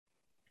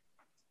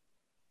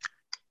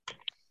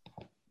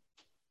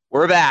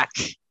We're back.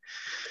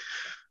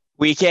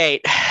 Week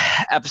 8,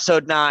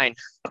 episode 9,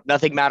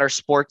 Nothing Matters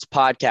Sports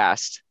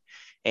Podcast.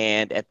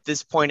 And at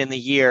this point in the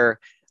year,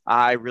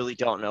 I really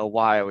don't know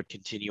why I would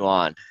continue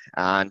on.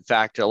 In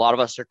fact, a lot of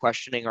us are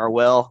questioning our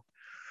will.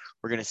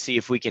 We're going to see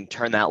if we can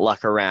turn that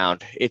luck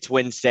around. It's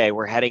Wednesday.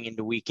 We're heading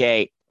into week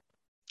 8.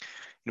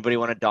 Anybody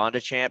want to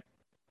Donda champ?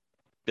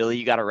 Billy,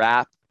 you got a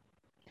rap?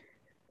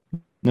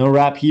 No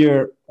rap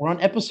here. We're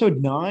on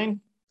episode 9?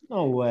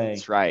 No way.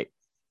 That's right.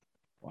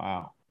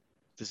 Wow.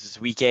 This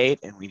is week 8,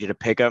 and we did a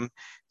pick 'em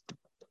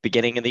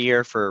beginning of the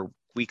year for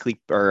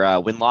weekly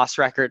or win-loss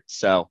record.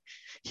 So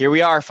here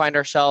we are, find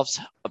ourselves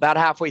about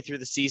halfway through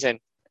the season,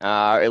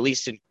 at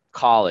least in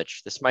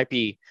college. Is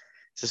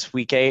this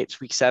week 8? It's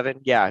week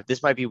 7? Yeah,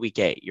 this might be week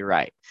 8. You're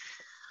right.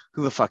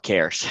 Who the fuck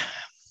cares?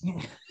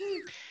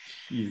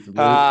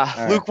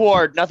 Jeez, Luke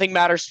Ward, Nothing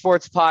Matters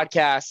Sports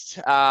Podcast.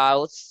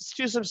 Let's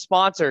do some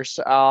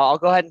sponsors. I'll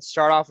go ahead and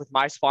start off with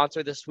my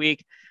sponsor this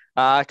week.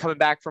 Coming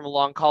back from a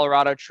long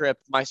Colorado trip,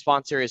 my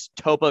sponsor is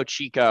Topo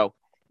Chico.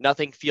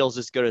 Nothing feels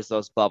as good as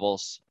those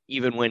bubbles,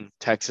 even when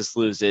Texas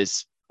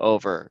loses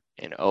over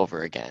and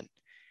over again.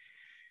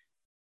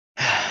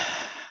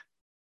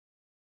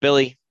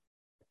 Billy,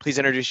 please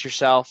introduce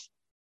yourself.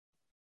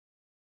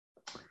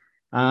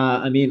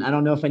 I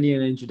don't know if I need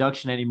an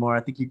introduction anymore. I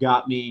think you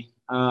got me.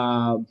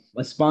 My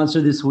sponsor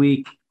this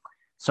week.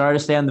 Sorry to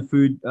stay on the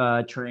food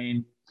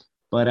train,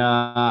 but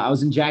I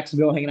was in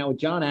Jacksonville hanging out with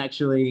John,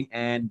 actually,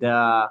 and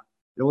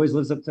it always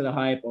lives up to the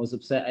hype. I was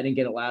upset I didn't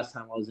get it last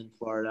time I was in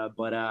Florida,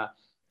 but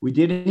we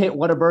did hit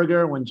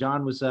Whataburger when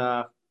John was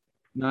not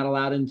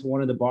allowed into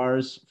one of the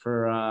bars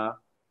for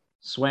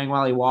swaying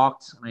while he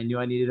walked, and I knew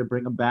I needed to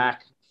bring him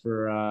back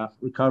for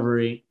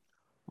recovery.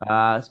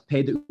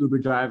 Paid the Uber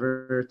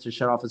driver to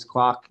shut off his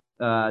clock,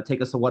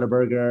 take us to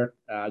Whataburger,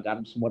 got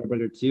him some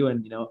Whataburger too,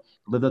 and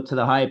lived up to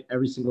the hype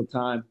every single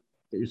time.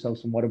 Get yourself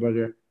some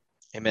Whataburger.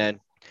 Amen.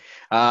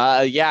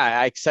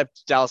 I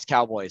accept Dallas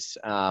Cowboys.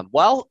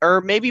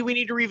 Or maybe we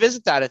need to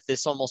revisit that at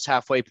this almost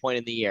halfway point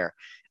in the year.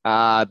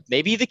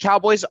 Maybe the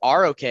Cowboys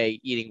are okay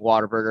eating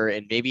Whataburger,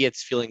 and maybe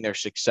it's feeling their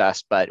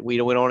success, but we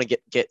don't want to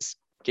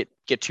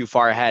get too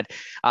far ahead.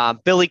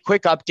 Billy,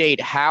 quick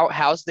update.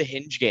 How's the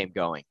Hinge game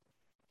going?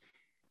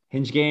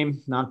 Hinge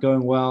game not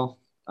going well.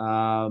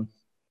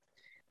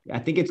 I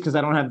think it's because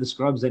I don't have the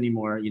scrubs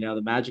anymore.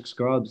 The magic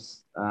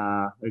scrubs,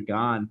 they're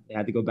gone. They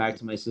had to go back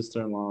to my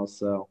sister-in-law,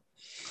 so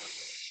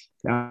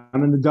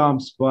I'm in the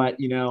dumps. But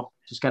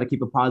just got to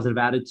keep a positive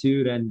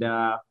attitude, and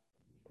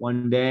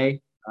one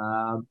day,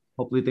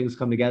 hopefully things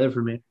come together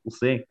for me. We'll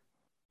see.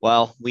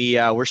 Well,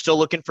 we're still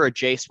looking for a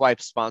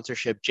J-Swipe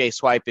sponsorship.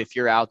 J-Swipe, if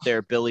you're out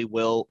there, Billy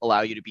will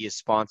allow you to be a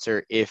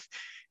sponsor if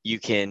you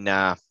can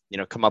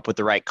come up with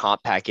the right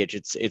comp package.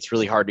 It's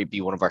really hard to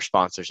be one of our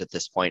sponsors at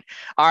this point.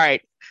 All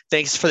right.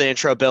 Thanks for the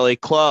intro, Billy.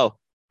 Chloe.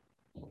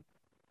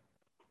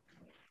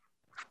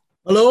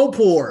 Hello,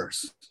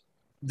 Pours.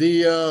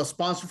 The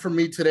sponsor for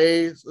me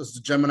today is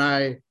the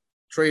Gemini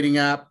trading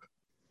app.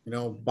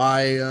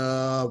 Buy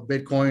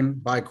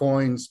Bitcoin, buy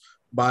coins,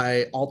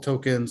 buy alt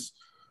tokens.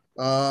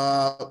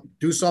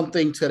 Do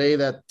something today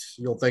that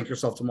you'll thank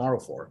yourself tomorrow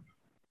for.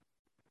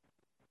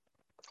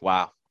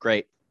 Wow.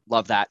 Great.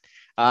 Love that.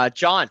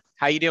 John,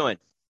 how you doing?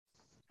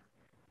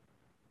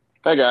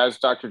 Hey guys,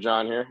 Dr.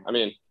 John here.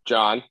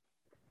 John.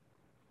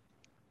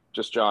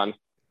 Just John.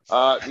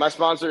 My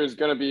sponsor is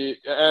going to be,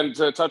 and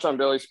to touch on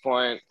Billy's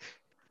point,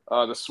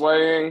 the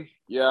swaying,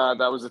 yeah,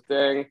 that was a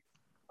thing.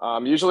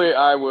 Usually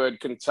I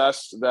would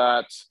contest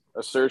that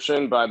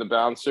assertion by the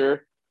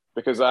bouncer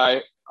because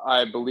I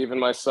believe in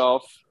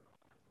myself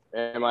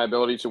and my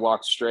ability to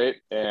walk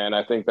straight, and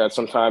I think that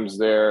sometimes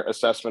their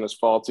assessment is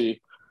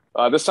faulty.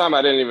 This time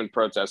I didn't even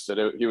protest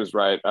it. He was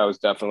right. I was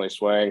definitely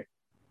swaying.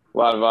 A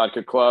lot of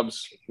vodka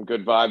clubs,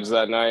 good vibes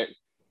that night.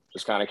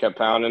 Just kind of kept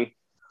pounding.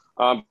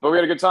 But we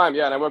had a good time.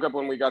 Yeah, and I woke up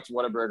when we got to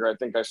Whataburger. I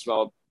think I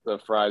smelled the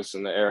fries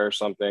in the air or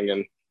something,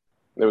 and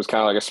it was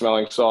kind of like a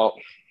smelling salt,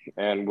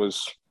 and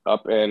was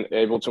up and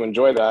able to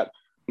enjoy that.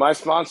 My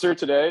sponsor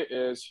today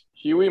is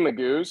Huey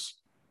Magoo's,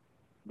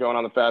 going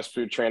on the fast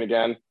food train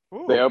again.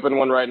 Ooh. They opened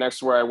one right next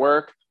to where I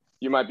work.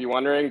 You might be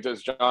wondering,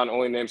 does John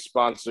only name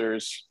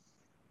sponsors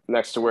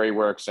next to where he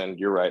works? And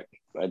you're right,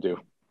 I do.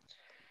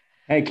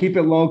 Hey, keep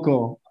it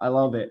local. I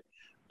love it.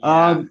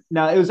 Yeah.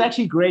 Now, it was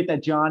actually great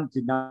that John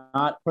did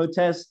not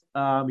protest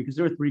because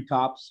there were 3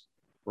 cops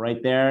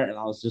right there, and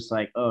I was just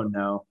like, oh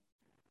no.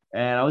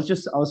 And I was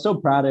so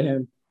proud of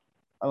him.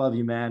 I love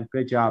you, man.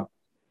 Great job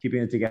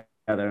keeping it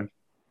together.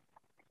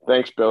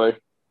 Thanks, Billy.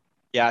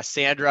 Yeah,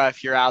 Sandra,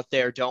 if you're out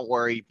there, don't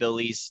worry.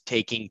 Billy's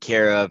taking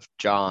care of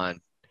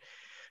John.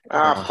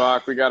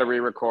 Fuck, we got to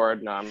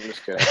re-record. No, I'm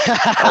just kidding.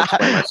 I'll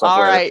explain myself All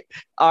later.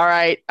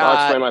 right.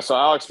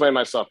 I'll explain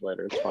myself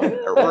later. It's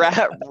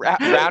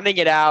fine. Rounding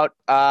it out,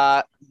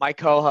 my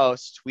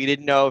co-host, we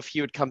didn't know if he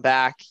would come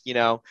back,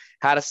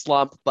 had a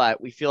slump, but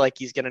we feel like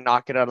he's going to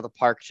knock it out of the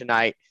park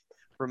tonight.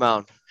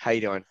 Ramon, how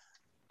you doing?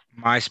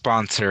 My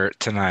sponsor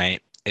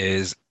tonight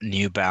is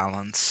New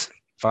Balance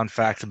Fun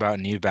fact about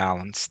New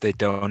Balance, they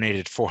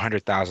donated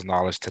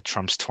 $400,000 to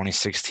Trump's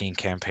 2016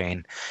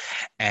 campaign.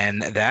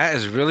 And that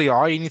is really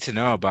all you need to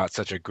know about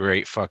such a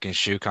great fucking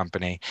shoe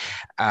company.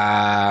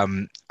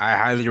 I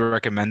highly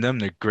recommend them.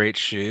 They're great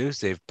shoes.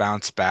 They've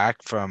bounced back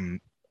from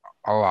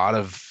a lot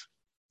of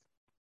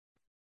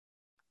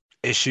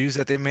issues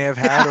that they may have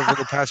had over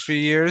the past few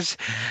years.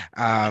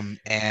 And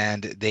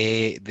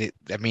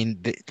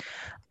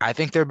I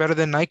think they're better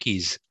than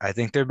Nikes. I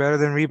think they're better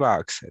than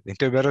Reeboks. I think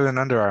they're better than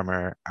Under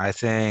Armour. I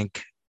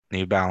think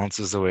New Balance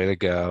is the way to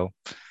go.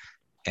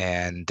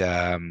 And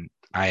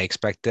I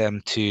expect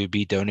them to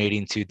be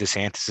donating to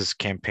DeSantis's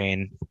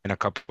campaign in a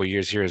couple of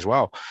years here as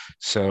well.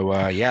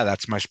 So yeah,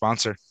 that's my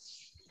sponsor.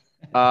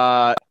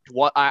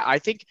 What I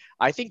think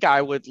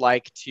I would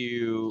like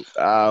to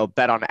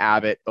bet on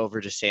Abbott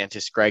over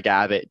DeSantis. Greg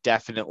Abbott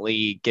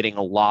definitely getting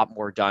a lot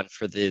more done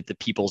for the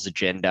people's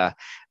agenda.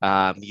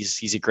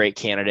 He's a great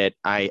candidate.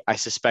 I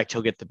suspect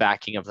he'll get the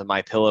backing of the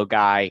MyPillow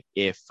guy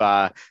if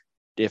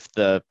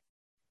the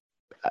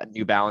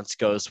New Balance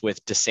goes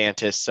with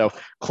DeSantis. So,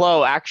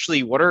 Chloe,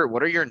 actually, what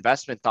are your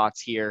investment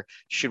thoughts here?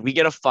 Should we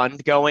get a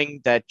fund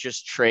going that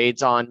just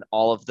trades on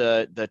all of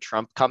the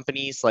Trump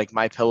companies like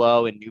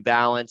MyPillow and New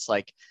Balance?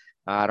 Like,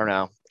 I don't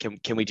know.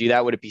 Can we do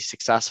that? Would it be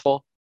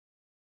successful?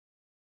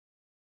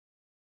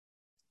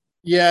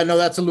 Yeah, no,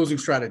 that's a losing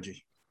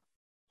strategy.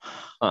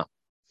 Huh.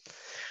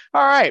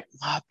 All right,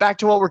 back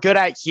to what we're good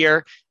at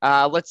here.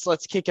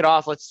 Let's kick it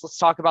off. Let's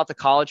talk about the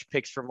college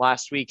picks from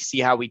last week. See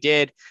how we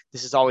did.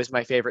 This is always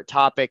my favorite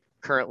topic.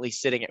 Currently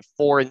sitting at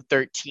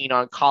 4-13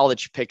 on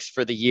college picks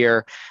for the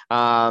year.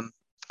 I'd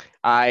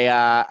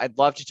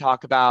love to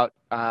talk about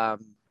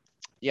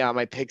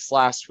my picks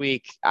last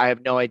week. I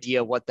have no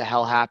idea what the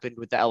hell happened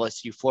with the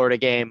LSU Florida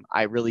game.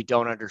 I really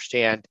don't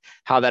understand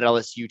how that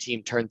LSU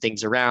team turned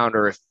things around,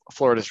 or if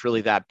Florida's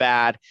really that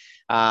bad.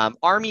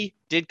 Army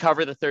did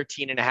cover the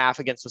 13.5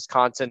 against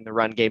Wisconsin. The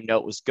run game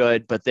note was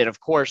good. But then,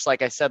 of course,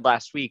 like I said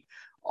last week,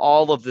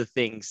 all of the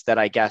things that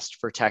I guessed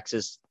for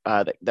Texas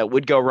that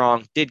would go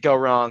wrong did go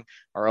wrong.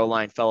 Our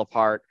O-line fell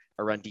apart.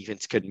 Our run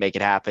defense couldn't make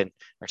it happen.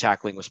 Our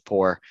tackling was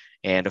poor.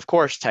 And, of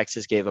course,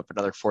 Texas gave up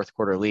another fourth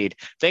quarter lead.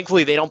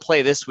 Thankfully, they don't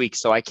play this week,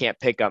 so I can't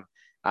pick them.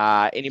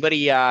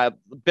 Anybody,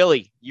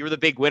 Billy, you were the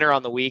big winner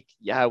on the week.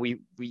 Yeah,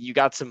 you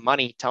got some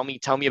money. Tell me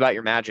about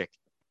your magic.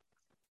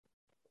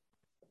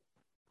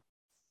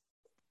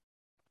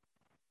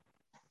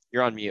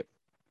 You're on mute.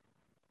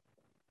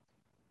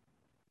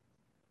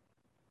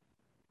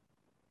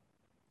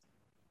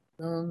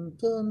 Dun,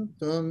 dun,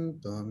 dun,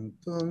 dun,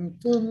 dun,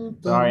 dun,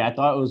 Sorry, I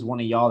thought it was one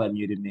of y'all that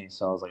muted me.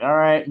 So I was like, all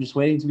right, I'm just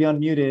waiting to be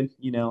unmuted,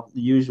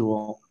 the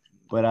usual.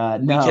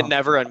 But no. We can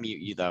never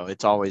unmute you, though.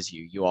 It's always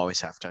you. You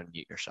always have to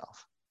unmute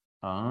yourself.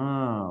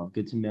 Oh,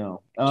 good to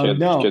know.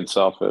 Kid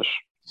selfish.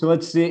 So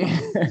let's see.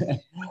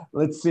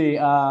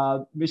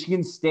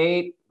 Michigan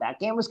State, that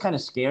game was kind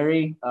of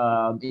scary.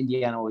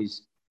 Indiana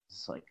always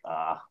it's like,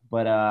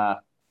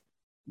 but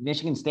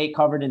Michigan State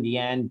covered in the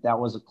end. That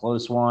was a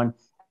close one.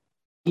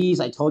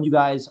 I told you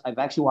guys, I've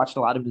actually watched a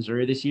lot of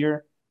Missouri this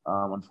year,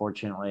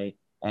 unfortunately.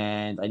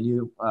 And I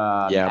knew the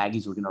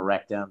Aggies were going to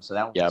wreck them. So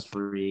that one was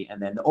free.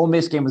 And then the Ole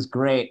Miss game was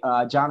great.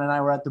 John and I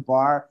were at the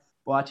bar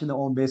watching the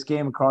Ole Miss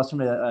game across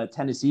from a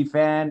Tennessee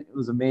fan. It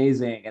was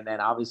amazing. And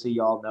then obviously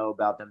y'all know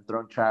about them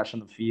throwing trash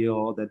on the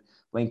field and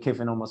Lane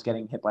Kiffin almost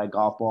getting hit by a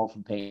golf ball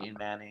from Peyton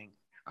Manning.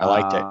 I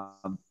liked it.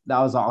 That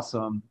was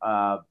awesome.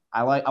 I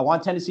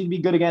want Tennessee to be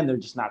good again. They're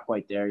just not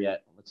quite there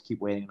yet. Let's keep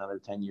waiting another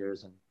 10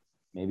 years and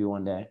maybe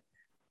one day.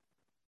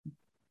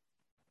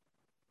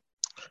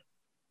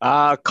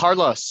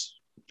 Carlos,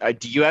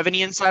 do you have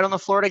any insight on the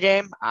Florida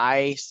game?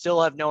 I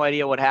still have no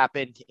idea what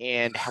happened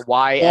and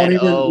why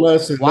Edo.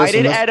 Why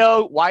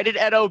did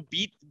Edo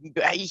beat?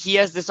 He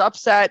has this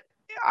upset.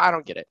 I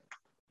don't get it.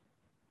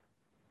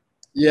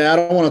 Yeah, I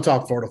don't want to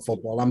talk Florida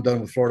football. I'm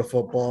done with Florida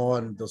football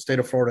and the state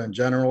of Florida in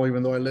general,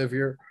 even though I live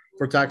here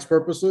for tax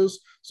purposes.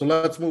 So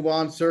let's move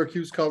on.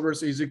 Syracuse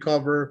covers, easy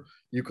cover.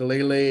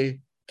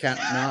 Ukulele can't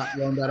not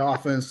run that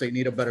offense. They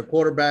need a better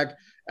quarterback.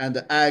 And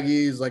the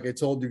Aggies, like I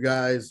told you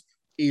guys,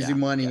 easy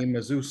money.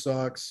 Mizzou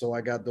sucks. So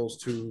I got those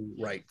two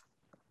right.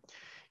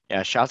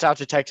 Yeah, shouts out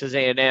to Texas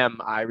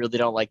A&M. I really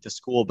don't like the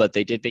school, but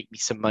they did make me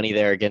some money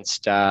there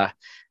against to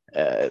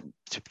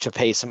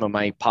pay some of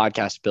my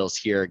podcast bills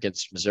here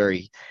against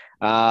Missouri.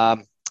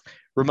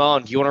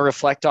 Ramon, do you want to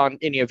reflect on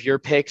any of your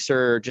picks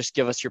or just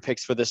give us your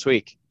picks for this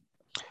week?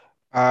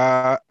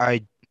 I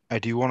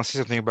do want to say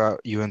something about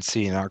UNC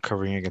not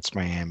covering against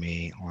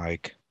Miami.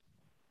 Like,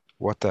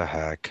 what the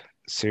heck?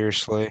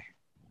 Seriously?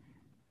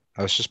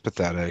 That was just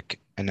pathetic.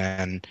 And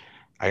then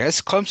I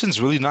guess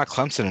Clemson's really not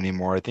Clemson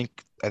anymore. I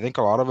think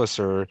a lot of us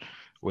are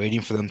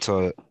waiting for them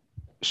to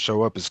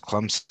show up as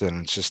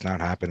Clemson. It's just not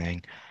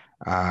happening.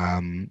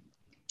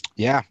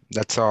 Yeah,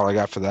 that's all I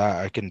got for that.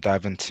 I can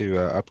dive into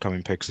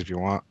upcoming picks if you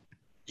want.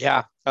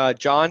 Yeah.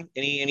 John,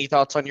 any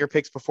thoughts on your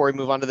picks before we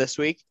move on to this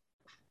week?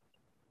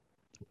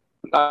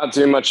 Not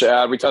too much to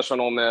add. We touched on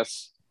Ole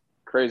Miss.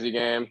 Crazy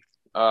game.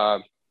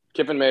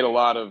 Kiffin made a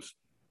lot of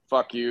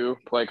fuck you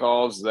play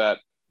calls that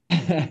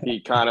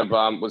he kind of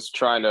was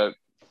trying to,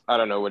 I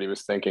don't know what he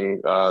was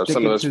thinking. Some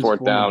of those his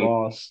fourth down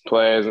boss.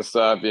 plays and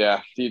stuff.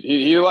 Yeah,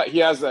 he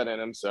has that in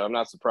him, so I'm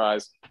not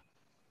surprised.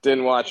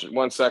 Didn't watch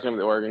 1 second of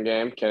the Oregon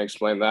game. Can't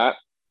explain that.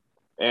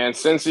 And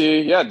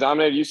Cincy,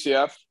 dominated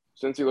UCF.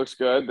 Cincy looks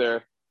good.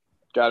 They're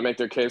got to make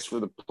their case for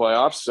the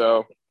playoffs.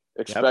 So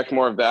expect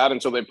more of that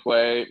until they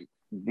play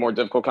more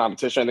difficult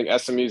competition. I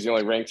think SMU is the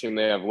only ranked team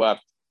they have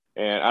left.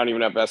 And I don't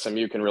even know if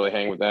SMU can really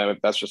hang with them, if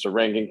that's just a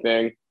ranking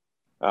thing.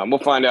 We'll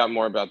find out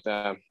more about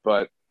them,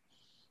 but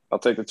I'll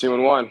take the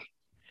 2-1.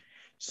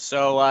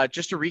 So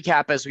just to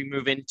recap as we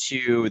move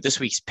into this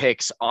week's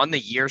picks on the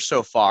year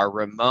so far,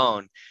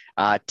 Ramon,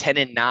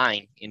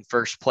 10-9 in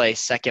first place.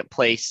 Second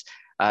place,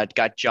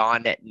 got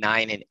John at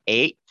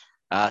 9-8.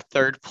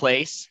 Third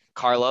place,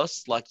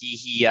 Carlos. Lucky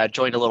he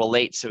joined a little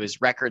late, so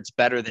his record's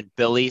better than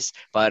Billy's.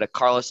 But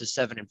Carlos is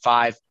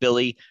 7-5,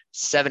 Billy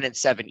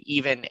 7-7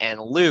 even, and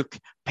Luke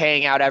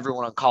paying out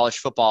everyone on college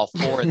football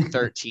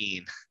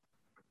 4-13.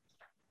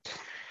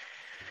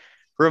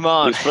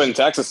 Ramon, He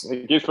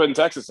keeps putting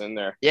Texas in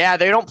there. Yeah,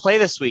 they don't play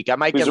this week. I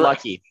might get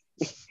lucky.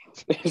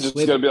 He's just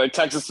gonna be like,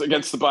 Texas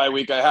against the bye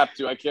week. I have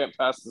to. I can't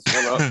pass this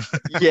one up.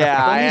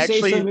 Yeah, Let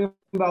me say something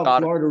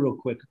about Florida real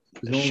quick.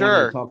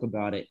 Sure. To talk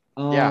about it.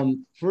 Yeah.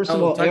 First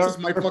of all, Texas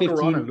might fuck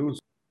around and lose.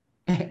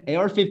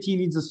 AR-15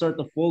 needs to start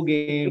the full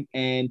game,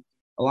 and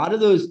a lot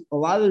of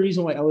the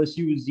reason why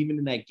LSU was even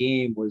in that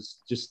game was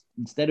just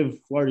instead of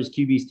Florida's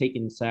QBs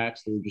taking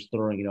sacks, they were just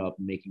throwing it up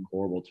and making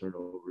horrible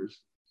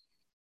turnovers.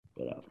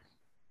 But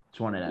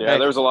just wanted to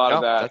there was a lot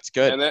of that. That's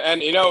good.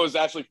 And it was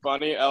actually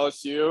funny.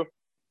 LSU,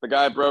 the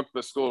guy broke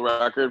the school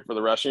record for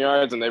the rushing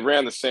yards, and they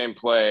ran the same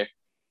play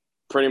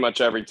pretty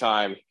much every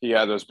time he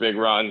had those big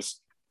runs.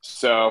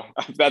 So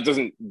that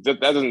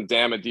doesn't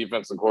damn a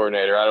defensive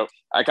coordinator.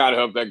 I kind of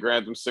hope that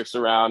Grantham sticks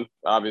around,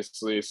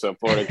 obviously, so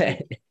Florida can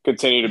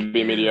continue to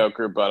be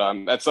mediocre. But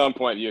at some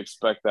point, you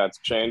expect that to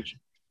change,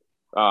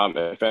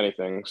 if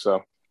anything.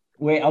 So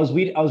wait, I was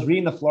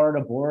reading the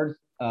Florida board,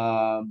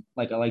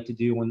 like I like to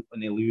do when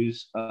they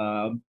lose,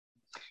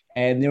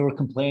 and they were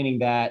complaining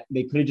that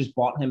they could have just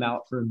bought him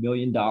out for $1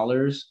 million.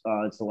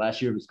 It's the last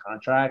year of his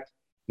contract,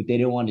 but they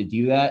didn't want to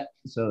do that,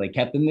 so they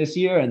kept him this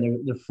year, and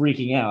they're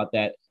freaking out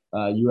that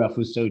UF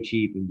was so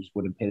cheap and just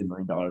wouldn't pay the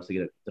 $1 million to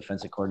get a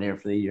defensive coordinator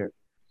for the year.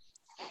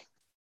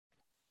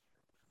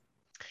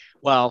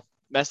 Well,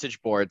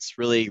 message boards,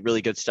 really,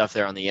 really good stuff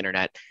there on the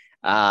internet.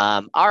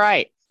 All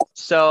right.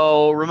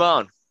 So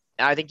Ramon,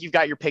 I think you've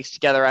got your picks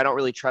together. I don't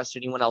really trust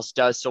anyone else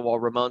does. So while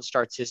Ramon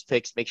starts his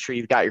picks, make sure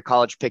you've got your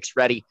college picks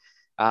ready.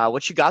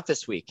 What you got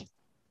this week?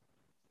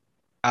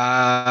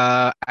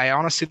 I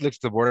honestly looked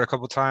at the board a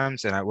couple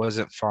times and I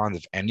wasn't fond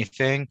of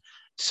anything.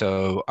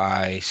 So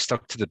I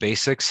stuck to the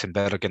basics and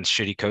bet against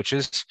shitty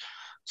coaches.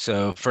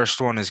 So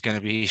first one is going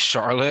to be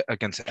Charlotte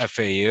against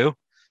FAU.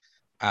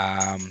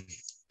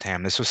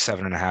 Damn, this was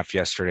 7.5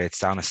 yesterday. It's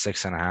down to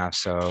 6.5.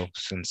 So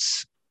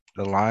since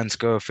the lines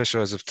go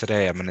official as of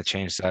today, I'm going to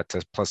change that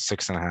to plus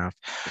 6.5.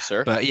 Yes,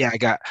 sir. But yeah,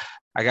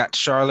 I got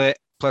Charlotte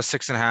plus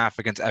 6.5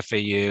 against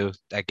FAU.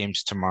 That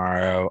game's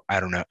tomorrow. I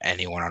don't know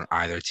anyone on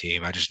either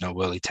team. I just know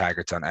Willie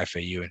Taggart's on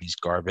FAU and he's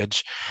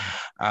garbage.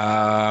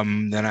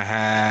 Then I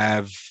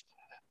have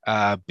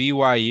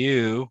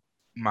BYU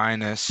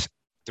minus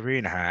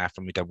 3.5. Let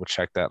me double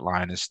check that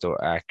line is still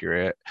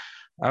accurate.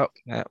 Oh,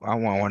 I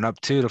want one up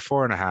 2 to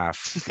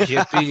 4.5.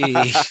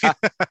 Yippee.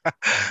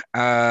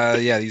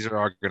 Yeah, these are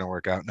all going to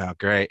work out now.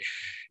 Great.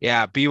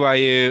 Yeah,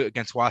 BYU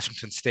against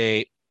Washington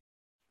State.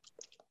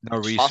 No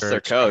research. Lost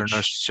their coach. I don't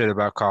know shit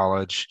about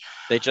college.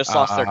 They just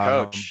lost their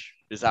coach.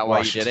 Is that why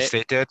Washington you did it?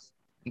 State did?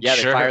 Yeah,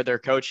 they Sure. fired their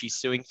coach. He's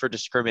suing for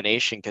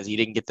discrimination because he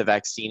didn't get the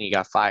vaccine. He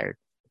got fired.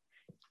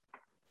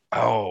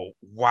 Oh,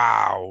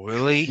 wow.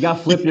 Really? You got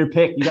to flip your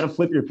pick.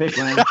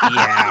 Man.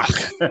 Yeah.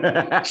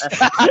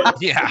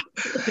 Yeah.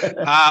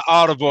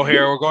 Audible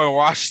here. We're going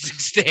Washington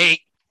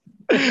State.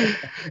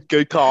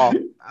 Good call.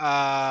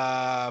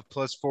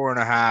 Plus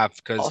 4.5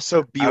 because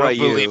Also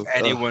BYU.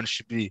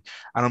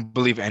 I don't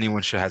believe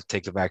anyone should have to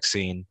take the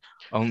vaccine.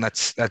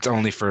 That's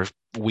only for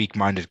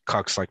weak-minded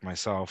cucks like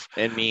myself.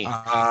 And me.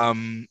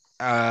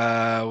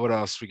 What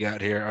else we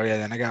got here? Oh yeah,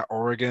 then I got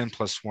Oregon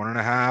plus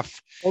 1.5.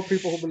 Or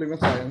people who believe in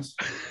science.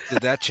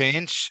 Did that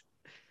change?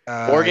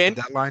 Oregon?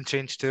 Did that line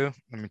change too?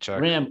 Let me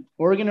check. Ram,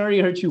 Oregon already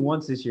hurt you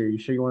once this year. You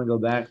sure you want to go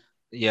back?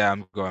 Yeah,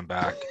 I'm going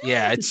back.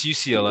 Yeah, it's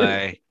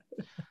UCLA.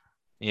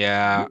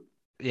 Yeah,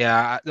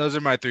 those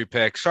are my 3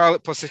 picks.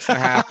 Charlotte plus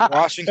 6.5,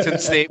 Washington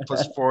State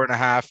plus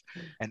 4.5,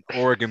 and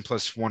Oregon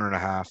plus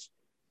 1.5.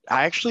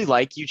 I actually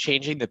like you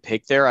changing the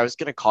pick there. I was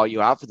going to call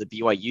you out for the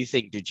BYU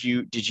thing. Do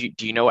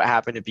you know what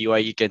happened to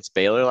BYU against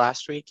Baylor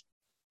last week?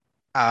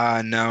 No,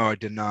 I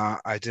did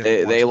not. I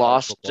didn't. They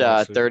lost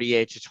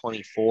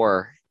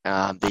 38-24.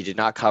 They did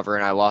not cover,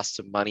 and I lost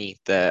some money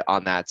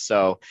on that.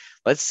 So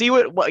let's see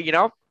what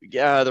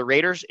the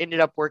Raiders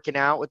ended up working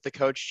out with the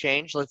coach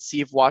change. Let's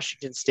see if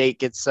Washington State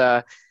gets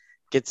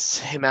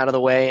him out of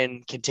the way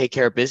and can take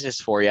care of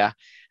business for you.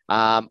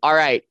 All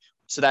right.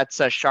 So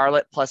that's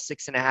Charlotte plus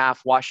 6.5,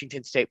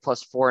 Washington State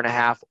plus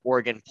 4.5,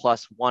 Oregon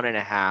plus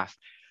 1.5.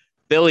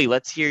 Billy,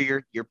 let's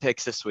hear your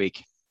picks this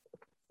week.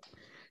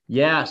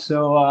 Yeah,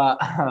 so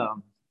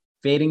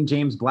fading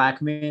James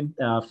Blackman,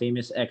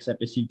 famous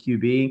ex-FSU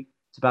QB.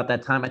 It's about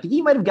that time. I think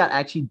he might have got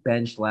actually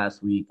benched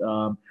last week.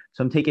 So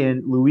I'm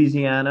taking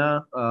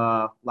Louisiana,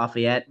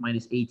 Lafayette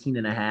minus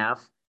 18.5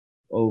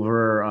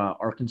 over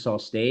Arkansas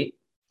State.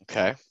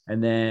 Okay.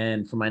 And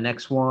then for my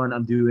next one,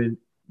 I'm doing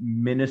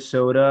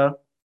Minnesota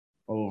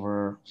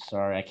over.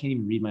 Sorry, I can't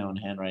even read my own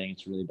handwriting.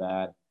 It's really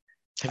bad.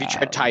 Have you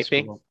tried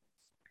typing?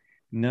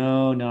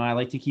 No, I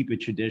like to keep it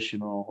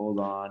traditional. Hold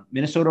on.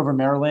 Minnesota over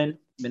Maryland.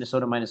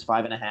 Minnesota minus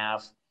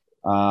 5.5.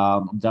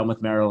 I'm done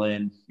with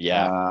Maryland.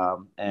 Yeah.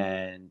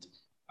 And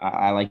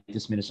I like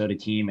this Minnesota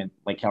team, and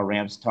like how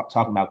Rams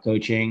talking about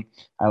coaching.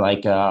 I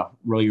like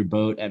row your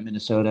boat at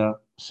Minnesota.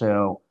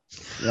 So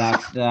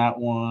that's that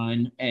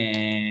one.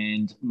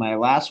 And my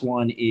last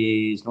one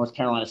is North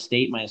Carolina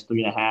State minus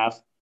 3.5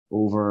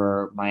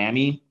 over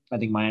Miami. I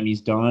think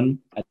Miami's done.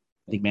 I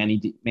think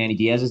Manny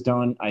Diaz is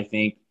done. I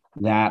think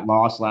that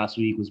loss last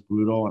week was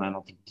brutal, and I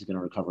don't think he's going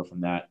to recover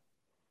from that.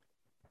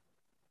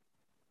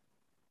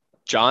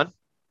 John?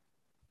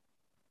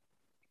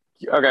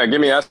 Okay,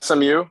 give me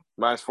SMU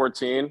minus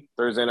 14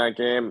 Thursday night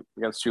game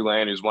against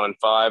Tulane, who's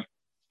 1-5.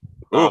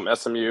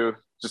 SMU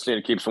just need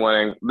to keep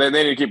winning. They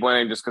need to keep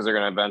winning just because they're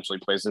going to eventually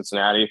play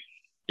Cincinnati.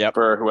 Yep.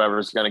 For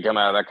whoever's going to come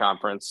out of that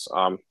conference,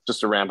 just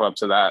to ramp up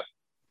to that.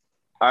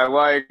 I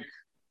like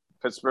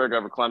Pittsburgh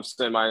over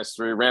Clemson minus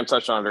 3. Ram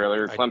touched on it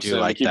earlier. Clemson,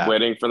 like we keep that.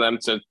 waiting for them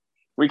to.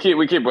 We keep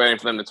waiting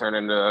for them to turn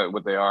into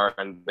what they are,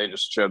 and they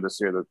just showed this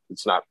year that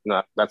it's not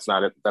that's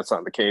not it. That's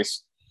not the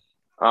case.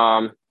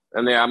 And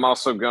yeah, I'm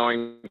also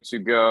going to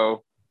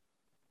go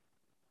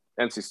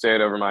NC State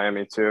over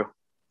Miami too.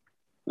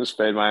 Just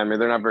fade Miami.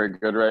 They're not very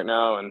good right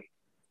now, and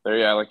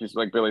they're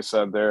like Billy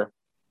said, they're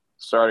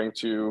starting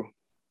to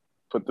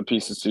put the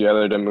pieces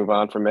together to move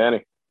on from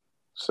Manny.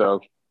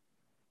 So,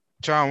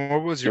 John,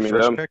 what was your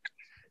first pick?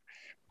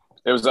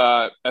 It was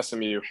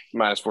SMU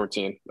minus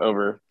 14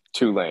 over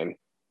Tulane.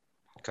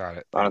 Got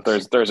it. On a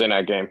Thursday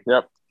night game.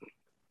 Yep.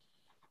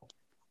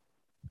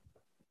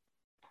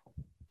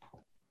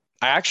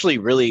 I actually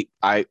really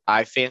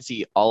I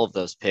fancy all of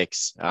those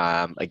picks.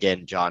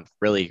 Again, John,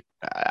 really,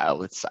 I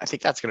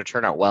think that's going to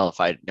turn out well if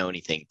I know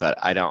anything, but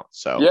I don't.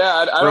 So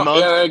yeah,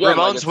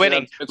 Ramon's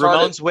winning.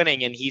 Ramon's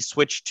winning, and he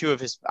switched 2 of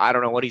his. I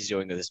don't know what he's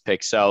doing with his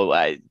picks. So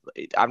I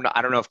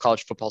don't know if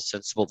college football's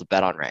sensible to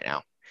bet on right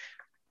now.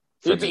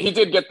 He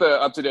did get the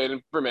up-to-date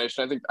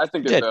information. I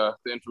think that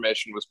the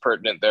information was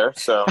pertinent there.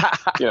 So,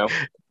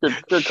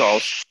 good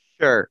calls.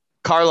 Sure.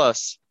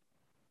 Carlos.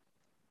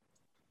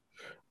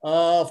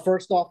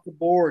 First off the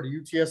board,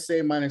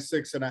 UTSA minus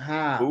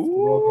 6.5. The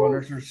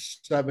Roadrunners are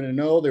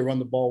 7-0. They run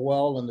the ball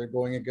well, and they're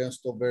going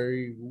against a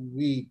very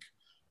weak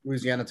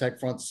Louisiana Tech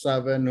front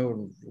 7,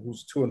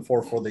 who's 2-4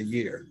 for the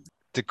year.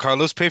 Did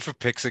Carlos pay for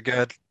picks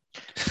again?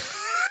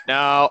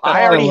 No,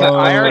 I already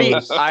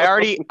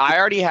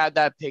had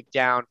that pick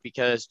down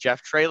because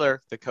Jeff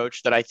Traylor, the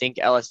coach that I think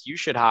LSU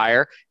should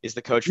hire, is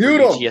the coach for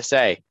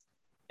UTSA.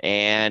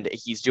 And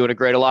he's doing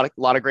a lot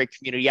of great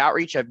community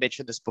outreach. I've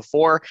mentioned this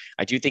before.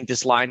 I do think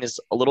this line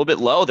is a little bit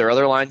low. Their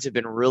other lines have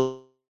been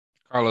real.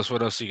 Carlos,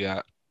 what else you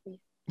got?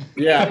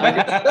 Yeah,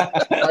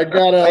 I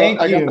got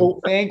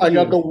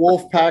the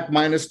Wolfpack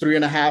minus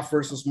 3.5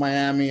 versus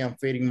Miami. I'm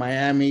fading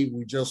Miami.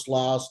 We just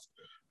lost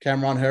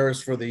Cameron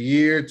Harris for the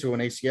year to an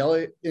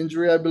ACL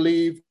injury, I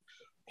believe.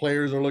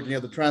 Players are looking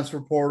at the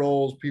transfer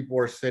portals. People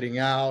are sitting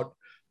out.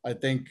 I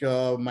think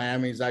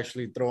Miami's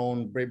actually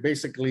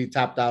basically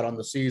tapped out on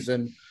the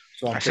season.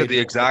 So I said the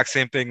exact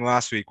same thing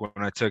last week when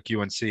I took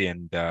UNC,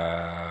 and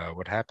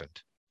what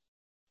happened?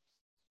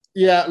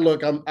 Yeah,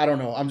 look, I don't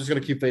know. I'm just gonna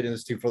keep fading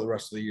this team for the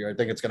rest of the year. I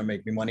think it's gonna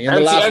make me money.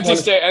 And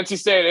NC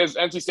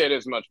State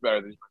is much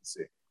better than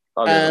UNC.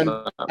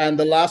 And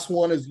the last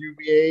one is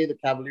UVA, the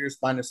Cavaliers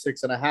minus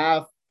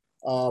 6.5.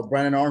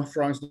 Brandon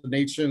Armstrong's the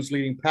nation's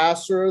leading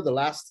passer. The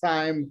last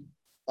time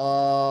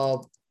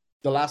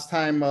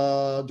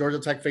Georgia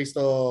Tech faced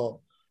a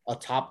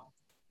top,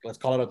 let's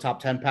call it a top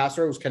 10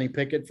 passer, it was Kenny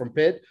Pickett from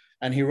Pitt,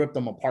 and he ripped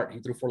them apart. He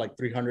threw for like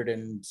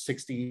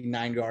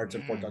 369 yards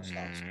and 4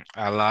 touchdowns.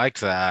 I like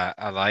that.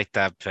 I like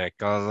that pick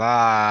a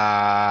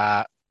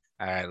lot.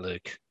 All right,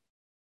 Luke,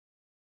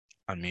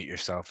 unmute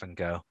yourself and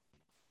go.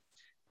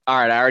 All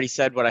right, I already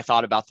said what I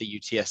thought about the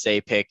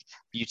UTSA pick.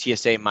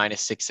 UTSA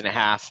minus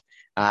 6.5.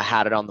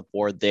 Had it on the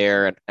board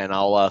there, and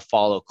I'll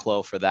follow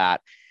Chloe for that.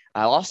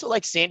 I also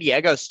like San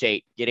Diego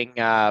State getting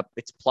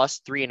it's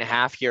plus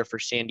 3.5 here for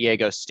San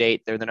Diego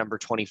State. They're the number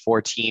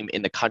 24 team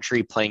in the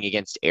country playing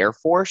against Air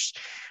Force.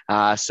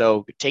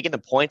 So taking the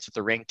points with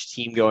the ranked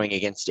team going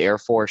against Air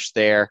Force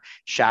there.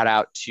 Shout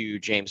out to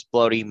James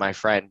Blody, my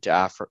friend,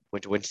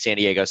 went to San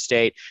Diego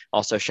State.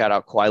 Also shout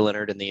out Kawhi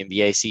Leonard in the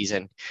NBA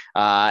season.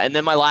 And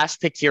then my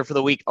last pick here for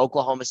the week,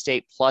 Oklahoma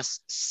State plus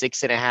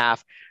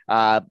 6.5.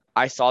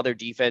 I saw their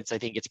defense. I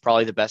think it's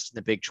probably the best in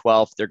the Big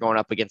 12. They're going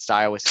up against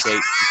Iowa State.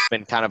 It's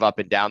been kind of up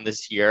and down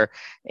this year.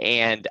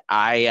 And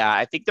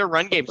I think their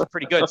run games are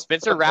pretty good.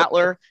 Spencer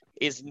Rattler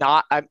is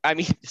not. I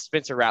mean,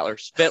 Spencer Rattler,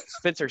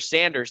 Spencer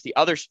Sanders, the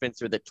other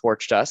Spencer that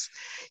torched us.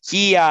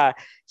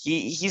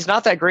 He's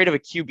not that great of a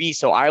QB,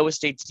 so Iowa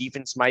State's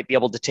defense might be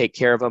able to take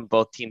care of him.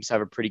 Both teams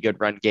have a pretty good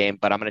run game,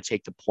 but I'm going to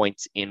take the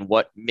points in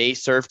what may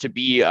serve to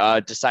be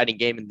a deciding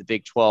game in the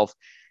Big 12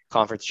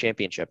 Conference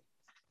Championship.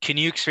 Can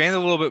you expand a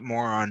little bit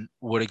more on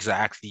what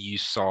exactly you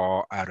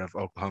saw out of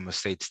Oklahoma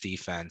State's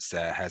defense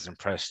that has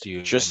impressed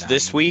you? Just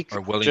this week,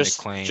 or willing to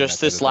claim just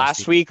that this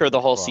last week, or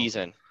the whole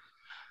season?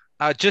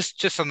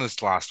 Just on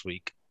this last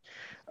week.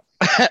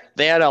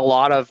 They had a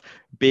lot of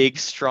big,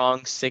 strong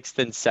 6th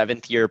and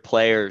 7th year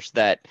players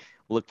that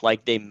looked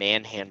like they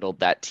manhandled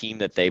that team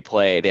that they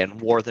played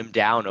and wore them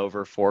down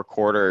over 4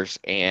 quarters.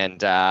 And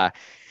so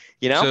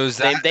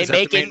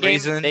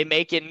they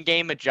make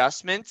in-game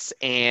adjustments,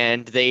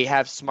 and they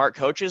have smart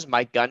coaches.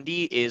 Mike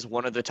Gundy is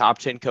one of the top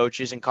 10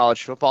 coaches in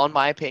college football, in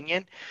my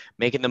opinion,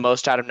 making the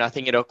most out of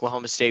nothing at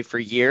Oklahoma State for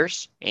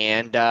years.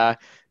 And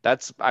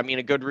that's, I mean,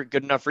 a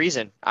good enough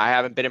reason. I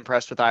haven't been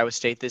impressed with Iowa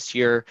State this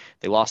year.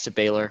 They lost to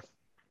Baylor.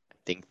 I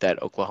think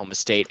that Oklahoma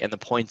State and the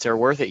points are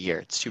worth it here.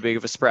 It's too big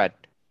of a spread.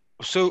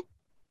 So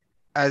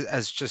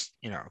as just,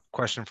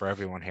 question for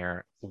everyone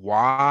here,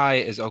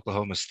 why is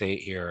Oklahoma State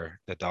here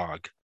the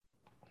dog?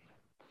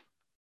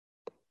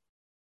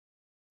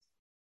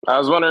 I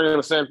was wondering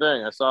the same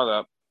thing. I saw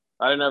that.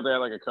 I didn't know if they had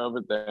like a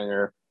COVID thing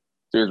or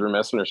dudes were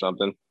missing or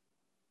something.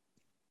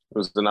 It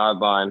was an odd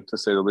line, to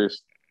say the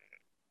least.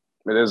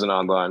 It is an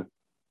odd line.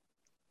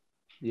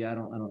 Yeah, I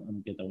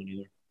don't get that one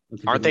either.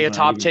 Aren't they a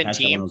top 10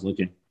 team?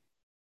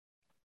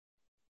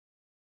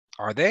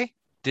 Are they?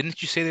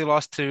 Didn't you say they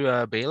lost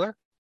to Baylor?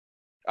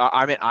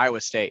 I'm at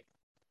Iowa State.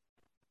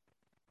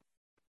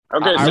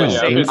 Okay,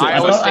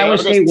 Iowa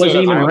State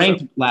wasn't even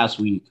ranked last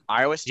week.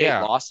 Iowa State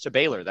lost to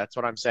Baylor. That's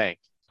what I'm saying.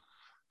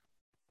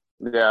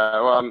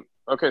 Yeah, well,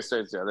 okay,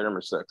 State's, they're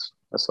number 6.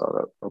 I saw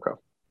that. Okay.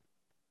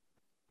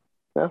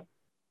 Yeah. All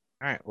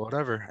right,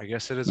 whatever. I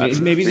guess it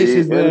is. Maybe this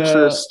is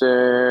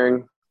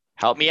interesting.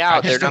 Help me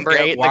out. They're number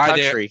 8 in the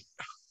country.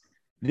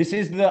 This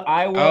is the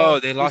Iowa. Oh,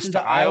 they lost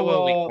to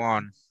Iowa week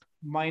 1.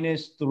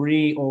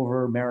 -3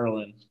 over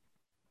Maryland.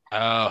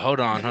 Oh,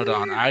 hold on.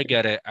 I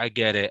get it.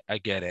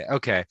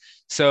 Okay,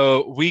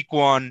 so week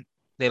 1,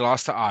 they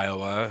lost to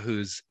Iowa,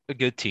 who's a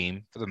good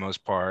team for the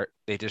most part.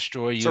 They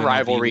destroy you. It's a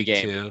rivalry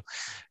game. 2.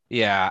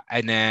 Yeah,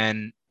 and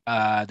then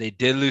they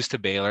did lose to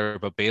Baylor,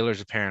 but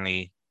Baylor's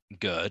apparently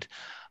good,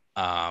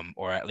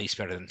 or at least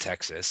better than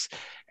Texas.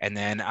 And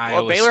then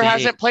Baylor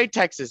hasn't played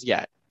Texas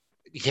yet.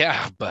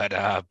 Yeah,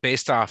 but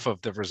based off of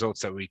the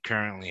results that we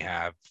currently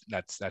have,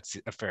 that's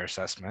a fair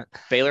assessment.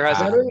 Baylor has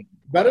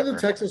better than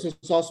Texas is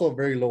also a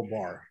very low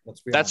bar.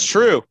 That's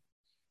true.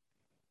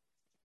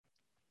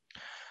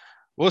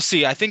 We'll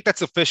see. I think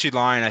that's a fishy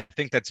line. I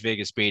think that's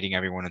Vegas baiting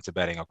everyone into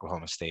betting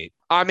Oklahoma State.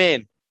 I'm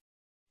in.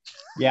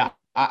 Yeah,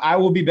 I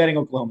will be betting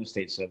Oklahoma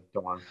State, so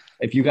come on.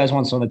 If you guys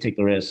want someone to take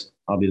the risk,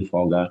 I'll be the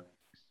fall guy.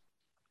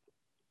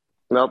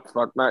 Nope,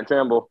 fuck Matt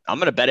Campbell. I'm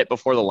going to bet it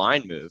before the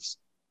line moves.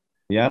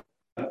 Yeah,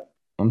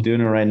 I'm doing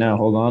it right now.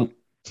 Hold on.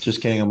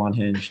 Just kidding. I'm on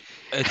Hinge.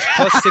 It's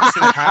plus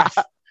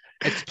 6.5.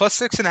 It's plus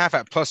 6.5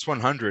 at plus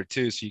 100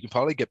 too, so you can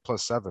probably get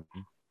plus 7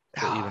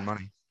 for even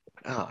money.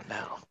 Oh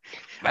no!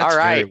 That's all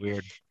right, very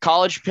weird.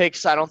 College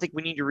picks. I don't think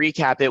we need to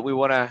recap it. We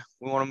want to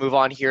move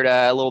on here to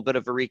a little bit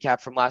of a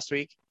recap from last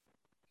week.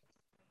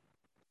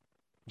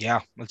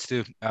 Yeah, let's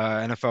do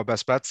NFL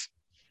best bets.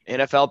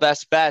 NFL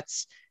best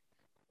bets.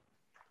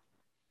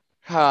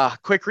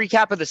 Quick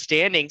recap of the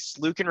standings.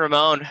 Luke and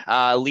Ramon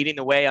leading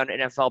the way on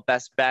NFL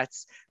best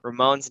bets.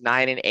 Ramon's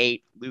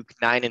 9-8, Luke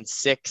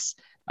 9-6.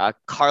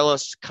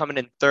 Carlos coming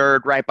in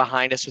third, right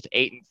behind us with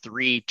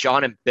 8-3.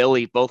 John and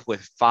Billy both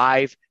with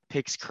 5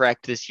 picks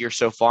correct this year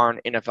so far on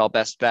NFL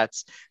best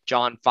bets.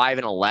 John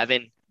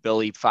 5-11,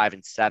 Billy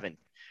 5-7.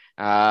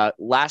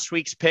 Last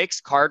week's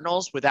picks,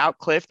 Cardinals without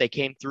Cliff, they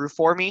came through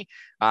for me.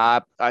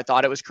 I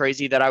thought it was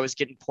crazy that I was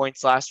getting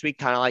points last week,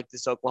 kind of like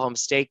this Oklahoma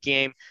State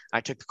game.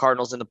 I took the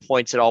Cardinals and the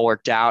points. It all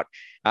worked out.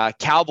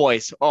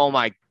 Cowboys, oh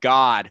my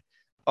God,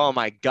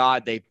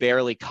 they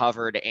barely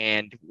covered.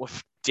 And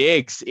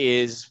Diggs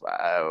is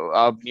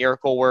a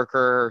miracle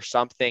worker or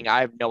something.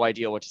 I have no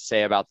idea what to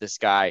say about this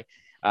guy.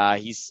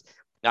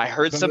 I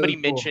heard somebody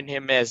mention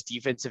him as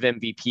defensive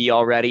MVP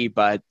already,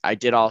 but I've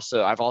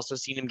also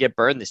seen him get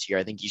burned this year.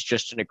 I think he's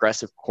just an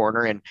aggressive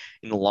corner, and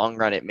in the long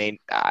run, it may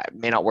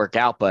not work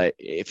out. But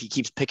if he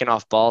keeps picking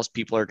off balls,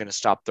 people are going to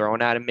stop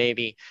throwing at him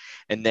maybe.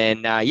 And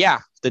then,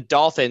 the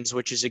Dolphins,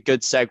 which is a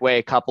good segue.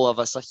 A couple of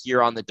us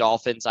here on the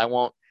Dolphins. I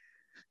won't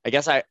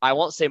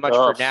say much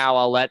for now.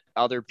 I'll let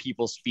other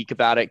people speak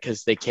about it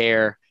because they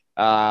care.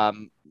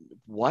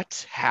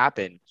 What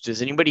happened?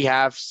 Does anybody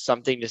have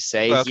something to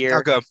say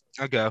here?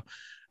 I'll go.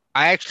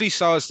 I actually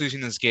saw us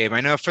losing this game.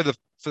 I know for the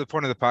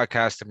point of the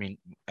podcast, I mean,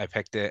 I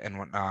picked it and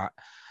whatnot,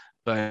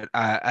 but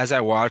as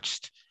I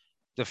watched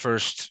the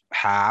first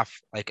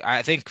half, like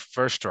I think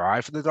first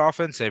drive for the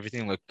Dolphins,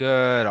 everything looked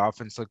good.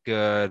 Offense looked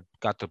good.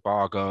 Got the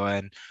ball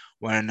going.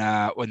 When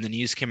the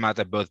news came out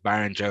that both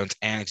Byron Jones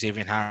and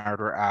Xavier Howard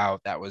were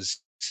out, that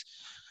was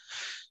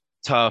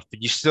tough,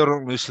 but you still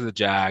don't lose to the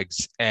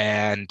Jags.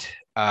 And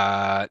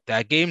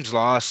that game's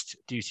lost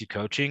due to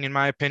coaching, in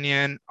my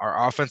opinion.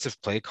 Our offensive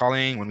play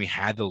calling when we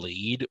had the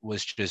lead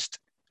was just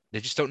they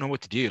just don't know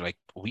what to do. Like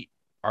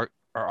our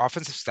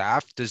offensive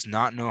staff does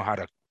not know how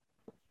to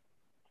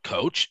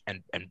coach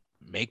and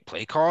make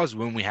play calls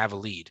when we have a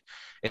lead.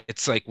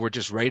 It's like we're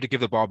just ready to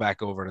give the ball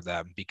back over to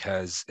them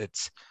because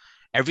it's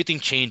everything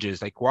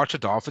changes. Like watch a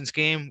Dolphins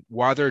game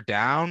while they're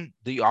down,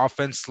 the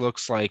offense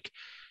looks like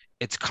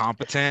it's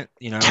competent.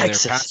 You know, they're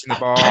passing the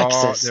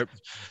ball.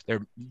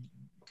 They're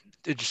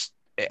just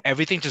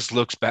everything just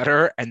looks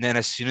better. And then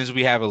as soon as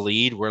we have a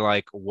lead, we're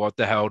like, what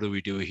the hell do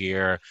we do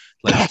here?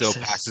 Let's still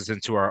pass this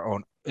into our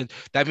own.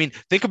 I mean,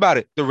 think about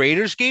it. The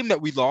Raiders game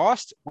that we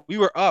lost, we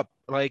were up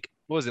like,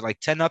 what was it, like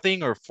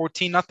 10-0 or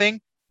 14-0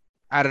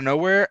 out of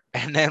nowhere.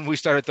 And then we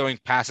started throwing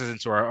passes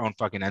into our own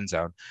fucking end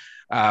zone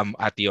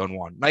at the own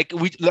one. Like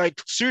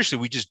seriously,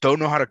 we just don't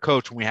know how to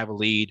coach when we have a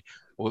lead.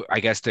 Well, I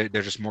guess they're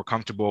just more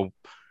comfortable.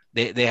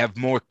 They have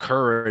more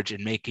courage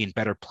in making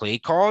better play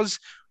calls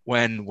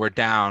when we're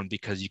down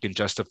because you can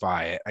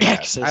justify it. I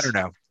guess. I don't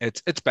know.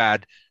 It's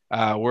bad.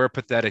 We're a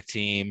pathetic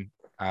team.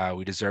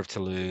 We deserve to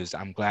lose.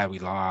 I'm glad we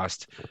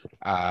lost.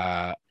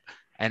 And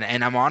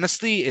I'm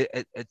honestly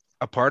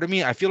a part of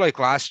me. I feel like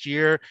last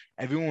year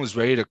everyone was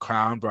ready to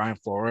crown Brian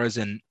Flores,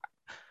 and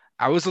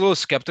I was a little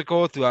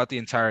skeptical throughout the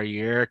entire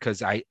year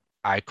because I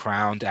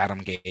crowned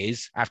Adam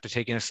Gase after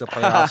taking us to the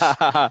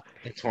playoffs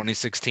in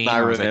 2016.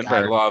 I was like,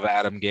 I love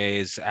Adam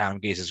Gase.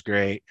 Adam Gase is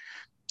great.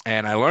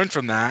 And I learned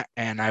from that.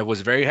 And I was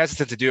very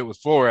hesitant to do it with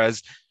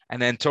Flores.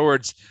 And then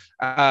towards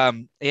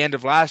the end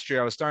of last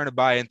year, I was starting to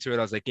buy into it.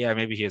 I was like, yeah,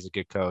 maybe he is a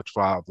good coach,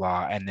 blah,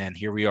 blah. And then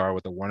here we are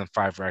with a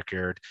 1-5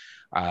 record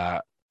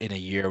in a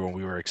year when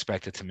we were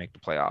expected to make the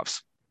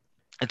playoffs.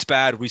 It's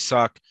bad. We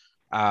suck.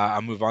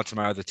 I'll move on to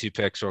my other two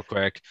picks real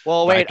quick.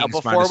 Well, wait,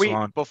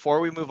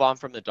 before we move on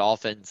from the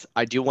Dolphins,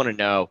 I do want to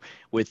know,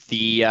 with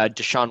the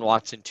Deshaun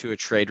Watson to a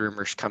trade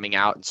rumors coming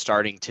out and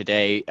starting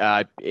today,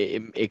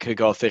 it could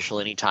go official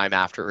anytime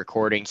after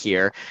recording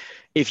here.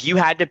 If you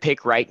had to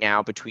pick right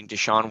now between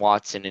Deshaun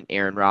Watson and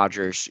Aaron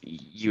Rodgers,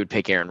 you would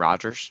pick Aaron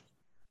Rodgers?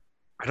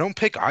 I don't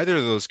pick either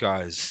of those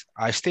guys.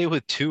 I stay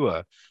with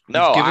Tua.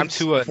 No, given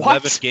Tua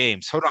 11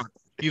 games. Hold on.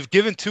 You've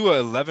given Tua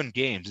 11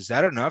 games. Is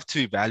that enough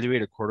to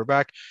evaluate a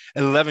quarterback?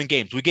 11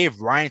 games. We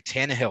gave Ryan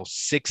Tannehill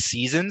 6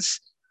 seasons.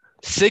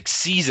 6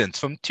 seasons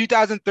from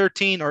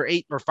 2013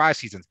 or 5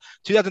 seasons.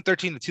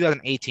 2013 to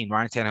 2018,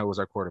 Ryan Tannehill was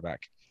our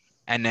quarterback.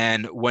 And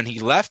then when he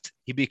left,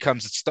 he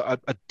becomes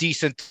a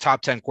decent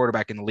top 10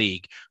 quarterback in the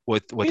league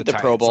with the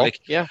Titans. Pro Bowl.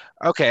 Like, yeah.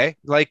 Okay.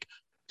 Like,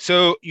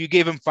 so you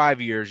gave him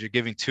 5 years. You're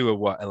giving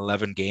Tua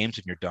 11 games,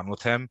 and you're done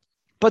with him.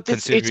 But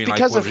it's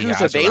because of who's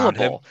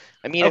available.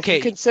 I mean, if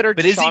you consider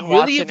Deshaun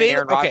Watson and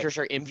Aaron Rodgers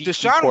are MVP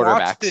Deshaun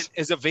quarterbacks. Watson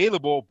is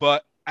available,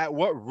 but at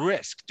what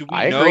risk? Do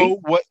we know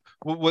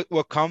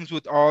what comes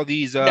with all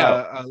these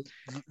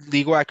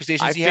legal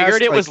accusations? I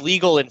figured it was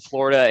legal in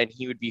Florida, and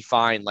he would be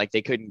fine. Like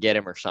they couldn't get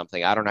him or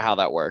something. I don't know how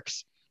that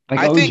works. Like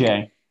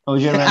OJ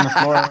ran the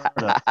Florida.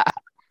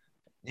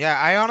 Yeah,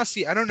 I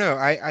don't know.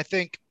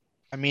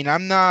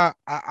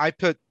 I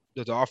put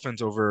the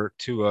Dolphins over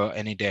Tua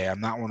any day. I'm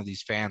not one of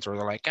these fans where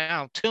they're like,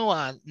 oh,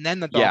 Tua, and then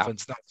the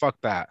Dolphins. No, fuck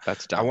that.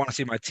 That's dumb. I want to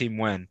see my team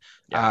win.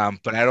 Yeah.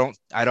 But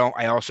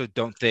I also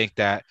don't think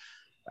that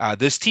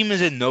this team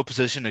is in no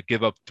position to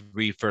give up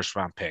 3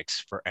 first-round picks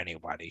for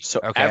anybody.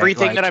 So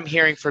everything that I'm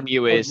hearing from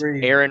you is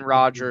Aaron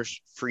Rodgers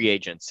free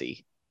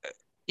agency.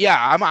 Yeah,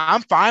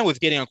 I'm fine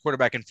with getting a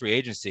quarterback in free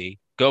agency.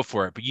 Go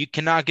for it. But you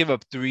cannot give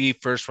up 3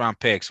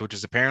 first-round picks, which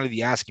is apparently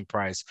the asking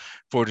price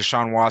for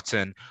Deshaun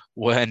Watson,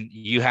 when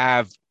you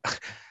have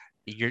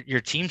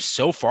your team's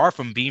so far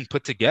from being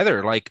put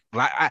together. Like,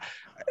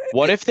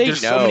 what if they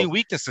there's know so many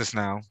weaknesses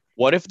now?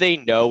 What if they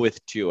know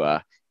with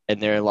Tua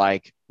and they're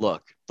like,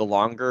 look, the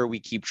longer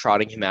we keep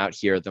trotting him out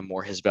here, the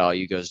more his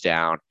value goes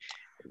down.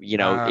 You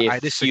know, if I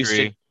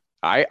disagree.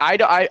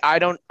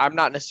 I'm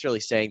not necessarily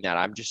saying that.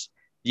 I'm just,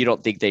 you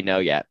don't think they know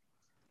yet.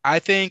 I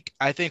think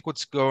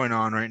what's going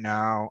on right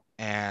now,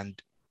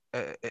 and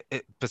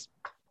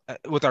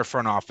with our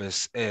front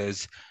office,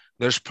 is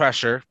there's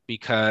pressure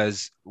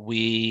because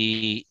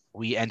we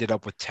ended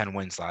up with 10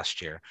 wins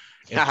last year.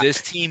 If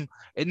this team,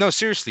 no,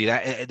 seriously,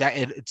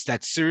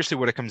 that's seriously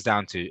what it comes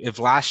down to. If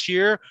last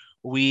year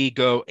we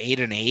go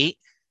 8-8,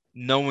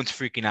 no one's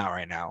freaking out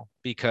right now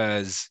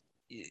because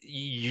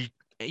you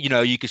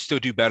could still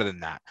do better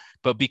than that.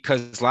 But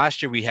because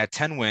last year we had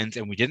 10 wins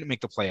and we didn't make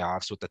the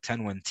playoffs with a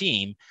 10-win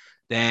team,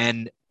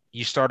 then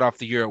you start off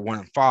the year at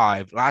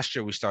 1-5. Last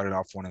year we started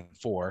off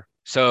 1-4.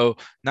 So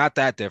not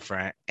that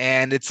different.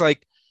 And it's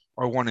like,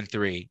 or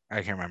 1-3.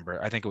 I can't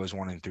remember. I think it was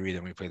 1-3.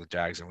 Then we played the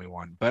Jags and we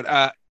won. But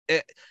I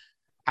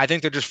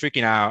think they're just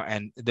freaking out,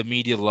 and the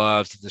media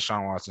loves the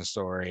Deshaun Watson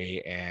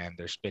story, and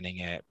they're spinning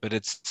it. But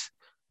it's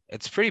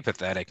pretty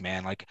pathetic,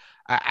 man. Like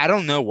I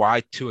don't know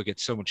why Tua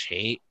gets so much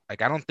hate.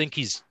 Like I don't think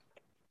he's.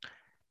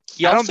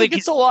 He also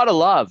gets a lot of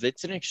love.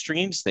 It's an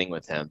extremes thing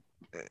with him.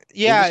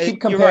 Yeah, you just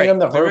keep comparing him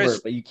to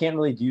Herbert, but you can't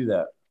really do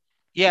that.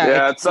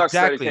 Yeah, it sucks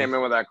that he exactly. came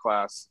in with that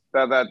class.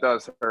 That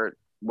does hurt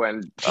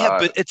when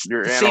But it's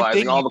you're the same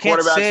analyzing thing. all You the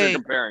can't quarterbacks say you're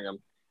comparing them.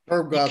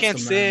 Herb you Gott's can't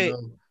the man, say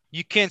though.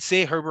 you can't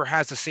say Herbert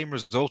has the same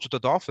results with the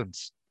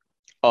Dolphins.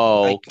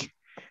 Oh, Like,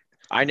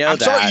 I know I'm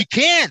sorry, that. you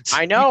can't.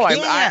 I You know.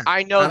 can't.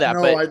 I know that,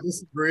 No, but I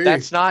disagree.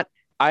 that's not.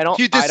 You I don't.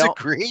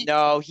 disagree?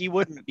 No, he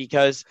wouldn't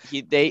because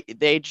they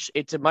just,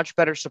 it's a much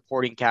better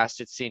supporting cast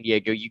at San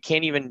Diego. You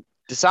can't even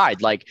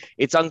decide. Like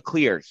it's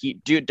unclear.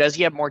 Does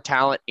he have more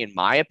talent? In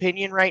my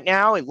opinion, right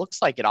now, it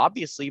looks like it,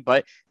 obviously,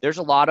 but there's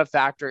a lot of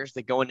factors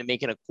that go into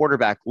making a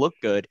quarterback look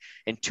good,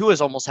 and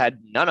Tua's almost had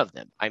none of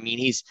them. I mean,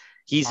 he's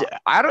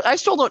I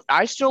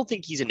still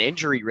think he's an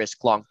injury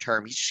risk long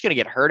term. He's just gonna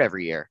get hurt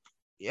every year.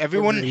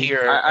 Everyone Agreed.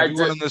 here, I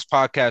everyone did. on this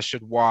podcast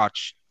should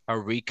watch a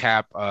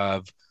recap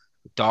of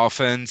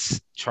Dolphins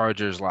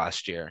Chargers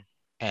last year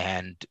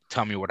and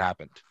tell me what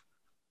happened.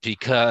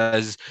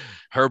 Because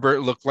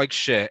Herbert looked like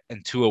shit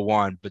and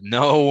 2-1, but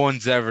no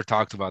one's ever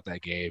talked about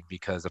that game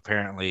because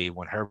apparently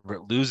when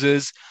Herbert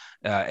loses,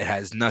 it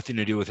has nothing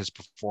to do with his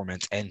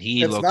performance, and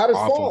he It's looked not his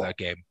awful fault. that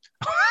game.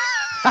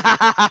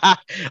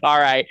 All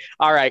right.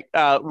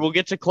 We'll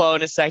get to Chloe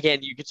in a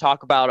second. You can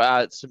talk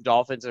about some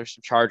Dolphins or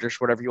some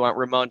Chargers, whatever you want.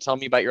 Ramon, tell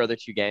me about your other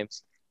two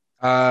games.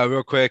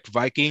 Real quick,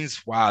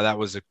 Vikings. Wow, that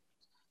was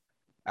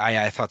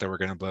I thought they were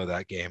going to blow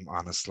that game,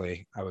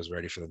 honestly. I was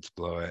ready for them to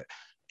blow it.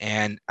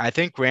 And I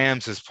think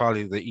Rams is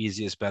probably the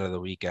easiest bet of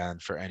the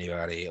weekend for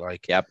anybody.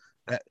 Like, Yep.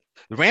 The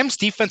Rams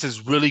defense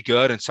is really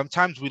good, and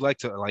sometimes we like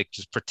to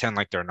just pretend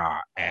like they're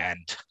not.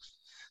 And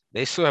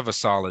they still have a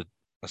solid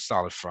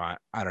front.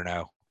 I don't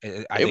know.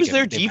 It was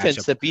their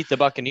defense that beat the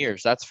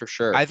Buccaneers. That's for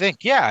sure. I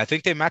think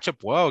they match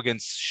up well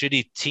against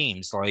shitty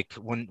teams. Like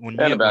when And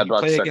a bad you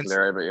play Bucs against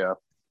secondary, but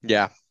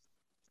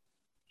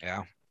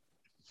yeah.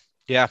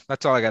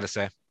 That's all I got to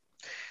say.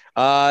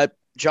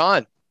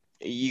 John,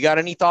 you got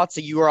any thoughts?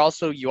 That you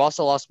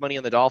also lost money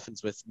on the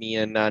Dolphins with me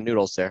and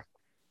Noodles there.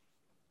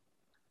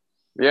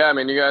 Yeah, I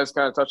mean, you guys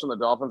kind of touched on the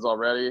Dolphins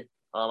already.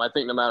 I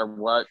think no matter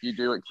what you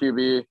do at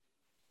QB,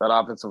 that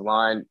offensive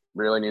line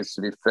really needs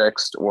to be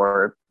fixed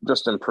or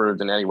just improved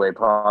in any way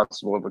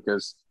possible,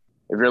 because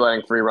if you're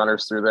letting free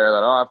runners through there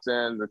that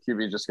often, the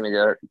QB is just going to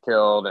get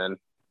killed and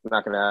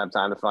not going to have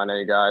time to find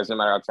any guys, no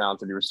matter how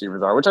talented your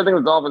receivers are, which I think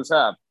the Dolphins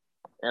have.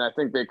 And I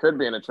think they could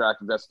be an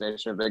attractive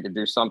destination if they could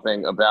do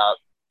something about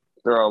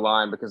their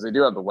O-line, because they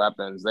do have the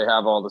weapons. They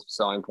have all the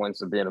selling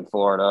points of being in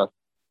Florida,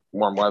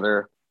 warm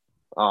weather,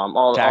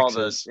 all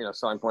the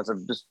selling points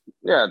of just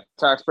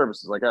tax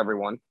purposes, like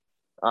everyone.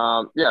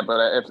 But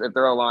if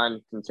their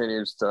O-line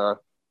continues to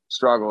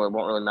struggle, it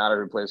won't really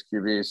matter who plays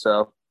QB.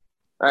 So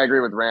I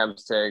agree with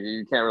Rams' take.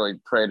 You can't really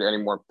trade any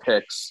more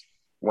picks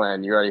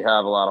when you already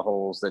have a lot of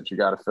holes that you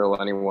got to fill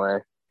anyway.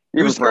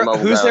 Who's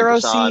their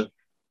OC?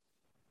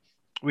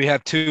 We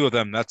have two of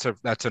them.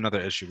 That's another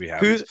issue we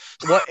have. Who's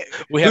two.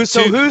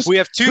 Who's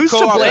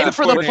to blame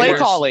for the play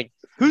calling?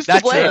 Who's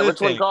to blame? Which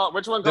one called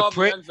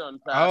the end zone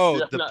pass? Oh,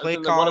 the play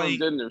calling. One of them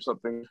didn't or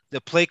something. The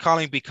play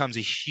calling becomes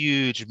a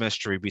huge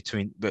mystery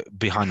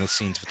behind the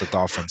scenes with the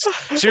Dolphins.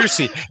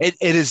 Seriously, it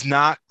is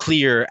not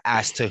clear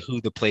as to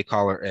who the play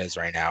caller is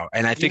right now,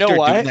 and I think they're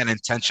doing that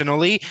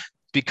intentionally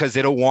because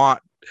they don't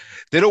want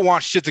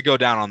shit to go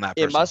down on that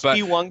person. It must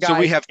be one guy. So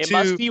we have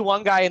must be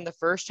one guy in the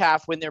first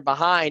half when they're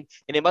behind,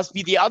 and it must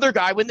be the other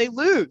guy when they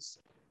lose.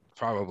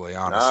 Probably,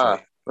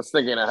 honestly. Let's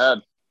thinking ahead.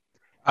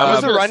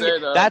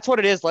 That's what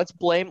it is. Let's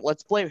blame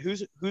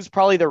who's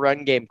probably the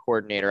run game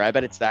coordinator. I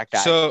bet it's that guy.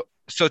 So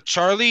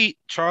Charlie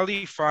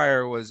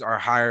Fryer was our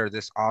hire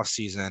this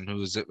offseason,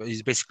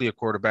 he's basically a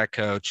quarterback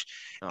coach,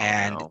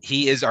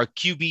 he is our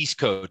QB's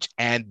coach.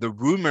 And the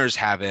rumors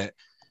have it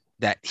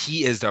that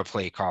he is the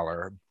play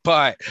caller,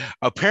 but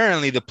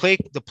apparently the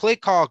play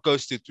call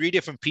goes through 3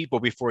 different people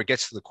before it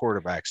gets to the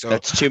quarterback. So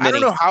that's too many. I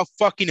don't know how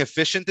fucking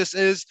efficient this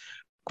is,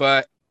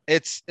 but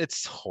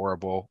it's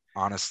horrible,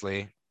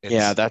 honestly.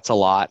 That's a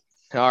lot.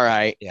 All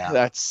right. Yeah.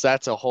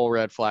 That's a whole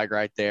red flag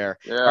right there.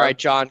 Yeah. All right,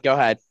 John, go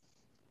ahead.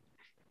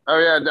 Oh,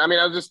 yeah. I mean,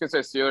 I was just going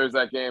to say Steelers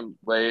that game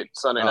late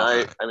Sunday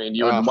night. I mean,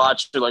 you would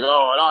watch it like, an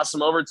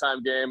awesome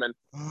overtime game. And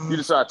you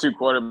just saw 2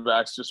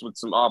 quarterbacks just with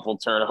some awful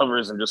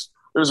turnovers and just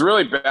 – it was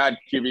really bad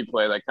QB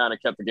play that kind of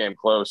kept the game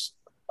close.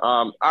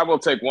 I will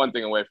take one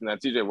thing away from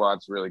that. TJ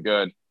Watt's really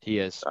good. He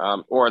is.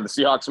 Or the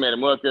Seahawks made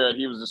him look good.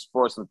 He was just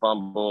forcing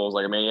fumbles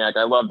like a maniac.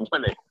 I loved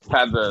when they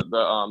had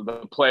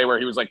the play where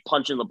he was like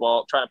punching the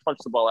ball, trying to punch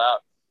the ball out.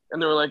 And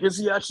they were like, is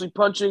he actually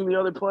punching the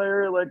other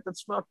player? Like,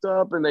 that's fucked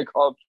up. And they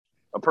called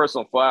a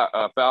personal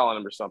foul on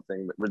him or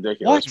something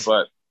ridiculous.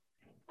 What?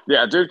 But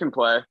yeah, dude can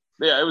play.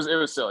 Yeah, it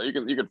was silly. You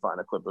could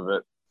find a clip of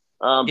it.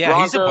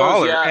 He's a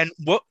baller. Yeah. And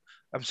what?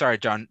 I'm sorry,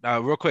 John.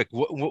 Real quick,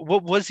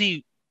 what was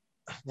he?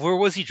 Where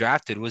was he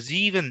drafted? Was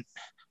he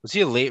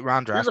a late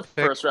round draft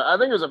pick? First round. I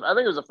think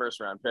it was a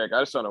first round pick.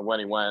 I just don't know when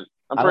he went.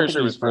 I'm pretty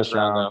sure he was first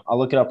round though. I'll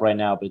look it up right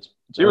now, but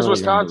he was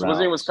Wisconsin. Was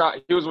he in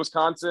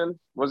Wisconsin?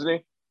 Wasn't he?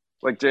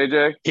 Like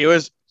JJ? He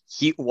was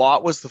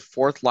Watt was the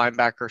 4th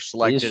linebacker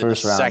selected in the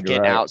first round, you're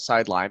second right.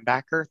 outside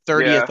linebacker,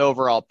 30th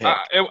overall pick.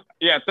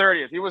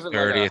 30th. He wasn't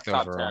like a 30th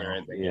top 10 overall. or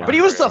anything. Yeah. But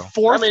he was the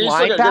 4th I mean, he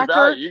still got good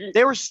value. linebacker.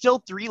 There were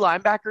still 3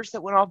 linebackers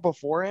that went off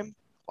before him.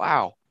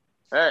 Wow.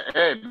 Hey,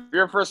 if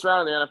you're first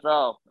round in the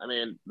NFL, I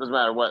mean, doesn't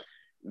matter what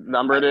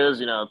number it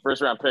is,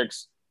 first round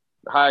picks,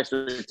 high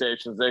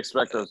expectations, they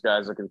expect those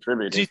guys to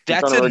contribute. Dude,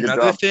 that's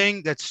another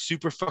thing that's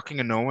super fucking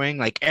annoying.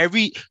 Like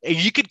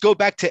you could go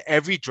back to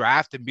every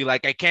draft and be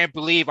like, I can't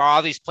believe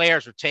all these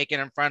players were taken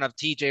in front of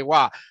TJ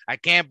Watt. I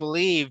can't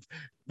believe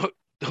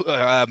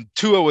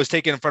Tua was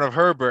taken in front of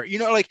Herbert.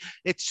 Like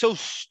it's so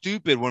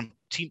stupid when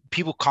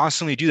people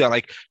constantly do that.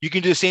 Like you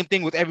can do the same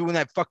thing with everyone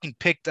that fucking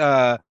picked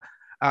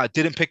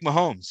didn't pick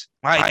Mahomes.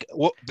 Like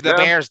the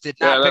Bears did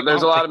not. Pick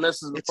there's Mahomes. a lot of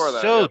misses before it's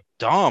that. So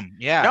dumb.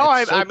 Yeah. No,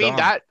 I dumb. mean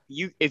that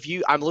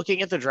I'm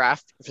looking at the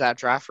draft for that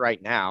draft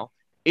right now.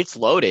 It's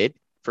loaded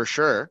for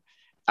sure.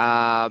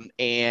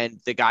 And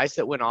the guys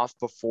that went off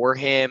before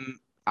him,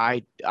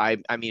 I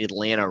mean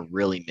Atlanta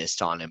really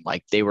missed on him.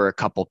 Like they were a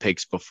couple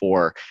picks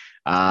before.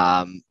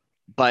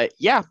 But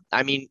yeah,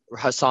 I mean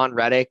Hassan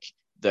Reddick.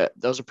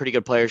 Those are pretty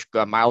good players.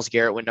 Myles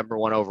Garrett went number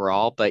 1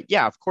 overall, but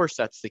yeah, of course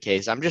that's the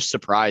case. I'm just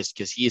surprised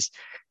because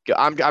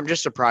I'm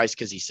just surprised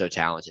because he's so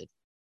talented.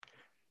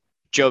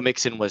 Joe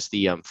Mixon was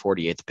the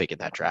 48th pick in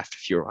that draft.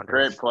 If you were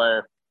wondering, great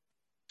player.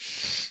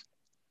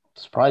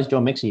 Surprised Joe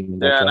Mixon even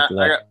got drafted.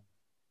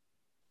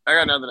 I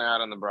got nothing to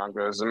add on the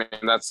Broncos. I mean,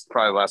 that's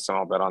probably the last time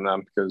I'll bet on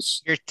them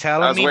because you're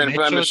telling me I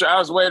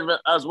was waiting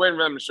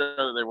for them to show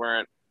that they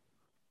weren't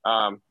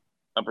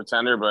a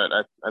pretender, but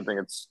I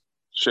think it's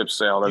ship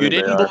sailed. You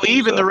didn't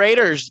believe in the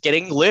Raiders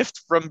getting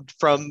lift from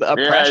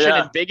oppression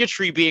and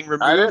bigotry being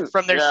removed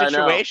from their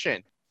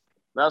situation.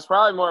 That's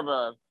probably more of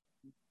a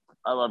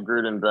I love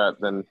Gruden bet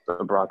than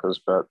the Broncos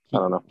bet. I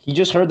don't know. He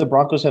just heard the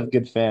Broncos have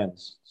good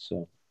fans,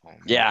 so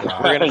yeah,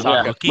 we're gonna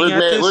talk.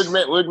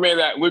 Luke made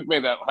that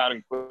loud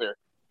and clear.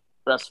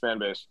 Best fan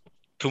base.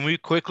 Can we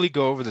quickly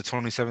go over the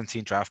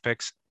 2017 draft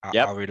picks?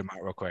 I'll read them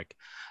out real quick.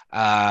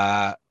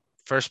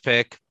 First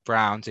pick,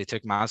 Browns. They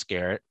took Myles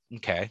Garrett.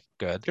 Okay,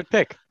 good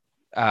Pick.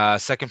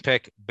 Second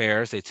pick,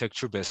 Bears. They took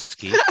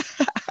Trubisky.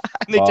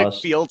 They took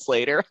Fields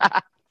later.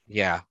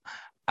 Yeah.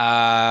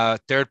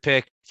 Third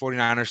pick,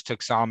 49ers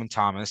took Solomon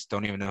Thomas.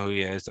 Don't even know who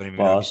he is. Don't even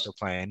know if he's still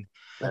playing.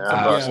 He's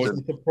a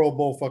Pro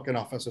Bowl fucking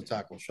offensive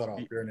tackle. Shut up.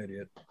 You're an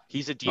idiot.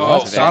 He's a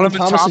defensive end. Solomon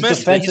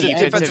Thomas? He's a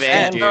defensive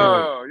end, dude.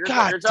 Oh,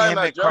 God damn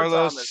it,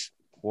 Carlos. Thomas.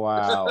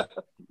 Wow.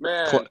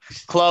 Man.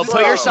 Chloe,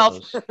 put yourself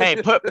in a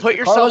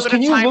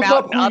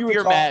timeout and up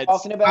your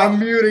meds. About? I'm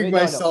muting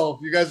myself.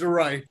 You guys are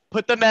right.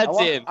 Put the meds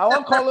in. I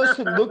want Carlos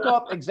to look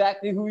up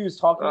exactly who he was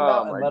talking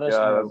about and let us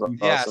know. Awesome.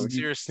 Yeah,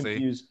 seriously.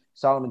 Confuse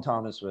Solomon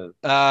Thomas with.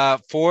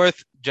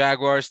 Fourth,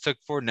 Jaguars took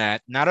Fournette.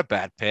 Not a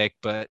bad pick,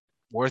 but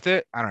worth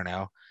it? I don't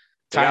know.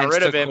 Titans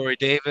took Corey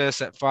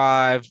Davis at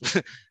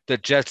 5. The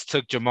Jets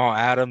took Jamal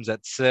Adams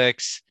at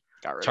 6.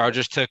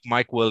 Chargers took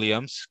Mike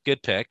Williams.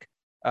 Good pick.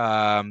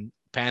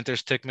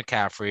 Panthers took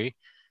McCaffrey.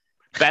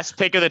 Best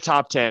pick of the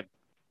top 10.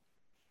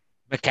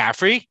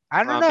 McCaffrey?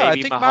 I don't know. Maybe I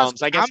think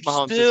Mahomes. I guess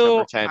Mahomes is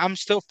number 10. I'm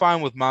still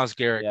fine with Myles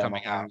Garrett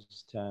coming out.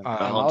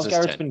 Myles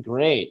Garrett's been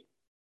great.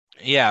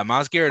 Yeah,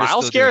 Myles Garrett.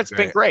 Myles Garrett's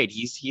been great.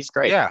 He's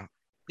great. Yeah.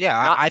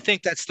 I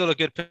think that's still a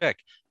good pick.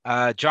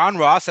 John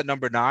Ross at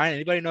number 9.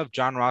 Anybody know if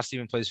John Ross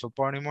even plays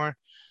football anymore?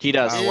 He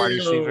does. Wide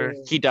receiver.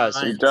 He does.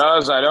 He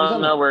does. I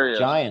don't know where he is.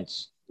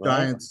 Giants.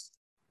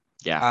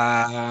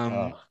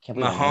 Yeah.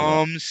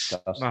 Mahomes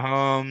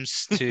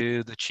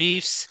to the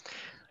Chiefs.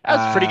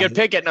 That's a pretty good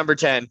pick at number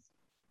 10.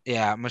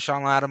 Yeah,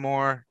 Marshawn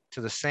Lattimore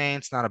to the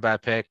Saints, not a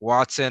bad pick.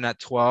 Watson at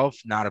 12,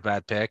 not a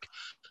bad pick.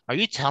 Are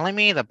you telling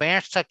me the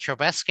Bears took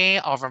Trubisky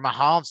over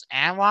Mahomes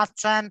and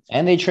Watson?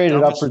 And they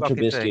traded up for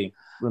Trubisky.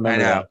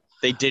 Remember that.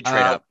 They did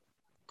trade up.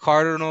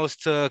 Cardinals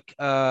took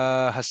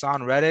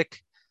Hassan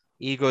Reddick.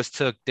 Eagles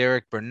took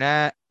Derek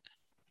Burnett.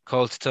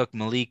 Colts took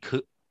Malik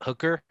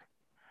Hooker.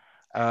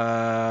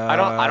 I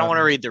don't want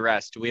to read the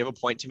rest. Do we have a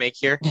point to make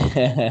here?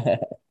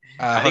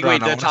 I think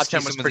the top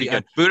 10 was pretty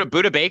good.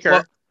 Buda Baker.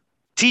 Well,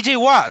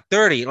 TJ Watt,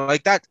 30.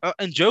 Like that.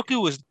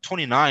 Njoku was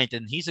 29th,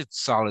 and he's a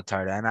solid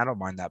tight end. I don't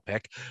mind that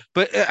pick.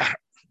 But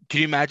can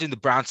you imagine the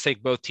Browns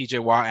take both TJ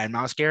Watt and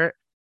Myles Garrett?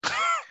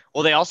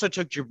 Well, they also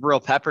took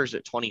Jabril Peppers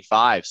at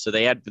 25, so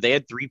they had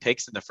 3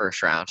 picks in the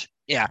first round.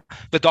 Yeah,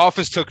 the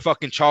Dolphins took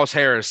fucking Charles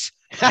Harris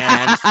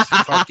and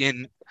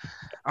fucking.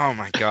 Oh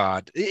my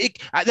God!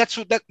 That's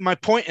what my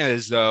point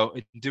is, though.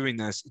 In doing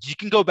this, you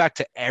can go back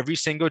to every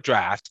single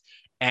draft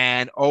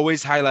and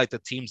always highlight the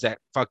teams that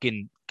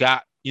fucking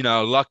got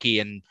lucky,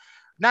 and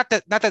not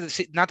that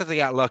they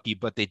got lucky,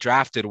 but they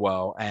drafted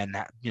well and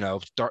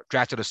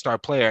drafted a star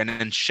player, and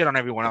then shit on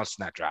everyone else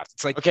in that draft.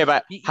 It's like, okay,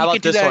 but how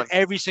about this one? In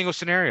every single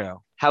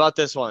scenario. How about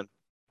this one?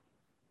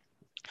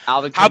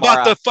 Alvin Kamara. How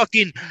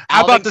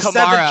about the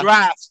 7th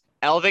draft?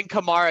 Alvin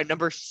Kamara,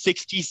 number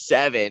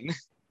 67.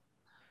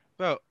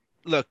 Bro,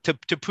 look,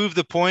 to prove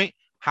the point,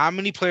 how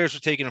many players were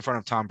taken in front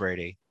of Tom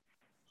Brady?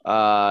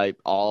 A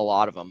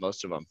lot of them,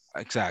 most of them.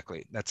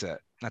 Exactly. That's it.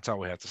 That's all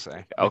we have to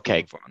say.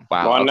 Okay. Fun.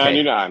 Wow. Okay.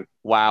 199.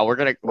 Wow. We're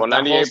gonna.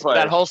 198 that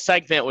players. whole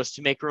segment was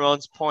to make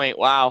Ramon's point.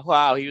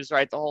 Wow. He was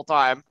right the whole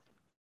time.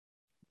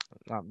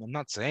 I'm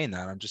not saying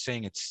that. I'm just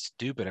saying it's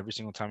stupid every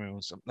single time. It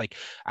was like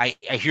I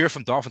hear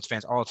from Dolphins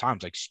fans all the time,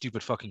 like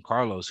stupid fucking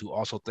Carlos, who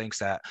also thinks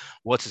that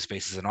what's his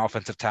face is an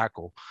offensive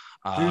tackle.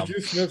 Juju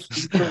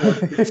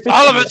Smith.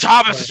 Oliver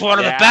Thomas is one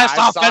of the best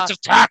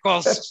offensive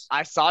tackles.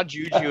 I saw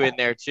Juju in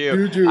there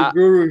too. Juju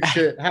guru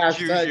shit.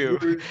 Hashtag Juju.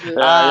 guru shit.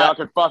 Y'all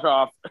can fuck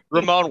off.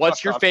 Ramon,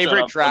 what's your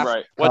favorite draft?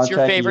 Right. What's your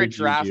Contact favorite you,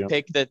 draft Juju.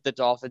 pick that the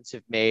Dolphins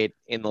have made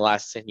in the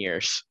last 10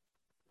 years?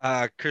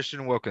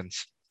 Christian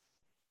Wilkins.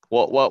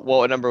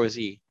 What number was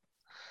he?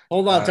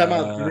 Hold on, time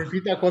out. Can you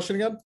repeat that question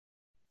again?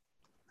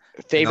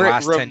 Favorite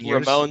last 10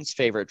 years? Ramon's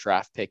favorite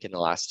draft pick in the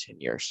last 10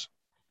 years.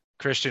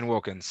 Christian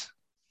Wilkins.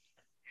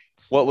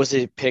 What was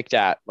he picked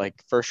at? Like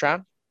first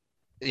round?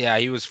 Yeah,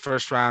 he was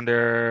first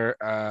rounder.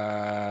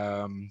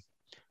 I mean,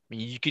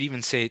 you could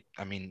even say,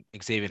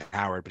 Xavier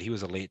Howard, but he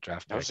was a late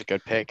draft pick. That was a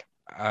good pick.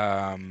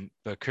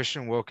 But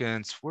Christian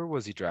Wilkins, where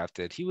was he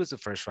drafted? He was a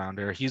first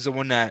rounder. He's the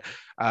one that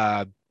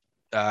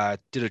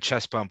did a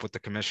chest bump with the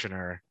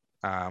commissioner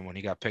when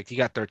he got picked. He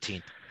got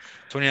 13th.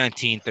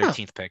 2019,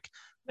 13th pick.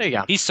 There you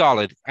go. He's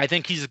solid. I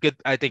think he's a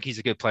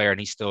good player, and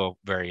he's still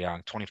very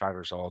young, 25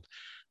 years old.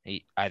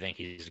 I think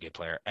he's a good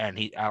player, and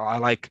I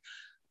like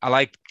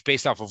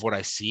based off of what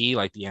I see,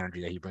 like the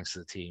energy that he brings to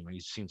the team. He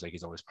seems like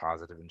he's always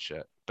positive and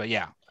shit. But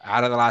yeah,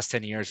 out of the last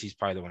 10 years, he's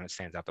probably the one that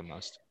stands out the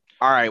most.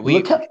 All right,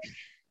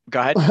 go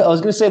ahead. I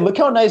was going to say, look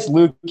how nice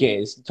Luke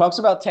is. He talks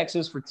about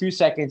Texas for 2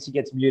 seconds. He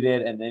gets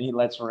muted, and then he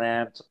lets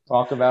Ram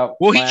talk about.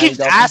 Well, he Miami keeps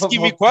Dolphins.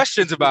 asking me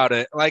questions about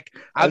it. Like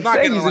I'm not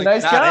saying gonna. He's like, a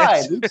nice not guy.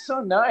 answer. Luke's so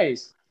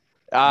nice.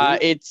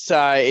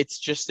 It's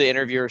just the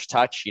interviewer's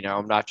touch.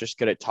 I'm not just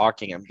good at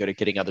talking. I'm good at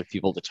getting other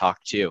people to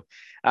talk too.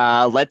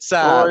 Let's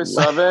Voice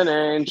of an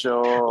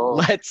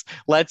angel.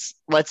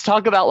 let's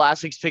talk about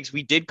last week's picks.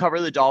 We did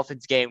cover the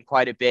Dolphins game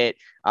quite a bit.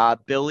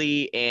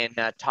 Billy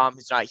and Tom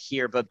is not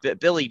here, but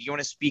Billy, do you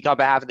want to speak on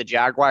behalf of the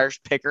Jaguars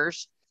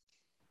pickers?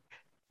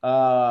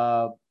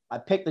 I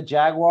picked the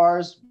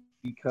Jaguars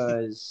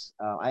because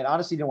I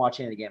honestly didn't watch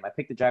any of the game. I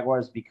picked the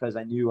Jaguars because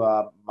I knew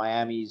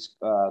Miami's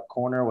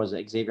corner was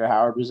Xavier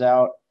Howard was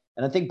out,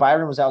 and I think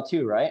Byron was out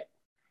too, right?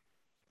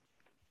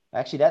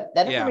 Actually, that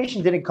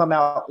information didn't come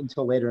out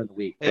until later in the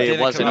week. It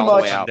wasn't all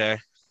the way out.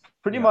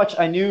 Pretty much,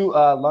 I knew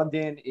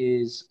London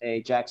is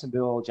a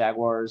Jacksonville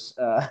Jaguars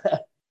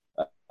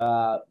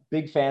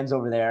big fans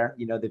over there.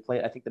 They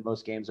played, I think, the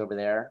most games over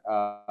there.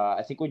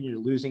 I think when you're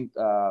losing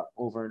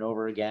over and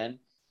over again,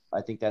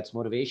 I think that's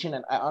motivation.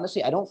 And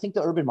I don't think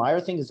the Urban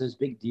Meyer thing is as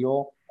big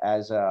deal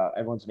as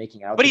everyone's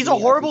making out. But he's a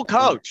horrible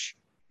coach.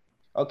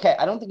 Okay,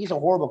 I don't think he's a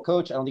horrible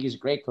coach. I don't think he's a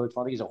great coach. I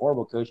don't think he's a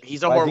horrible coach.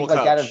 He's a horrible coach.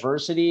 Like that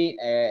adversity,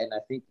 and I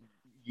think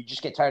you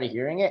just get tired of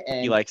hearing it.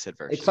 And he likes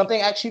adversity. It's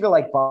something actually to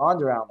like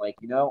bond around. Like,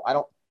 I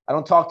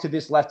don't talk to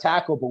this left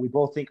tackle, but we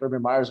both think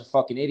Urban Meyer's a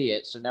fucking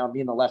idiot. So now me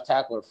and the left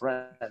tackle are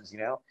friends.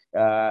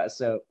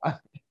 So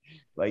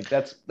like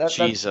that's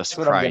Jesus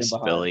Christ,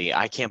 Billy.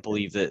 I can't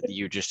believe that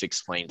you just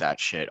explained that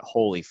shit.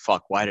 Holy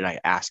fuck. Why did I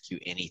ask you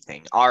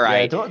anything? All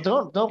right. Yeah,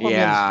 don't put me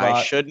on the spot. spot.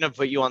 I shouldn't have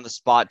put you on the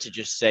spot to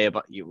just say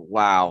about you.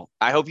 Wow.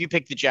 I hope you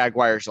pick the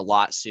Jaguars a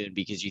lot soon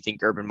because you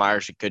think Urban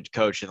Meyer's a good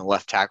coach and the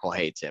left tackle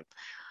hates him.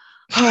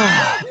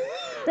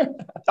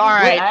 All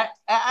right. Wait,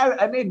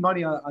 I made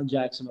money on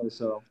Jacksonville,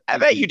 so I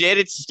bet you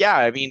did.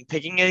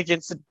 Picking it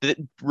against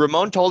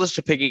Ramon told us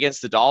to pick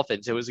against the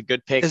Dolphins. It was a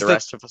good pick. The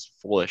rest of us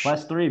foolish.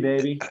 Plus 3,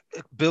 baby.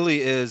 Billy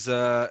is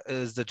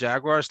the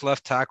Jaguars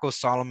left tackle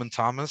Solomon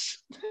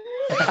Thomas.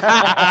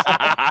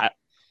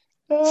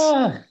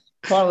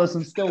 Carlos,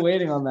 I'm still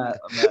waiting on that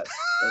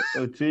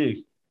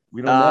OT.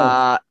 We don't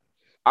know.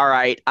 All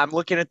right, I'm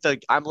looking at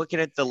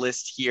the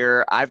list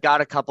here. I've got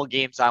a couple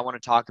games I want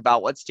to talk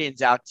about. What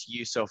stands out to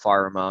you so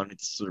far, Ramon?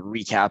 It's a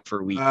recap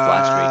for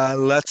last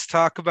week. Let's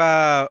talk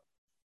about.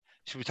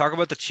 Should we talk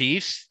about the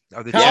Chiefs?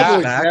 Are the Cowboys,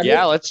 Chiefs back?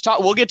 Yeah, let's talk.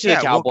 We'll get to the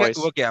Cowboys.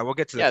 We'll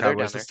get to the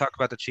Cowboys. Let's talk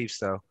about the Chiefs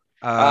though.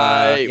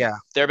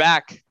 They're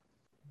back.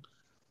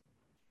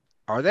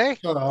 Are they?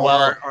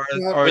 Well,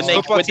 or is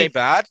football team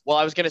bad? Well,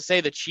 I was gonna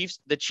say the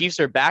Chiefs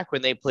are back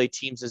when they play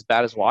teams as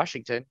bad as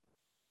Washington.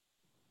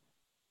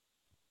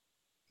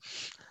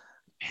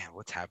 Man,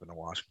 what's happened to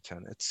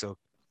Washington?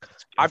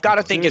 I've got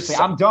to think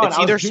I'm done. It's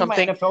either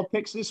something my NFL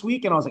picks this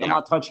week, and I was like, I'm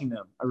not touching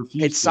them. I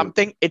refuse.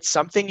 It's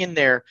something in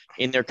their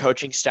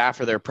coaching staff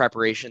or their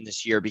preparation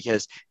this year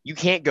because you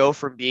can't go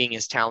from being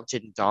as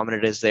talented and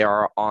dominant as they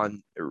are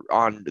on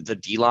the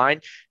D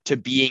line to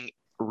being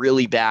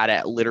really bad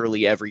at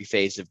literally every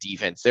phase of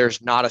defense.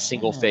 There's not a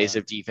single phase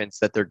of defense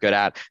that they're good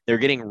at. They're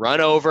getting run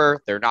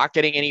over. They're not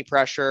getting any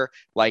pressure.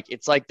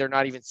 It's like they're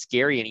not even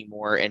scary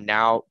anymore. And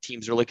now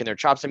teams are licking their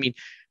chops. I mean,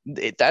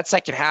 that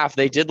second half,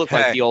 they did look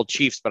like the old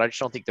Chiefs, but I just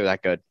don't think they're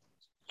that good.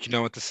 You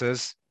know what this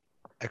is?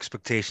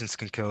 Expectations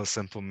can kill a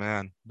simple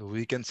man. The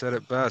weekend said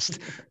it best.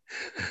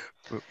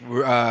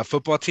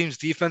 Football team's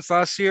defense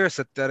last year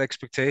set that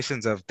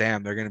expectations of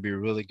damn, they're going to be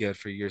really good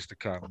for years to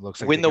come.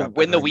 Looks like When they the got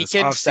better in this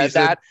weekend said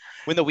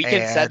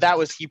offseason. that,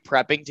 was he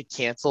prepping to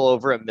cancel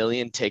over 1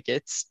 million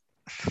tickets?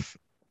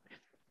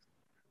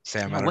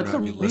 Sam, Yeah, I don't know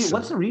if you listen.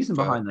 what's the reason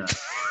behind that?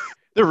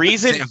 The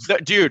reason,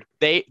 dude,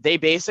 they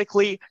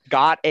basically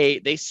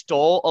they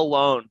stole a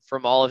loan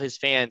from all of his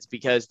fans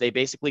because they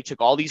basically took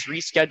all these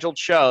rescheduled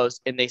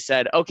shows and they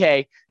said,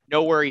 okay,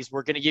 no worries,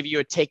 we're going to give you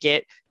a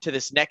ticket to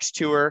this next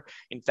tour.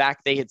 In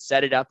fact, they had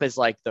set it up as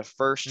like the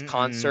first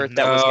concert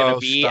that was going to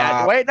be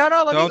stop. Let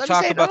me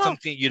talk say it. about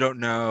something you don't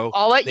know.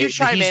 I'll let you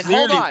chime in.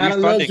 Hold literally on. Gotta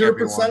love refunding 0%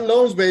 everyone.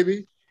 loans,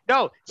 baby.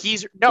 No,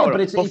 he's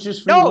but it's an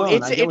interest-free loan.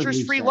 it's I an get what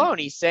interest-free Luke's loan. saying.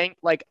 He's saying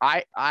like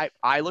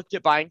I looked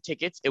at buying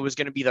tickets. It was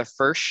going to be the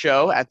first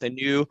show at the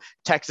new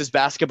Texas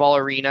basketball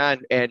arena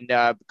and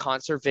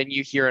concert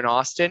venue here in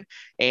Austin,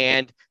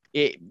 and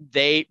he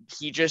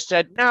just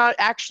said, no,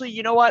 actually,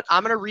 you know what?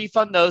 I'm going to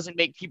refund those and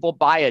make people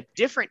buy a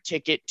different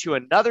ticket to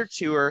another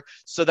tour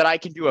so that I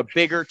can do a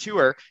bigger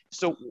tour.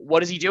 So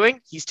what is he doing?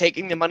 He's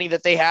taking the money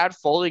that they had,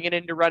 folding it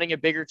into running a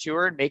bigger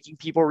tour and making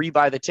people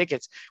rebuy the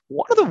tickets.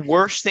 One of the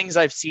worst things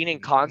I've seen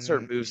in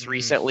concert moves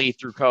recently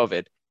through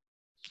COVID.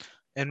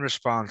 In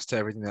response to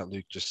everything that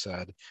Luke just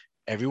said,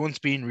 everyone's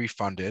being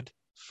refunded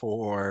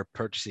for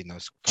purchasing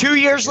those 2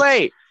 years tickets.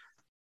 late.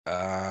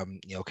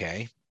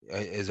 Okay.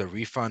 Is a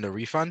refund a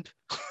refund?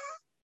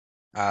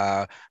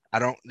 You're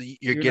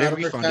You're getting not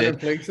refunded,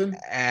 inflation?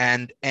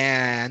 and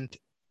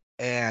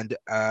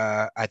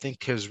I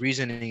think his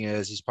reasoning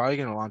is he's probably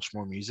going to launch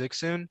more music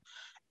soon,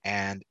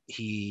 and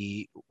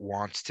he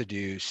wants to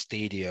do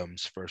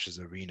stadiums versus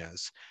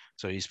arenas,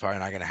 so he's probably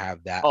not going to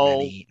have that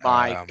many. Oh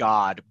my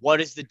God! What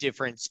is the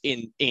difference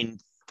in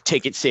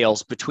ticket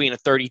sales between a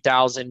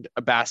 30,000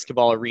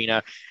 basketball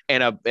arena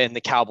and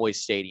the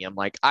Cowboys stadium?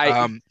 Like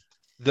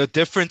the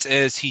difference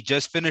is he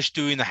just finished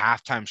doing the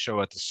halftime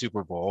show at the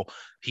Super Bowl.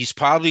 He's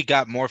probably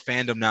got more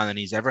fandom now than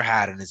he's ever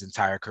had in his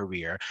entire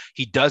career.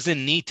 He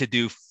doesn't need to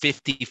do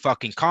 50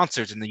 fucking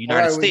concerts in the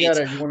United States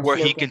where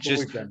he can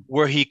just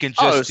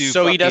do.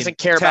 So he doesn't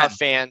care 10. about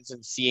fans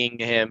and seeing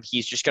him.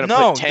 He's just going to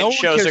put 10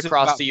 shows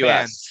across the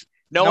U.S.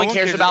 No one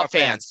cares about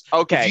fans.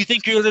 Okay. If you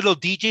think your little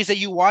DJs that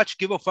you watch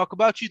give a fuck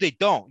about you, they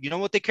don't. You know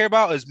what they care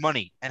about is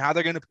money and how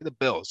they're going to pay the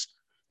bills.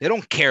 They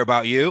don't care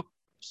about you.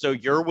 So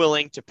you're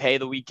willing to pay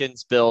the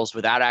weekend's bills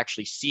without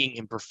actually seeing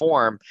him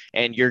perform,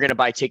 and you're going to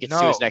buy tickets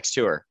to his next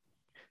tour.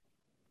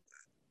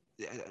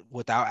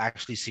 Without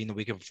actually seeing the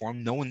weekend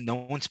perform, no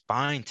one's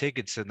buying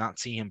tickets to not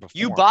see him perform.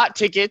 You bought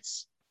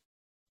tickets,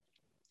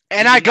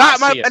 and I got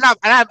my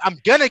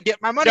I'm gonna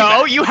get my money.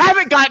 No, back. You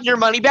haven't gotten your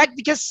money back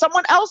because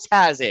someone else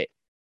has it.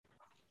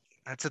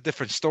 That's a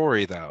different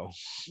story, though.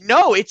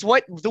 No, it's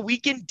what the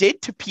weekend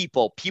did to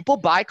people. People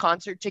buy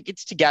concert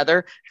tickets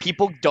together.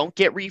 People don't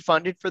get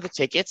refunded for the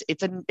tickets.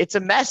 It's a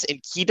mess,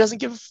 and he doesn't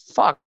give a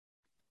fuck.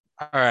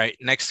 All right,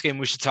 next game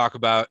we should talk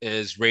about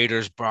is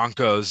Raiders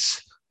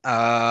Broncos.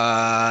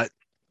 What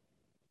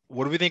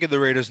do we think of the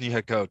Raiders' new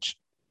head coach?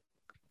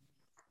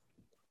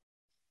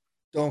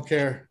 Don't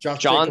care.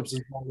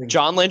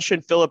 John Lynch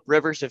and Phillip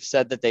Rivers have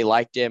said that they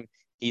liked him.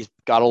 He's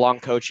got a long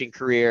coaching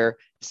career.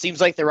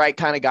 Seems like the right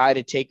kind of guy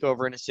to take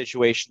over in a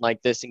situation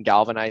like this and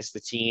galvanize the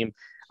team.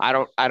 I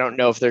don't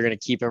know if they're going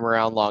to keep him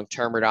around long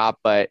term or not,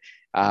 but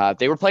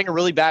they were playing a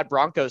really bad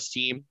Broncos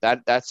team.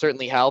 That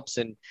certainly helps.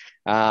 And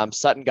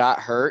Sutton got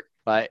hurt,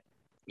 but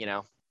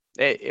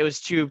it was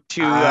too.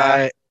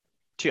 I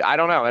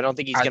don't know. I don't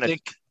think he's going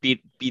to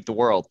beat the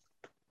world.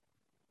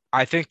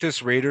 I think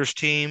this Raiders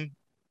team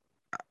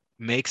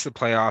makes the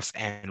playoffs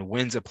and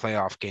wins a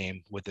playoff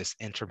game with this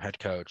interim head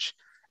coach.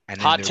 And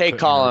hot take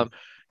column.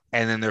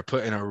 And then they're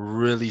put in a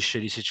really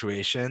shitty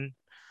situation.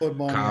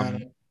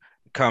 Come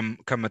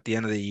at the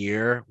end of the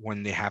year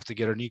when they have to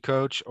get a new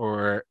coach,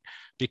 or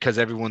because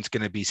everyone's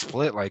going to be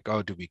split. Like,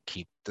 oh, do we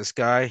keep this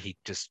guy? He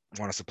just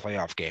won us a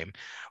playoff game,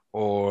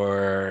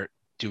 or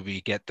do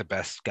we get the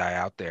best guy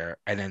out there?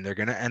 And then they're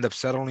going to end up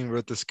settling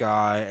with this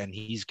guy, and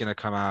he's going to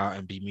come out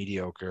and be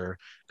mediocre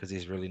because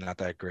he's really not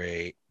that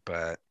great.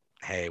 But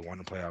hey, won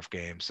a playoff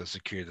game, so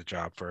secure the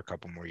job for a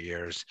couple more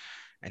years,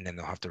 and then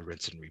they'll have to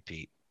rinse and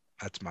repeat.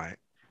 That's my.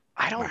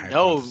 I don't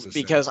know,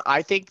 because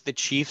I think the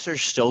Chiefs are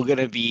still going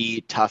to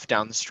be tough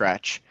down the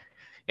stretch,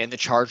 and the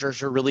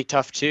Chargers are really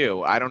tough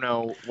too. I don't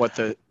know what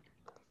the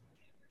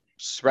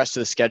rest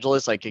of the schedule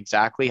is like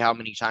exactly, how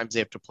many times they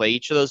have to play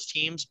each of those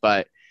teams,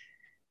 but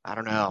I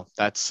don't know.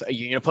 Are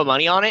you going to put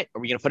money on it? Are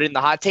we going to put it in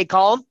the hot take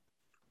column?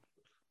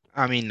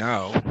 I mean,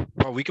 no.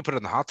 Well, we could put it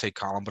in the hot take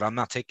column, but I'm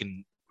not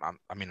taking.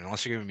 I mean,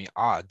 unless you're giving me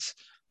odds,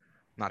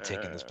 I'm not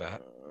taking this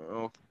bet.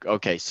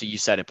 Okay, so you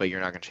said it, but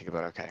you're not going to take it.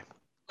 But okay.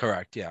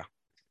 Correct. Yeah.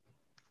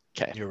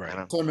 Okay, you're right.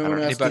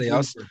 Anybody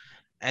else?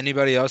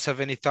 Anybody else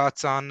have any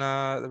thoughts on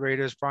the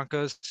Raiders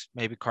Broncos?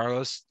 Maybe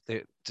Carlos.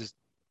 Do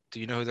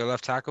you know who their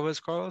left tackle is,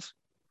 Carlos,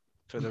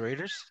 for the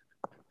Raiders?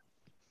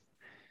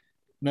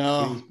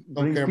 No.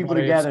 Brings people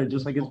together,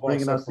 just like it's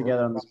bringing us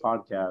together on this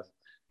podcast.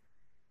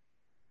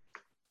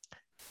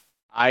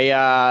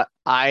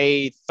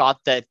 I thought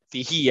that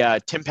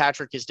the Tim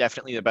Patrick is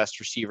definitely the best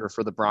receiver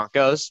for the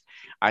Broncos.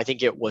 I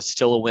think it was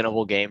still a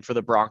winnable game for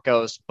the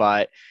Broncos,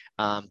 but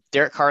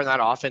Derek Carr and that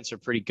offense are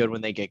pretty good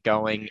when they get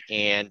going,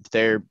 and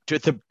the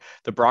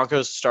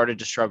Broncos started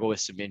to struggle with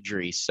some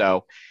injuries.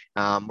 So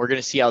we're going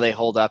to see how they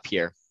hold up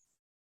here.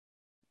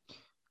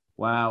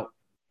 Wow.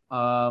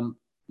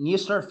 Need to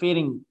start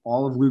fading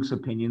all of Luke's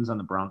opinions on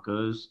the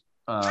Broncos.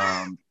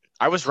 I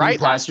was Tim right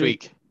last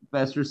Patrick, week.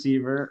 Best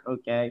receiver.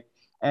 Okay.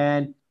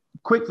 And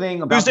quick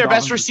thing about Who's their the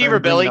best Dolphins, I'm sorry receiver, to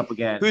bring it Billy? up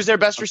again. Who's their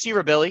best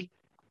receiver, Billy?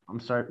 I'm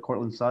sorry,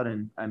 Cortland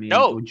Sutton. I mean,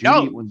 No, when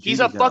Judy's he's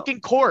a out.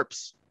 fucking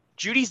corpse.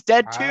 Judy's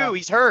dead too.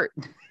 He's hurt.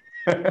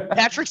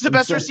 Patrick's the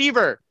best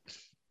receiver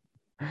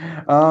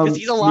because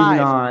he's alive.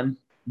 Moving on,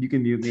 you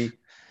can mute me.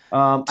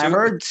 I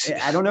heard.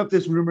 I don't know if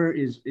this rumor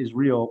is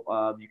real.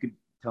 You could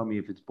tell me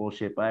if it's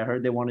bullshit, but I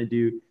heard they want to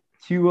do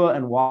Tua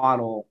and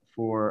Waddle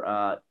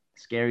for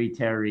Scary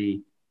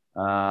Terry.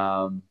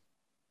 And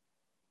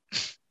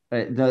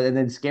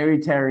then Scary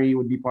Terry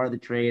would be part of the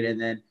trade, and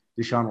then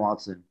Deshaun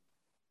Watson.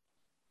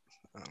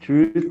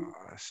 Truth?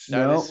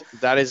 No.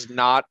 That is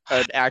not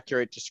an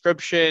accurate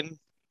description.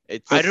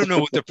 I don't know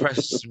what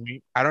depresses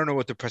me. I don't know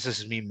what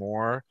depresses me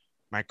more.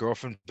 My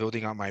girlfriend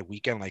building out my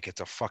weekend like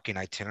it's a fucking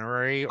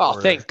itinerary.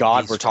 Oh, thank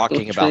God we're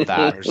talking about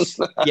that.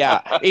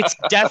 Yeah, it's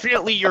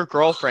definitely your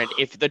girlfriend.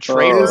 If the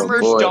trade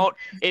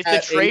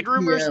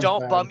rumors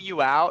don't bum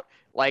you out,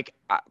 like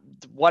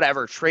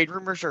whatever, trade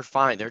rumors are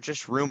fine. They're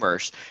just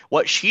rumors.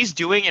 What she's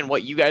doing and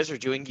what you guys are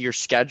doing to your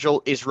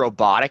schedule is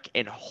robotic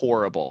and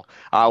horrible.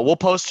 We'll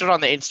post it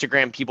on the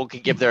Instagram. People can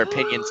give their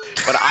opinions,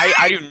 but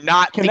I do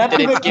not think that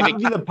it's giving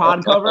you the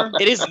pod cover.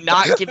 It is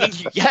not giving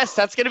you. Yes,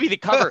 that's going to be the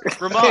cover.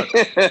 Ramon,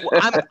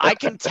 I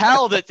can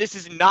tell that this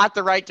is not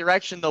the right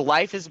direction. The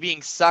life is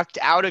being sucked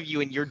out of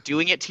you, and you're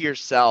doing it to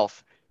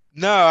yourself.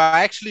 No,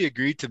 I actually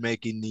agreed to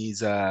making these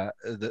the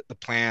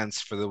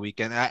plans for the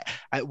weekend.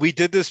 We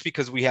did this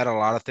because we had a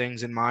lot of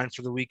things in mind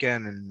for the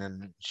weekend, and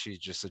then she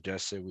just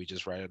suggested we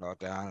just write it all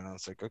down, and I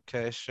was like,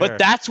 okay, sure. But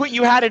that's what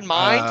you had in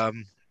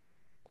mind.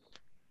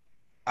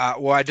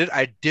 Well, I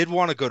did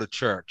want to go to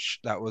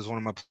church. That was one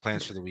of my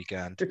plans for the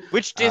weekend.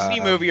 Which Disney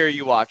movie are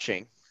you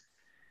watching?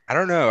 I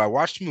don't know. I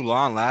watched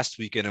Mulan last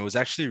weekend. It was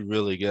actually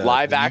really good.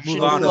 Live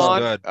action Mulan? Is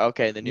good.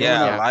 Okay, the new one.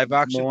 Yeah, live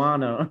action.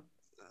 Moana.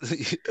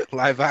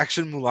 Live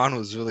action Mulan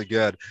was really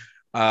good.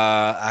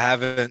 I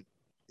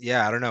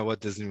don't know what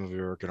Disney movie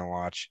we're gonna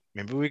watch.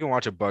 Maybe we can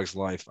watch A Bug's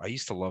Life. I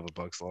used to love A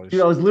Bug's Life.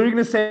 Dude, I was literally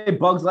gonna say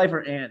Bug's Life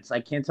or Ants. I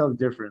can't tell the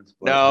difference.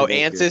 No,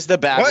 Ants is the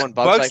bad one.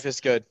 Bug's Life is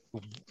good.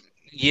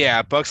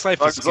 Yeah, Bug's Life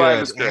is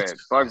good.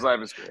 Bug's Life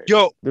is great.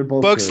 Yo,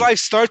 Bug's Life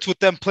starts with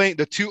them playing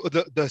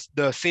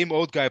the same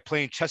old guy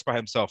playing chess by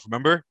himself.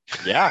 Remember?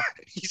 Yeah,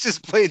 he's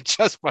just playing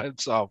chess by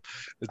himself.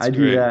 I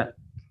do that.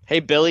 Hey,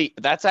 Billy,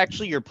 that's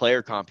actually your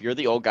player comp. You're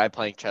the old guy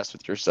playing chess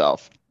with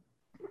yourself.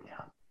 Yeah,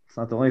 it's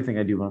not the only thing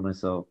I do by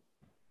myself.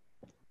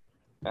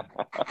 All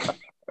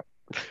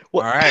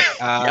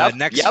right.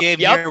 Next game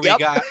here, we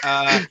got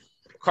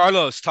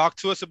Carlos. Talk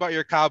to us about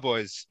your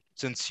Cowboys,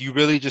 since you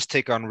really just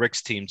take on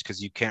Rick's teams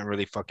because you can't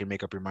really fucking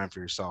make up your mind for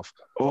yourself.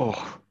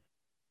 Oh.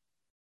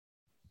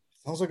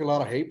 Sounds like a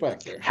lot of hate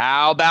back there.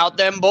 How about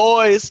them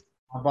boys?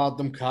 How about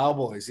them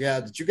Cowboys? Yeah,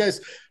 did you guys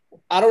 –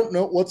 I don't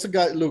know. What's the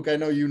guy? Luke, I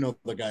know you know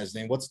the guy's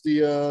name. What's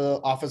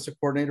the offensive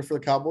coordinator for the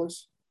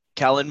Cowboys?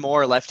 Kellen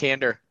Moore,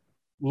 left-hander.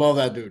 Love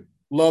that dude.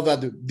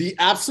 The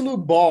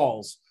absolute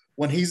balls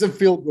when he's in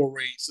field goal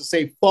range to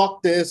say,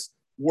 fuck this,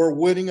 we're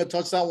winning a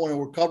touchdown when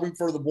we're covering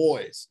for the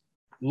boys.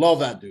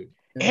 Love that dude.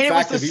 And it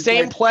was the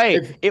same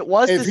play. It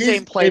was the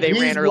same play they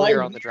ran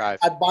earlier on the drive.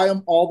 I'd buy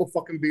him all the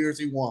fucking beers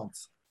he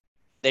wants.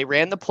 They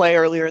ran the play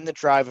earlier in the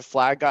drive. A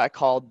flag got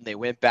called, and they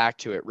went back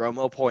to it.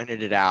 Romo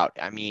pointed it out.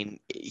 I mean,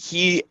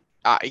 he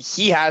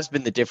has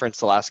been the difference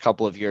the last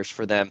couple of years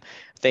for them.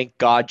 Thank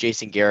God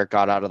Jason Garrett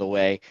got out of the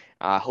way.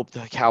 I hope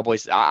the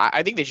Cowboys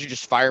I think they should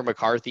just fire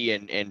McCarthy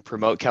and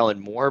promote Kellen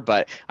Moore,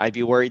 but I'd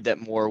be worried that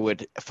Moore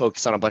would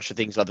focus on a bunch of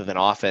things other than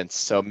offense.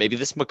 So maybe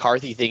this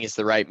McCarthy thing is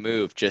the right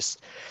move.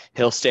 Just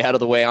he'll stay out of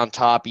the way on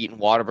top, eating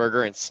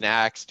Whataburger and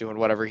snacks, doing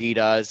whatever he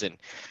does, and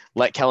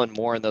let Kellen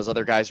Moore and those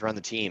other guys run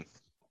the team.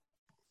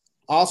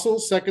 Also,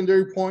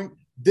 secondary point,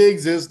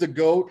 Diggs is the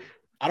GOAT.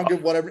 I don't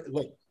give whatever.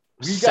 Look,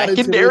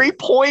 secondary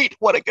point.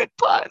 What a good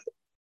pun.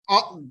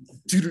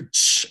 Dude,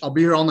 I'll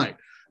be here all night.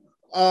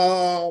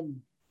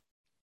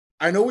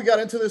 I know we got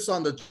into this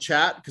on the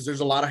chat because there's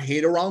a lot of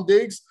hate around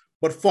Diggs,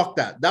 but fuck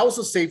that. That was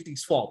the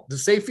safety's fault. The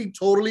safety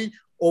totally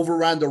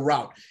overran the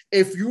route.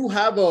 If you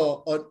have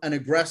an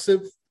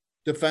aggressive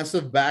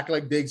defensive back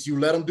like Diggs, you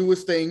let him do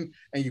his thing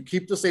and you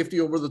keep the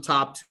safety over the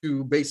top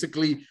to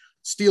basically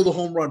steal the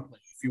home run play,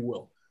 if you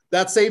will.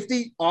 That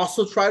safety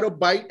also tried to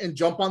bite and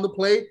jump on the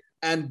play,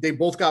 and they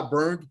both got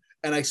burned.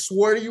 And I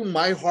swear to you,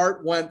 my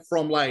heart went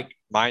from like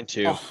mine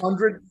too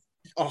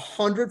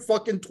 100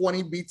 fucking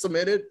 20 beats a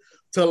minute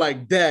to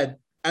like dead.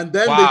 And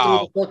then wow. They threw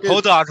the fucking...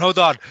 Hold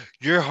on.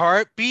 Your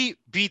heartbeat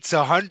beats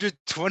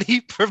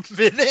 120 per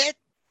minute?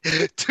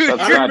 Dude, That's you're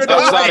not, that's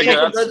that's not a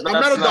not- good. I'm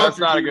not a That's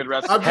doctor, not a dude. good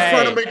recipe. I'm just Hey.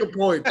 trying to make a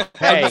point. I'm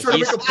Hey, just trying to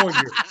he's- make a point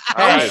here.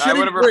 All I right, was I would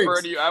shitting have referred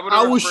bricks. to you. I would I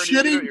have was referred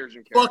you to shitting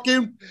urgent care.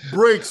 fucking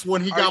bricks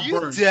when he Are got you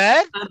burned.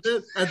 dead?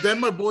 And then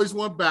my boys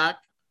went back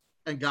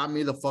and got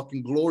me the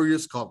fucking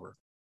glorious cover.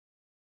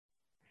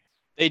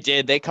 They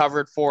did. They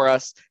covered for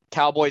us.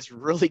 Cowboys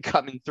really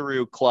coming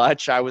through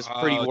clutch. I was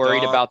pretty Oh,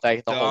 worried don't- about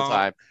that the whole don't.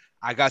 time.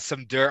 I got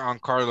some dirt on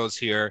Carlos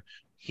here.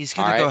 He's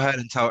All going to go right. ahead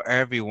and tell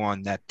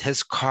everyone that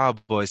his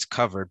Cowboys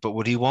covered. But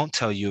what he won't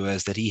tell you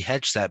is that he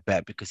hedged that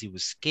bet because he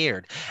was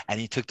scared and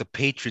he took the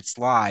Patriots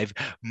live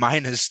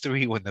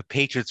 -3 when the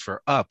Patriots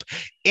were up.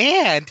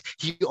 And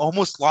he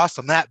almost lost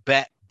on that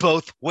bet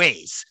both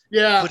ways.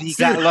 Yeah, But he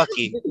got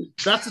lucky.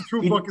 That's a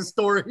true fucking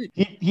story.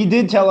 He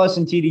did tell us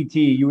in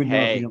TDT. You would know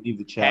if Hey, you didn't leave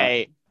the chat.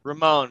 Hey,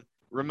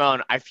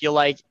 Ramon, I feel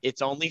like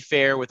it's only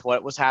fair with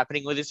what was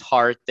happening with his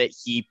heart that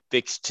he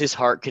fixed his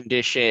heart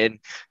condition.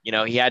 You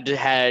know, he had to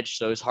hedge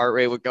so his heart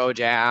rate would go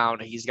down.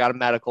 He's got a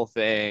medical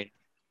thing.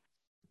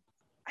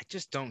 I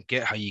just don't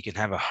get how you can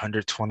have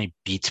 120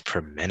 beats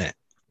per minute.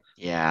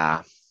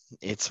 Yeah,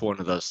 it's one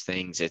of those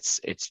things.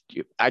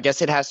 I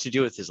guess it has to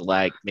do with his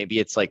leg. Maybe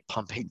it's like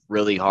pumping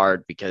really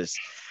hard because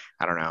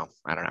I don't know.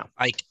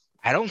 Like,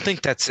 I don't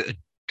think that's a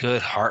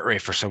good heart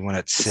rate for someone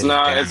that's It's sitting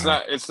not. down.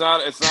 It's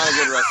not a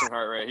good resting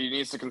heart rate. He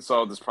needs to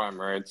consult his prime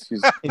rates.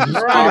 He's If you,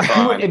 Right. if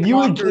you, if you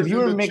were Doctors if you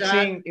in were the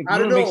mixing chat. I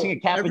don't know. mixing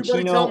a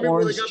Everybody tell cappuccino, me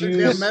where they orange got their damn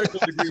juice, medical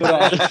degree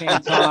soda at the from. same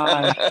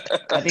time,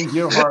 I think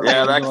your heart rate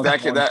Yeah, would go up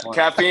that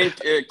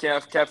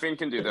 120. caffeine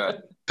can do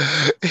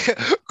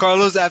that.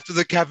 Carlos after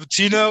the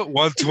cappuccino,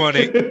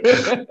 120.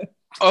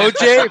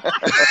 OJ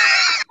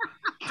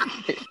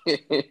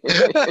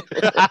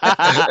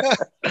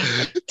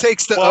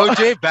takes the Well-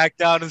 OJ back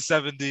down to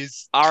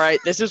 70s. All right,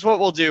 this is what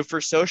we'll do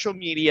for social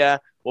media.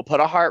 We'll put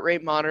a heart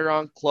rate monitor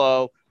on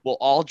Chloe. We'll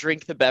all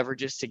drink the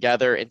beverages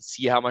together and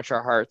see how much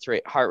our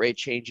heart rate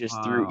changes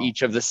through Wow.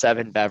 each of the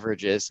 7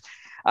 beverages.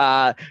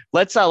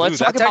 Let's Ooh, talk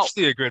that's about.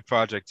 actually a good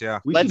project. Yeah.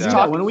 We Let's should do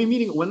talk- that. When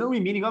are we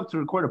meeting up to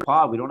record a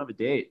pod? We don't have a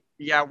date.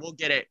 Yeah, we'll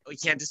get it. We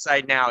can't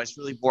decide now. It's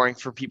really boring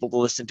for people to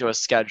listen to a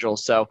schedule.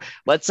 So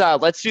let's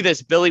do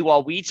this, Billy.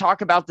 While we talk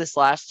about this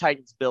last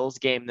Titans Bills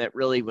game that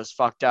really was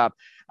fucked up,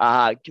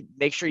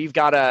 make sure you've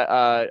got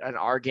an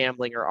R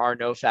gambling or R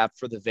nofap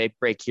for the vape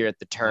break here at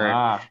the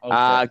turn.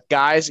 Okay.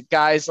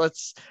 Guys,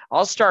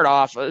 I'll start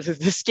off.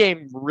 This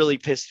game really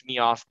pissed me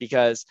off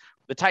because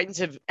the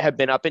Titans have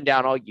been up and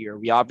down all year.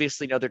 We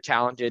obviously know they're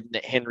talented and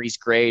that Henry's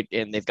great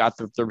and they've got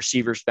the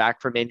receivers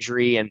back from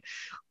injury and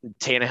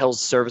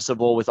Tannehill's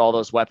serviceable with all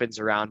those weapons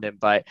around him.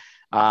 But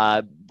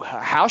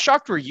how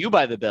shocked were you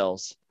by the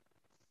Bills?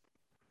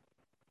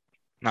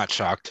 Not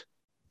shocked.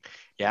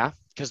 Yeah,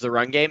 because the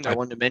run game, they're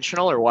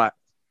one-dimensional or what?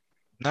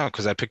 No,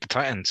 because I picked the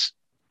Titans.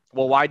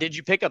 Well, why did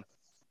you pick them?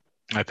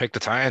 I picked the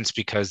Titans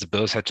because the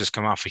Bills had just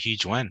come off a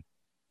huge win.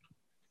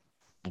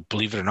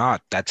 Believe it or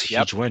not, that's a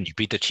huge win. You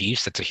beat the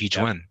Chiefs, that's a huge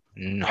win.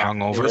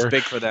 Hungover. It was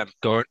big for them.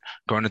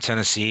 Going to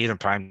Tennessee in a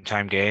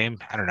primetime game.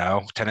 I don't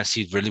know.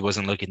 Tennessee really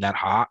wasn't looking that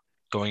hot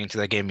going into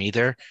that game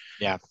either.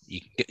 Yeah.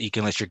 You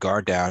can let your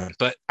guard down.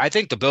 But I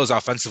think the Bills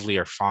offensively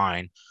are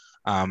fine.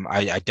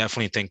 I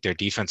definitely think their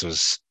defense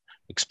was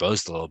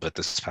exposed a little bit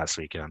this past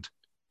weekend.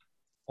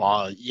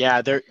 Well,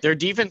 yeah, their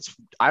defense,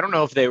 I don't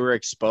know if they were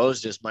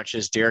exposed as much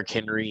as Derrick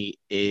Henry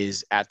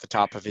is at the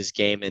top of his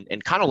game.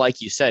 And kind of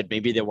like you said,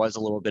 maybe there was a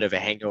little bit of a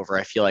hangover.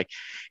 I feel like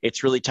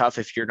it's really tough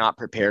if you're not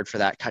prepared for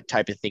that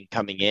type of thing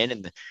coming in.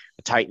 And the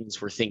Titans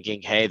were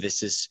thinking, hey,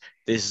 this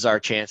is our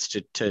chance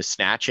to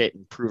snatch it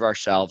and prove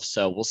ourselves.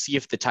 So we'll see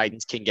if the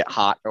Titans can get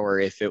hot or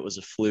if it was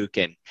a fluke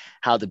and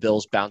how the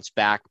Bills bounce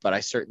back. But I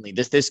certainly,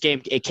 this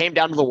game, it came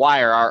down to the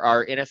wire.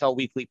 Our NFL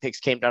weekly picks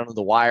came down to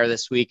the wire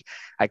this week.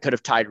 I could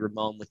have tied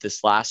Ramon with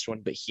this last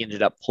one, but he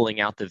ended up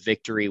pulling out the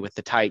victory with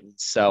the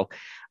Titans. So,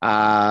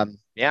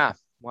 yeah,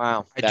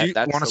 wow. I do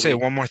want to say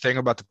one more thing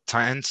about the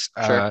Titans.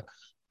 Sure.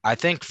 I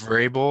think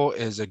Vrabel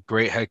is a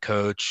great head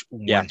coach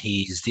when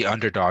he's the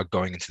underdog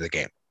going into the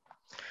game.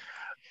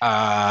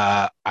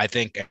 I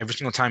think every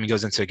single time he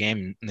goes into a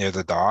game, they're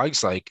the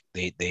dogs. Like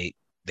they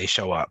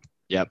show up.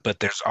 Yeah. But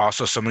there's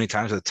also so many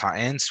times with the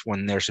Titans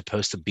when they're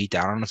supposed to beat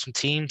down on some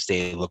teams,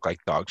 they look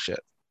like dog shit.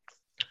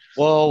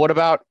 Well, what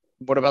about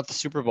the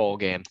Super Bowl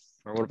game,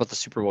 or what about the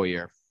Super Bowl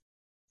year?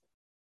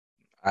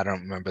 I don't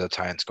remember the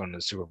Titans going to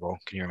the Super Bowl.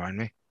 Can you remind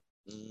me?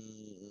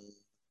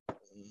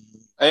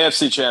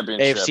 AFC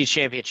Championship. AFC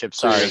Championship. 2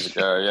 Sorry. years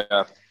ago,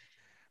 yeah.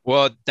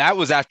 Well, that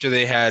was after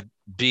they had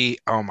beat.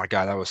 Oh my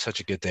God, that was such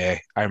a good day.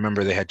 I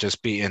remember they had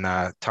just beaten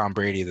Tom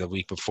Brady the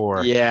week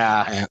before.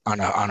 Yeah. And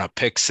on a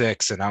pick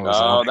six, and I was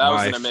that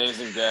was an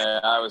amazing day.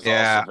 I was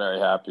also very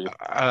happy.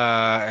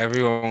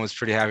 Everyone was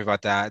pretty happy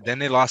about that. Then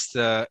they lost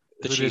the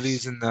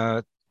Chiefs.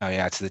 to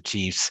the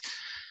Chiefs.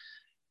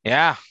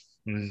 Yeah,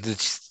 the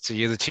Chiefs.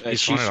 The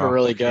Chiefs were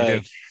really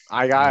good.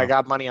 I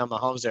got money on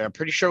Mahomes there. I'm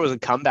pretty sure it was a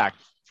comeback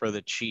for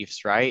the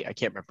Chiefs, right? I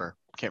can't remember.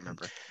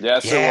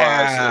 Yes, it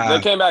was.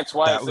 They came back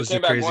twice. That was They came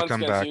a back crazy once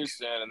comeback. against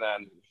Houston, and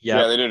then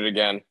they did it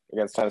again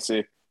against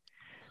Tennessee.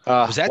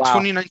 Was that Wow.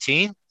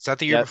 2019? Is that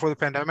the year Yep. before the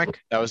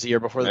pandemic? That was the year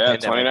before the Yeah,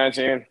 pandemic.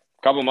 2019. A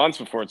couple months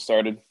before it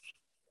started.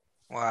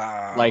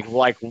 Wow. Like,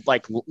 What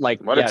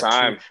a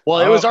time. True. Well,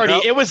 Oh, it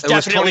was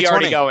definitely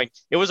already 2020. going.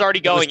 It was already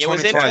going. It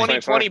was in 2020.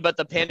 2020, but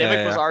the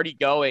pandemic was already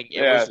going.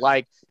 It Yeah. was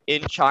like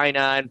in China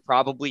and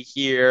probably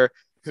here.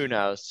 Who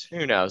knows?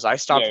 I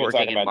stopped you're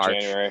working talking in about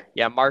March. January.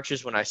 Yeah, March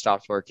is when I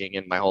stopped working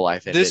and my whole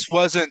life ended. This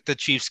wasn't the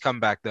Chiefs'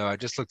 comeback, though. I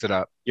just looked it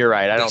up. You're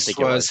right. I don't think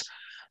it was.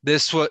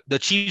 This was the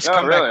Chiefs' Oh,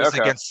 comeback really? was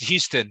Okay. against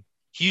Houston.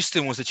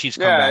 Houston was the Chiefs'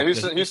 Yeah,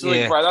 comeback. Houston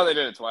League. I thought they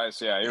did it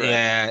twice. Yeah, you're right.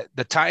 Yeah,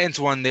 the Titans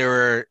won.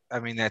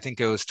 I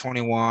think it was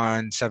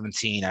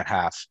 21-17 at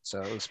half.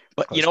 So it was.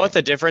 But you know what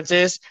the difference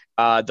is?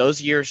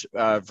 Those years,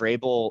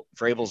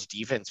 Vrabel's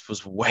defense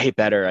was way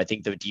better. I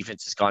think the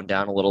defense has gone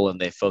down a little,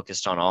 and they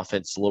focused on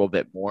offense a little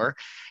bit more.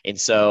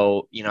 And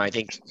so, I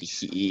think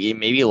he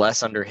maybe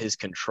less under his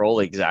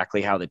control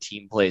exactly how the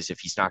team plays if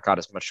he's not got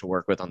as much to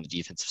work with on the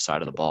defensive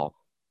side of the ball.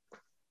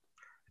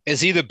 Is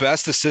he the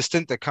best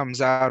assistant that comes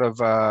out of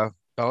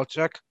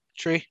Belichick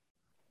tree?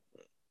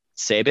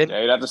 Saban? Yeah,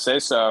 you'd have to say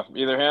so.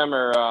 Either him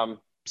or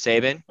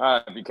Saban?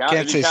 If you count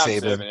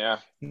Saban, yeah.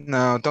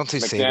 No, don't say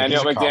Saban.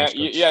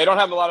 Yeah, you don't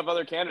have a lot of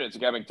other candidates. You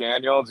got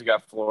McDaniels, you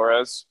got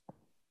Flores.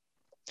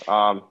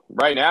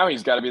 Right now,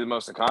 he's got to be the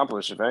most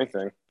accomplished, if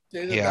anything.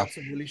 Yeah. That's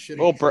a really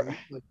shitty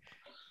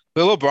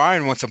Bill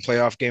O'Brien won some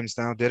playoff games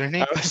now, didn't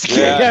he?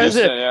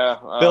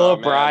 Bill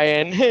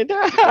O'Brien.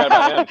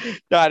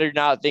 No, I do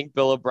not think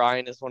Bill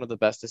O'Brien is one of the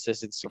best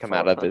assistants to come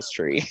out of his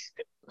tree.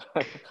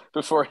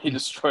 Before he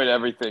destroyed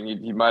everything,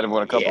 he might have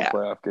won a couple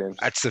playoff games.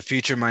 That's the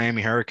future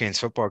Miami Hurricanes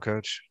football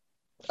coach.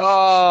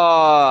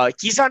 Oh,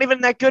 he's not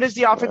even that good as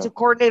the offensive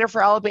coordinator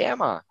for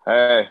Alabama.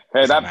 Hey,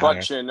 that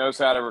butt chin knows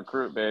how to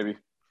recruit, baby.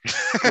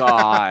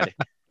 God.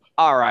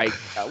 All right,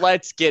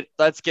 let's get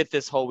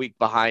this whole week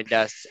behind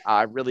us.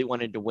 I really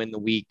wanted to win the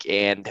week,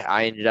 and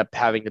I ended up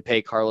having to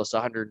pay Carlos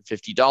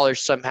 $150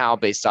 somehow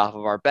based off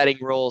of our betting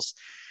rules.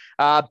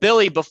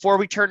 Billy, before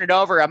we turn it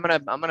over, I'm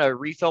gonna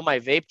refill my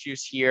vape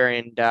juice here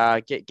and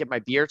get my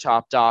beer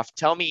topped off.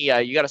 Tell me,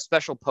 you got a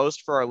special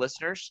post for our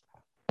listeners?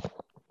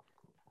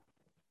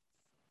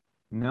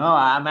 No,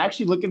 I'm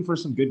actually looking for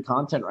some good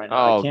content right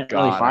now. I can't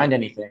really find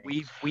anything.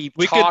 We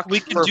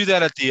can do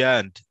that at the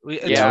end. We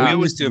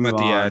always do them at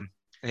the end.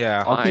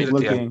 Yeah, I'll keep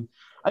looking.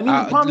 I mean,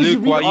 the problem is you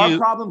read Our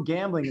Problem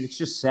Gambling, and it's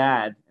just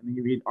sad. And then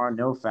you read our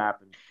NoFap,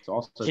 and it's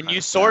also Can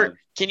you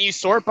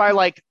sort by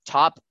like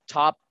top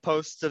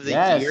posts of the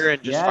year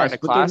and just find a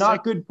classic? But they're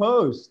not good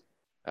posts.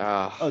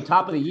 Top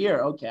of the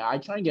year. Okay, I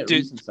try and get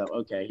recent stuff.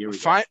 Okay, here we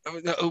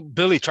go.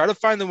 Billy, try to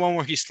find the one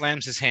where he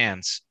slams his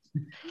hands.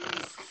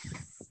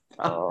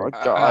 Oh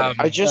God!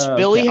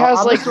 Billy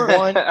has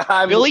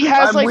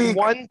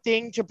one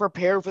thing to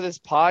prepare for this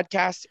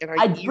podcast, and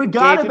I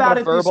forgot about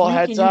it this week,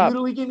 and you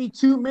literally gave me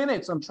 2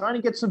 minutes. I'm trying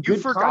to get some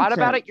good content. You forgot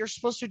about it. You're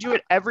supposed to do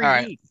it every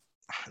week.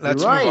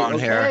 Let's move on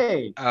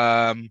here.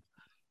 I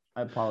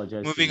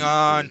apologize. Moving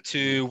on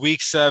to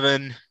week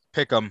 7,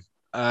 pick'em.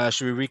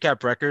 Should we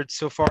recap records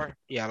so far?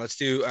 Yeah, let's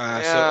do. So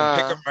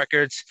pick'em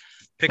records.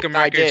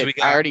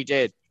 I already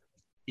did.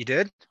 You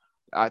did?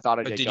 I thought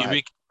I did.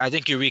 I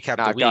think you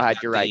recapped the week. Go ahead.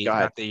 You're right. Go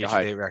ahead. The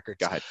year-to-date records.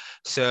 Go ahead.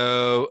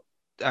 So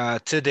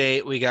to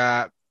date, we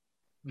got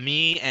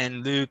me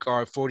and Luke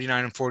are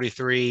 49 and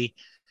 43.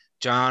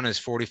 John is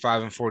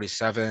 45 and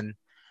 47.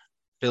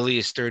 Billy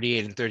is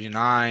 38 and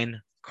 39.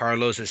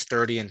 Carlos is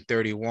 30 and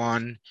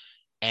 31.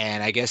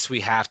 And I guess we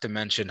have to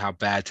mention how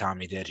bad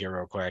Tommy did here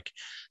real quick.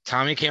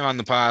 Tommy came on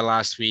the pod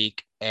last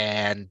week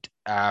and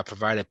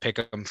provided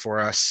pick'em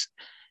for us.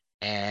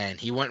 And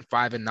he went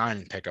 5 and 9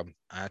 in pick'em.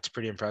 That's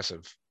pretty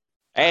impressive.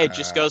 Hey, it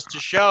just goes to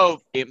show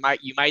you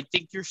might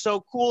think you're so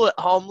cool at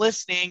home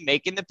listening,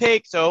 making the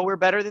pick, so we're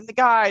better than the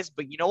guys.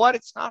 But you know what?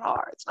 It's not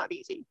hard. It's not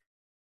easy.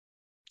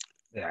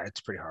 Yeah,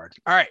 it's pretty hard.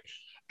 All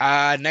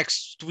right.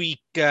 Next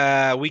week,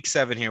 week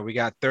 7 here, we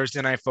got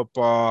Thursday night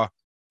football.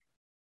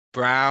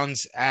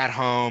 Browns at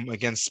home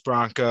against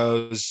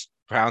Broncos.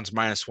 Browns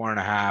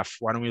 -1.5.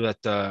 Why don't we let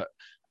the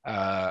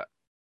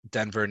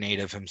Denver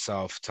native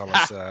himself tell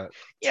us?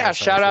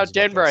 Shout out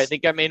Denver. I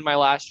think I made my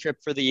last trip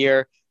for the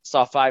year.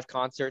 Saw 5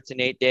 concerts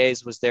in 8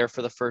 days, was there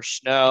for the first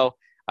snow.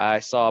 I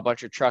saw a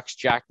bunch of trucks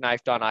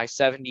jackknifed on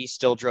I-70,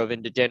 still drove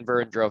into Denver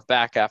and drove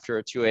back after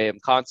a 2 a.m.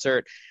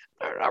 concert.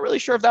 I'm not really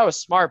sure if that was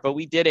smart, but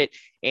we did it.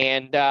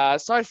 And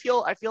so I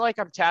feel like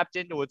I'm tapped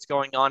into what's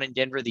going on in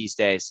Denver these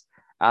days.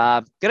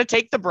 Going to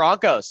take the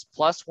Broncos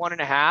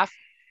 +1.5.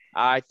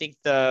 I think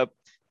the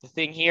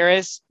thing here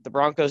is the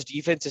Broncos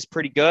defense is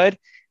pretty good.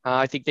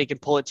 I think they can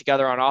pull it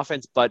together on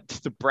offense, but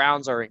the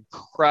Browns are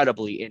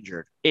incredibly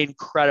injured.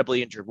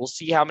 We'll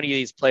see how many of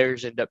these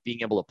players end up being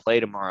able to play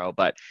tomorrow,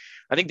 but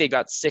I think they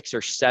got 6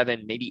 or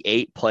 7, maybe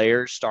 8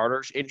 players,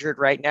 starters injured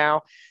right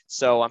now.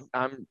 So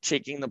I'm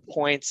taking the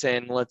points,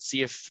 and let's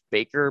see if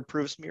Baker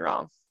proves me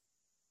wrong.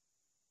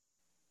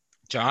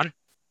 John?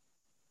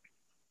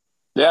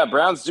 Yeah,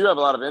 Browns do have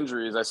a lot of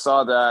injuries. I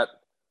saw that.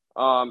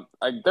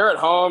 They're at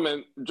home,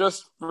 and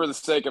just for the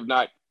sake of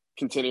not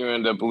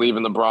continuing to believe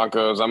in the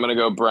Broncos, I'm going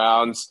to go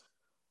Browns.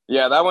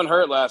 Yeah, that one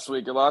hurt last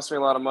week. It lost me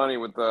a lot of money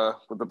with the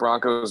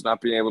Broncos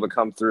not being able to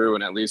come through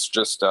and at least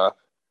just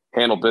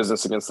handle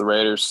business against the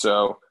Raiders.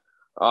 So,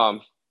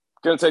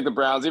 gonna take the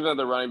Browns, even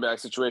though the running back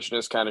situation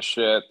is kind of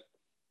shit.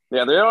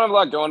 Yeah, they don't have a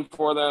lot going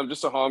for them.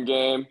 Just a home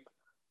game.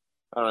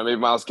 I don't know. Maybe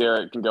Myles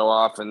Garrett can go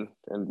off and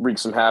wreak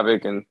some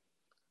havoc, and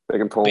they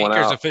can pull one out.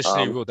 Baker's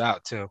officially ruled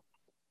out too.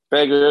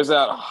 Baker is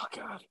out. Oh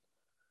God.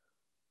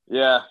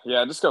 Yeah.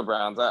 Just go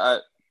Browns. I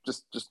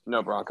just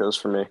no Broncos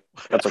for me.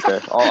 That's okay.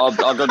 I'll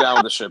go down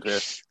with the ship here.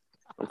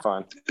 I'm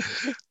fine.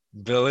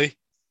 Billy,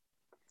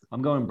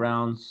 I'm going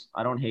Browns.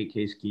 I don't hate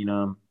Case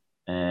Keenum,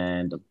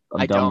 and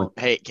I don't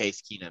hate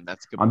Case Keenum.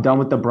 That's good. I'm done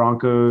with the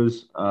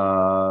Broncos.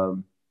 I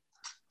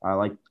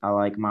like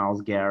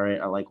Myles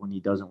Garrett. I like when he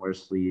doesn't wear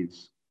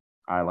sleeves.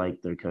 I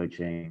like their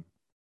coaching.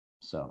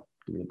 So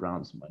give me the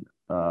Browns.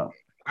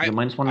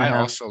 -1.5. I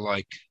also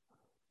like.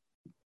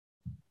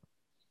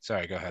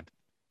 Sorry, go ahead.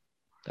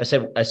 I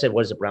said,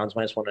 what is it? Browns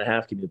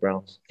 -1.5. Give me the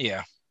Browns.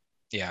 Yeah.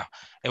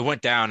 It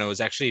went down. It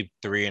was actually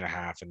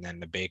 3.5, and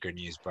then the Baker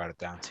news brought it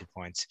down 2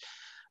 points.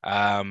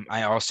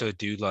 I also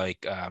do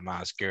like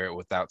Myles Garrett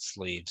without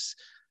sleeves.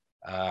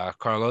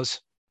 Carlos?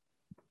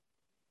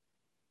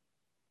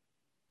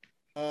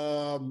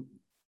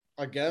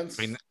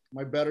 Against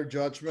my better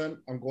judgment,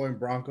 I'm going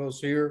Broncos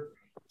here.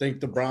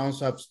 Think the Browns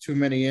have too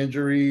many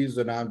injuries,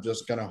 and I'm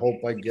just gonna hope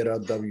I get a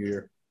W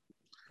here.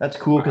 That's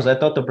cool because I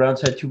thought the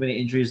Browns had too many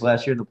injuries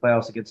last year in the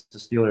playoffs against the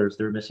Steelers.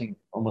 They were missing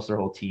almost their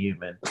whole team,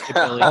 man.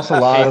 Lost a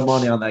lot of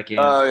money on that game.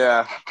 Oh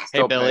yeah.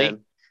 Hey Billy.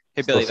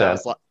 Still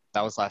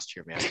that was last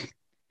year, man.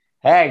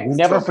 Hey, we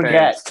never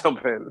forget. Still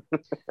pain.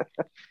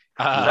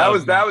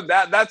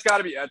 That's got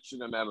to be etched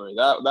in a memory.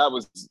 That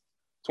was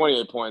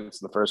 28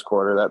 points in the first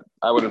quarter. That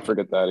I wouldn't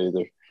forget that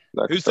either.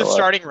 Who's the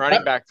starting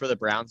running back for the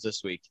Browns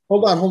this week?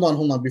 Hold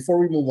on. Before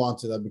we move on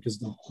to that, because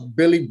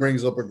Billy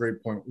brings up a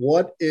great point.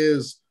 What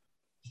is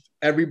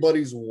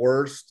everybody's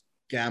worst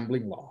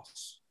gambling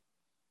loss?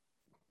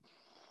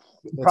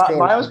 Mine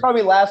was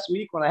probably last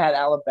week when I had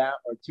Alabama,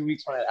 or 2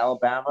 weeks when I had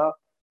Alabama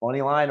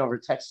money line over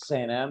Texas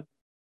A&M. That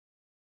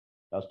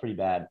was pretty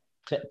bad.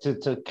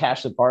 To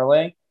cash the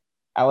parlay,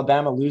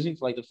 Alabama losing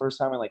for like the first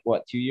time in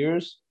 2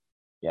 years?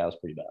 Yeah, it was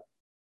pretty bad.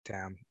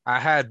 Damn.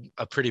 I had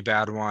a pretty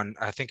bad one.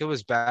 I think it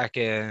was back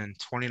in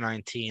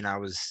 2019. I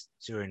was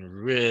doing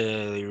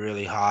really,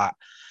 really hot.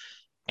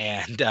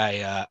 And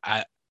I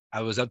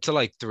was up to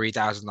like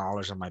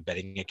 $3,000 on my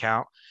betting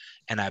account.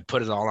 And I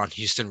put it all on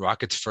Houston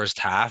Rockets first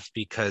half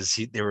because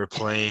they were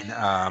playing. They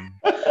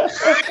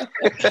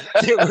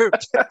were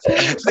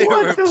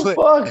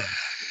fuck?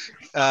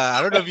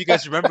 I don't know if you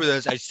guys remember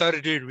this. I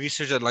started doing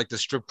research at like the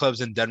strip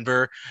clubs in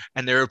Denver,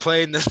 and they were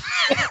playing this.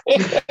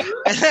 And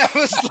I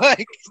was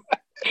like,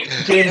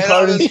 James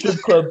Harden's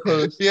strip club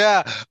post.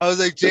 Yeah, I was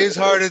like, James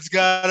Harden's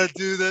gotta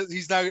do this.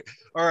 He's not.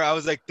 Or I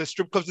was like, the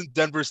strip clubs in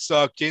Denver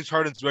suck. James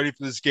Harden's ready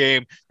for this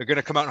game. They're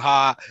gonna come out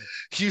hot.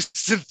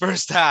 Houston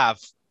first half,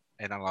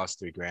 and I lost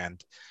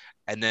 $3,000.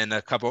 And then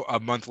a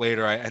month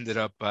later, I ended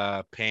up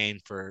paying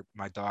for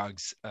my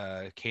dog's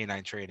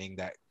canine training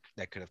that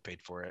could have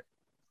paid for it.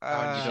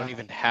 You don't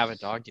even have a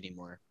dog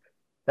anymore.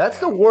 That's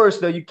the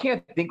worst, though. You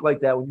can't think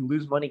like that when you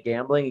lose money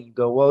gambling and you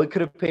go, well, it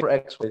could have paid for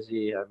X, Y,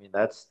 Z. I mean,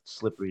 that's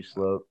slippery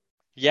slope.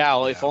 Yeah,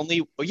 well, if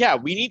only. Yeah,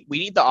 we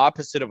need the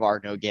opposite of our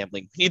no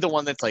gambling. We need the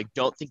one that's like,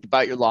 don't think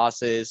about your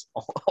losses,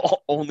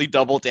 only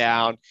double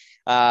down.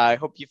 I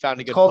hope you found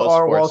a good. It's called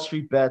our Wall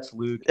Street bets,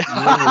 Luke. You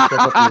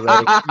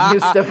need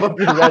to step up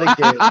your Reddit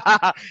game.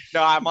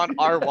 No, I'm on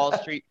our Wall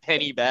Street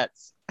penny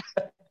bets.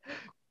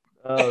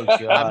 Oh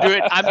god! I'm doing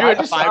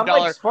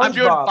 $5. I'm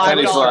doing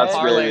 $5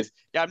 parlays.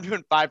 Yeah, I'm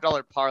doing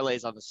 $5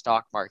 parlays on the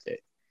stock market.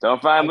 Don't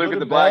find Luke at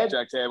the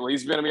blackjack table.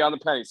 He's going to be on the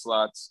penny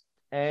slots.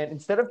 And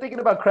instead of thinking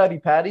about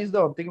Krabby Patties,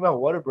 though, I'm thinking about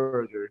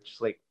Whataburger.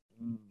 Just like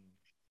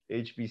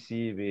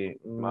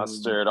HBC,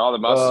 mustard, all the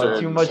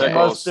mustard. Too much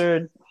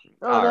mustard.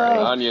 All right,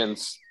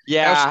 onions.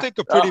 Yeah, I think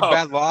a pretty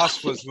bad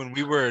loss was when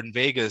we were in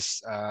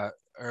Vegas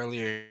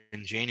earlier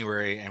in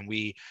January, and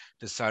we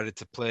decided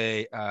to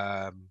play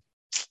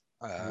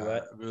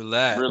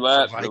roulette.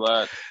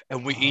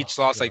 And we each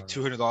lost like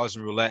 $200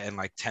 in roulette in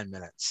like 10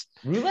 minutes.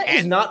 Roulette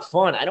is not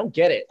fun. I don't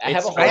get it. I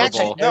have a hard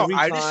time every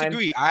time. I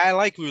disagree. I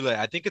like roulette.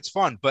 I think it's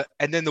fun.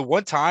 And then the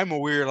one time where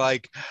we were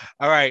like,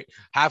 all right,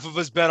 half of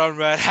us bet on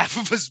red, half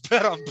of us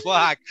bet on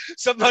black.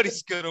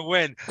 Somebody's going to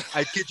win.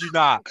 I kid you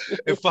not.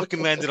 It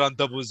fucking landed on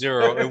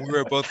 0-0. And we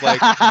were both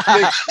like,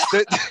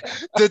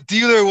 the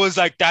dealer was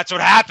like, that's what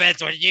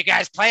happens when you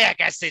guys play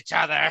against each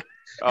other.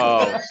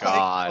 Oh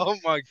God! Oh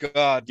my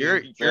God!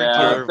 You're thank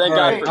God.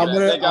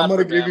 I'm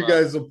gonna give you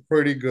guys a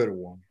pretty good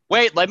one.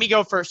 Wait, let me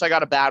go first. I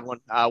got a bad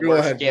one.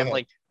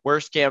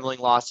 Worst gambling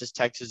loss is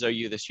Texas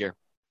OU this year.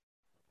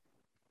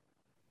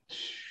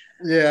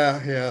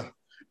 Yeah.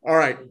 All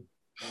right,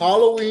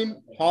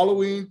 Halloween.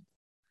 Oh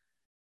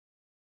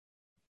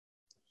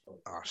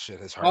shit!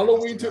 It's hard.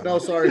 Halloween. No,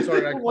 sorry. He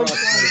said,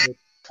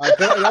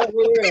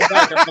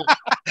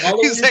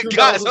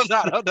 guys,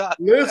 hold on.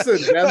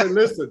 Listen, damn it,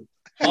 listen.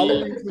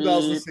 Halloween Beep,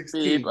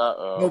 2016.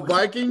 uh-oh. The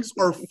Vikings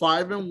are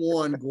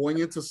 5-1 going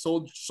into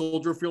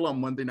Soldier Field on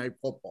Monday Night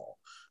Football.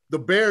 The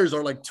Bears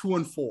are like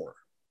 2-4,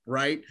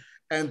 right?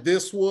 And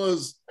this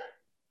was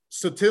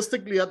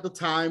statistically at the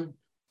time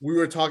we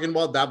were talking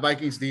about that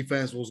Vikings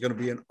defense was going to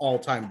be an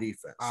all-time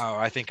defense. Oh,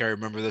 I think I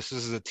remember this.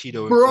 This is a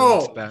Tito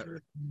Bro, bet.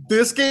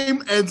 This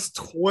game ends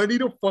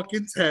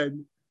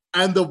 20-10,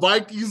 and the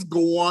Vikings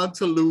go on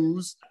to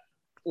lose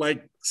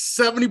like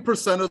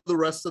 70% of the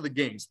rest of the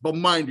games. But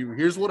mind you,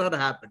 here's what had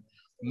happened.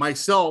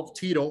 Myself,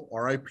 Tito,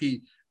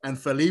 RIP, and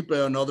Felipe,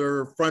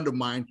 another friend of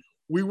mine,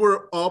 we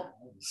were up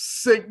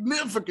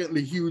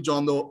significantly huge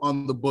on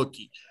the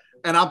bookie.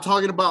 And I'm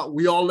talking about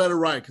we all let it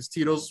ride because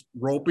Tito's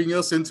roping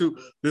us into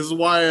this is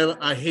why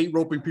I hate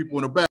roping people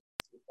in a bet.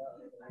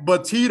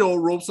 But Tito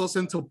ropes us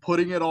into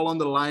putting it all on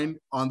the line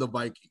on the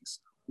Vikings.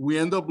 We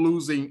end up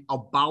losing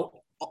about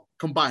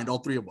combined, all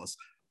three of us,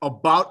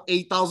 about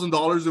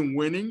 $8,000 in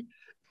winning,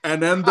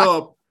 and end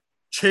up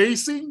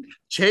chasing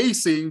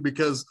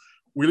because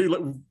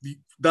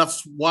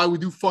that's why we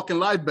do fucking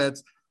live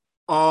bets.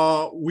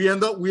 We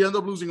end up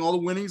losing all the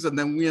winnings, and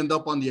then we end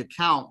up on the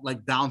account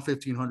like down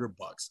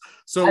 $1,500.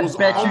 So I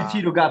bet you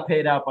Tito got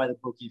paid out by the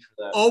bookie for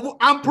that. Oh,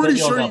 I'm pretty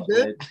sure he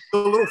did. The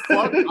little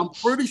fuck, I'm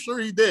pretty sure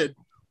he did.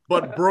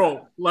 But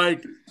bro,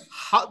 like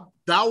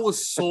that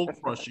was soul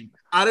crushing.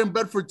 I didn't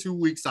bet for 2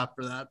 weeks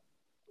after that.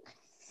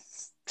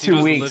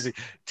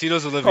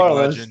 Tito's a living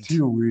legend.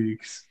 2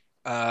 weeks.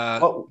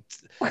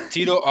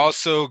 Tito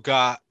also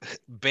got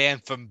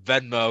banned from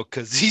Venmo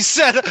because he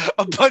said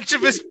a bunch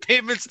of his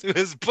payments to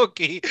his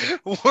bookie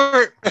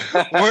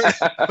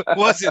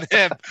wasn't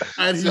him,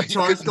 and he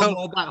charged them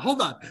all back.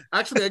 Hold on,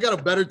 actually, I got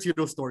a better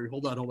Tito story.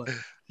 Hold on.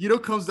 Tito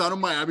comes down to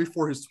Miami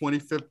for his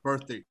 25th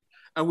birthday,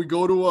 and we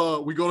go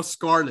to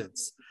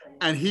Scarlett's,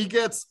 and he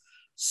gets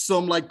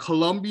some like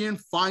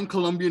fine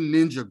Colombian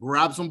ninja,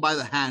 grabs him by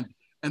the hand,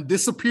 and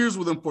disappears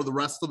with him for the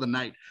rest of the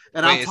night.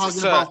 And wait,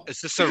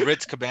 is this a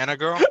Ritz Cabana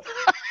girl?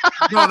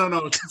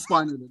 No, she's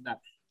finer than that.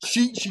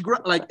 She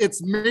like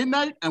it's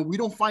midnight and we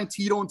don't find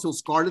Tito until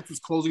Scarlett's is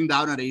closing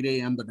down at 8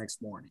 a.m. the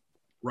next morning,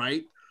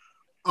 right?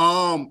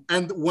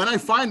 And when I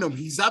find him,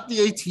 he's at the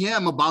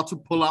ATM about to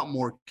pull out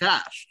more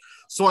cash.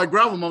 So I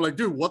grab him. I'm like,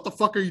 dude, what the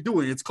fuck are you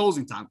doing? It's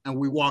closing time. And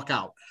we walk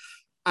out.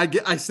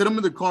 I sit him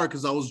in the car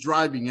because I was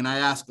driving, and I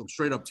ask him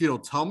straight up, Tito,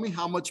 tell me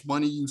how much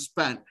money you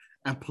spent,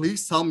 and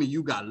please tell me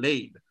you got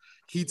laid.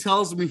 He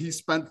tells me he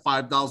spent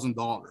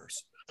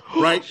 $5,000.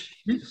 Right?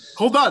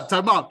 Hold on,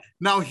 time out.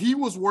 Now he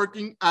was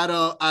working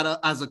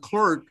as a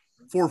clerk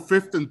for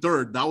Fifth and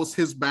Third. That was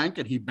his bank,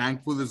 and he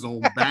banked with his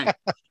own bank.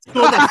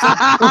 So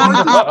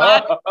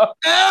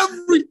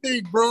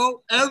everything,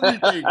 bro,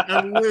 everything,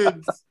 and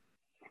wins.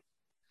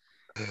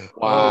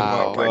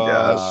 Wow! Oh my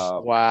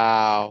gosh!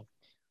 Wow!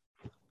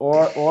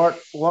 Or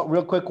one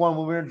real quick one.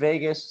 When we were in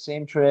Vegas,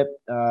 same trip.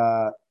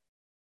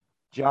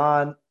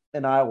 John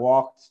and I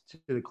walked to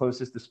the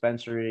closest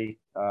dispensary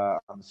on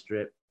the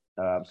strip.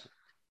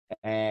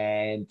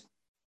 And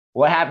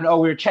what happened? Oh,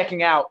 we were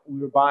checking out. We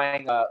were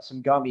buying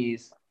some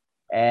gummies,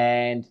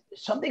 and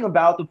something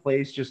about the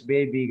place just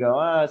made me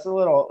go,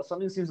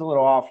 something seems a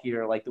little off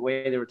here, like the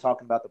way they were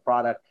talking about the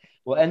product.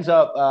 Well, ends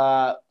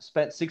up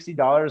spent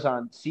 $60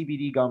 on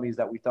CBD gummies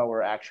that we thought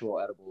were actual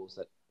edibles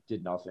that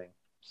did nothing.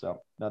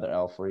 So another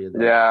L for you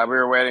there. Yeah, we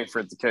were waiting for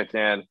it to kick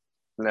in.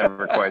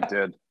 Never quite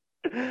did.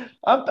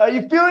 Are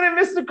you feeling it,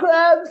 Mr.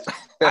 Krabs?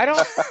 I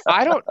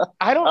don't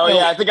Oh know.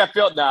 yeah, I think I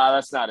feel. No,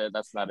 that's not it.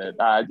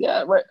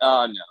 Yeah, wait.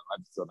 Oh no,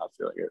 I'm still not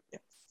feeling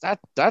it.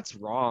 That's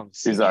wrong.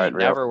 He's CBD all right,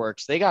 never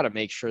works. They got to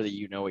make sure that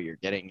you know what you're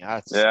getting.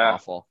 That's Yeah.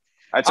 awful.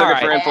 I took All it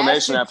for right.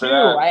 inflammation after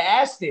that. I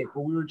asked it,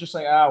 but we were just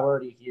like, we're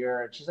already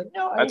here. And she's like,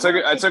 no. I took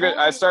it.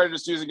 I started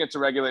just using it to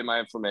regulate my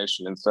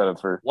inflammation instead of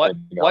for What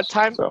anything else,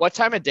 time? so. What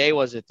time of day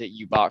was it that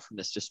you bought from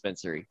this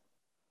dispensary?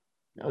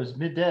 It was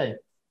midday.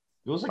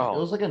 It was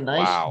like a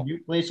nice wow.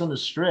 new place on the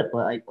strip,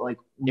 but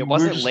It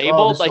wasn't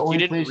labeled. Like you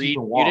didn't read.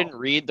 You didn't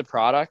read the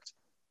product.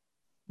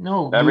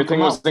 No,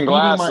 everything was in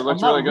glass. It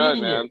looks really good,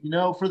 man. You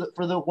know, for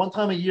the one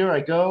time a year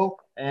I go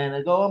and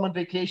I'm on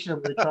vacation.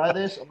 I'm gonna try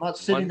this. I'm not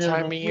sitting there.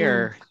 One time a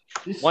year.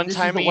 One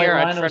time a year,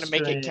 I try to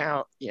make it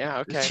count. Yeah,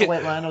 okay. This is the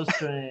White Rhino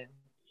strain.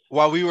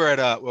 While we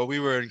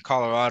were in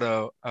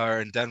Colorado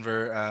or in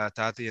Denver,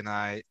 Tati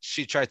and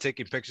she tried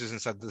taking pictures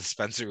inside the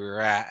dispensary we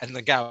were at, and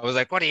the guy was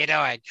like, "What are you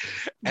doing?"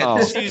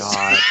 And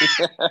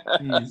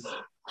God.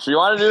 She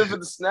wanted to do it for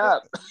the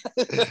snap.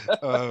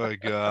 Oh my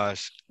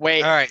gosh!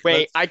 Wait, all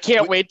right, I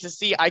can't wait to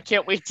see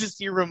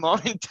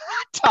Ramon and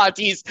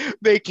Tati's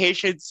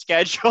vacation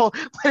schedule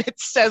when it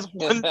says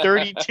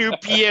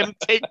 1:32 p.m.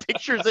 Take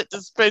pictures at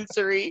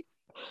dispensary.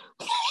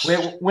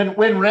 Wait,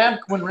 when Ram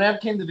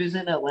came to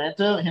visit in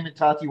Atlanta, him and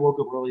Tati woke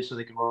up early so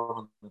they could run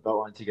on the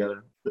Beltline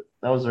together.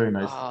 That was very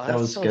nice. That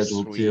was so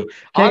scheduled sweet. Too.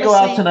 Can't go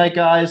out tonight,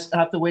 guys. I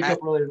have to wake up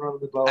early and run on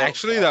the Beltline.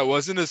 Actually, that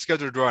wasn't a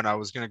scheduled run. I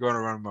was gonna go on a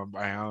run on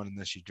my own, and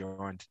then she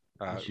joined.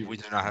 We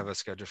do not have a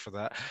schedule for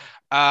that.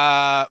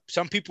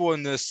 Some people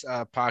in this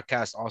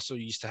podcast also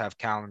used to have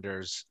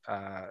calendars.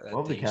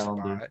 Love the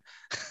calendar.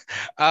 It's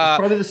uh,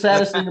 probably the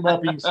saddest thing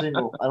about being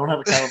single. I don't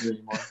have a calendar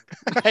anymore.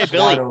 Hey It's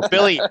wide open.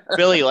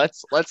 Billy,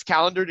 let's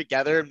calendar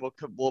together and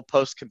we'll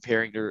post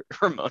comparing to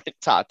Ramon and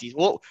Tati.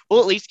 We'll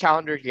at least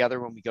calendar together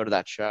when we go to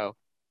that show.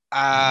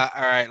 all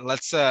right,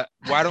 let's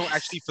why don't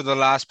actually for the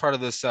last part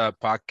of this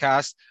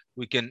podcast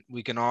we can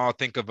all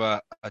think of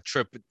a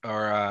trip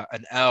or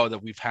an L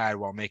that we've had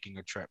while making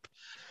a trip.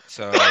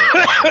 So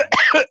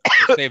we'll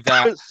save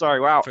that. Sorry,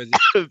 wow. For the,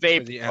 Vape.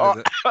 for the end of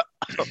the,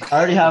 I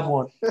already have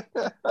one.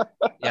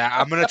 yeah,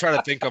 I'm gonna try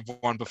to think of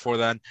one before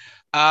then.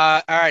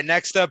 All right,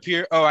 next up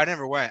here. Oh, I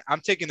never went.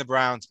 I'm taking the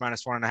Browns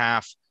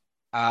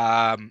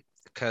 -1.5.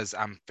 Because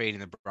I'm fading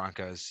the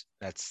Broncos.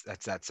 That's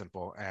that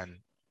simple, and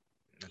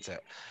that's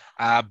it.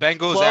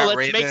 Bengals Well, at let's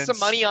Ravens. make some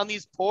money on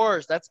these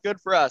pours. That's good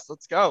for us.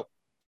 Let's go.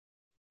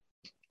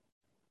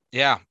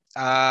 Yeah.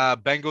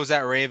 Bengals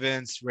at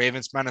Ravens.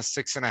 Ravens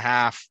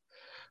 -6.5.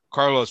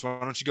 Carlos, why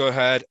don't you go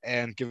ahead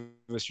and give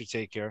us your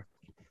take here?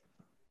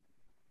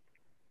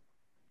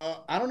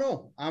 I don't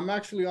know. I'm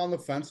actually on the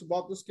fence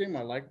about this game.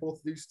 I like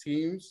both these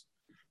teams.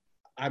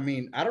 I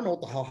mean, I don't know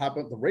what the hell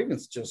happened. The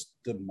Ravens just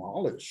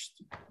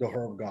demolished the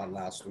Herb God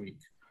last week.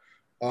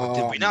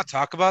 Did we not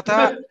talk about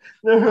that?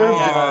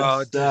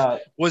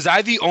 Was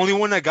I the only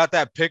one that got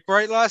that pick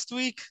right last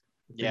week?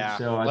 Yeah.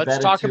 So. Let's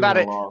talk about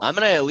it. I'm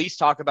going to at least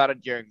talk about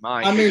it during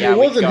mine. I mean, yeah, it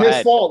wasn't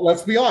his fault.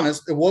 Let's be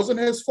honest. It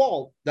wasn't his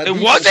fault.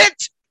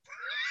 Wasn't?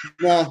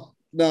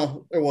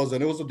 No, it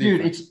wasn't. It was a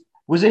defense. Dude,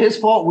 was it his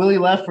fault Willie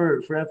left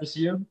for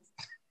FSU?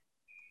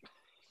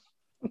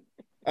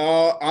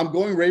 I'm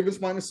going Ravens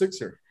 -6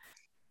 here.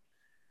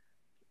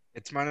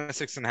 It's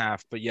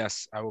 -6.5, but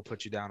yes, I will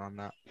put you down on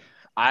that.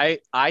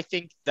 I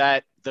think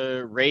that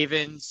the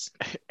Ravens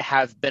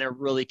have been a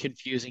really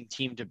confusing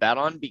team to bet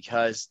on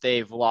because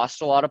they've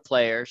lost a lot of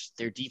players.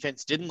 Their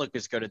defense didn't look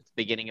as good at the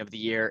beginning of the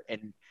year.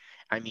 And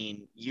I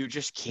mean, you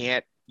just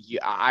can't,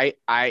 I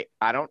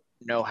don't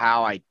know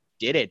how I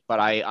did it, but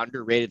I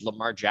underrated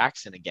Lamar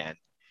Jackson again.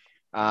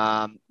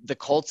 The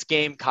Colts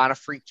game kind of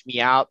freaked me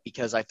out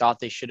because I thought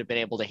they should have been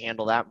able to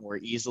handle that more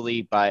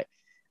easily. But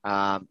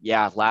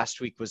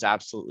last week was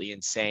absolutely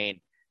insane.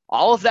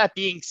 All of that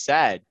being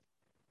said,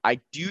 I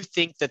do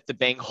think that the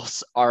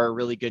Bengals are a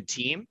really good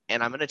team,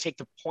 and I'm going to take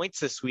the points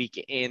this week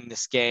in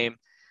this game.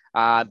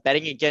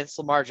 Betting against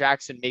Lamar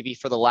Jackson, maybe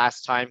for the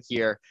last time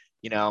here,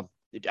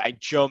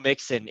 Joe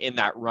Mixon in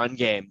that run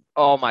game.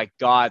 Oh my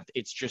God,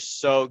 it's just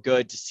so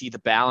good to see the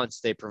balance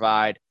they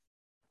provide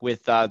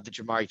with the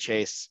Jamari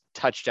Chase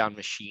touchdown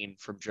machine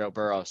from Joe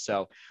Burrow.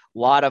 So a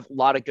lot of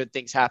good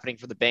things happening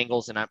for the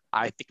Bengals, and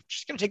I think I'm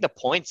just going to take the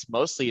points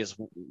mostly is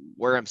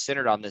where I'm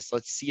centered on this.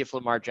 Let's see if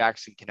Lamar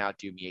Jackson can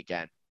outdo me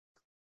again.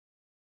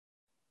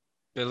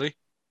 Billy?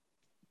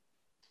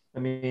 I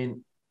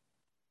mean,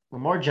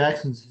 Lamar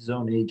Jackson's his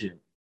own agent.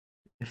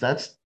 If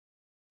that's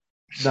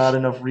not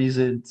enough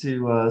reason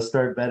to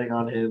start betting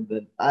on him,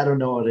 then I don't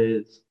know what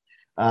is.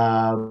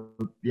 I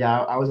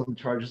was on the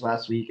Chargers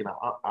last week, and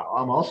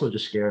I'm also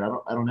just scared.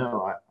 I don't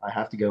know. I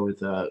have to go with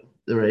the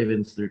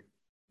Ravens. They're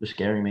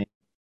scaring me.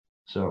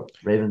 So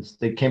Ravens,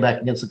 they came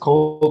back against the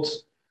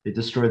Colts. They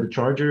destroyed the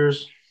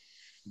Chargers.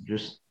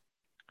 It's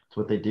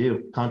what they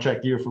do.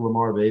 Contract year for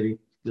Lamar, baby.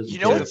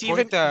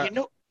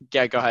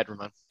 Yeah, go ahead,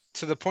 Ramon.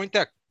 To the point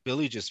that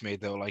Billy just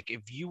made, though, like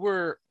if you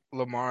were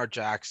Lamar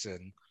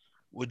Jackson,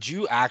 would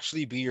you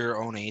actually be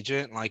your own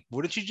agent? Like,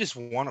 wouldn't you just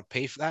want to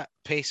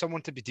pay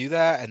someone to do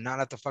that and not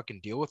have to fucking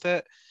deal with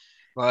it?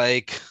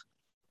 Like,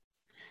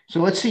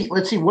 so let's see.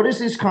 What is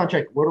this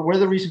contract? What are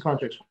the recent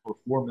contracts for?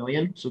 $4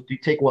 million. So do you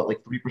take what, like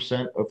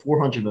 3% or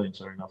 $400 million?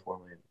 Sorry, not $4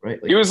 million,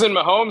 right? Like, he was in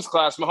Mahomes'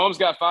 class. Mahomes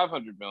got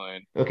 $500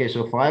 million. Okay,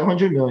 so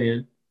 $500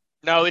 million.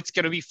 No, it's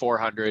going to be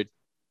 400.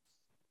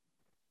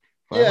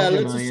 Yeah,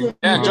 let's assume.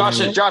 Yeah,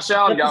 Josh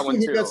Allen got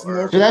one too.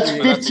 So that's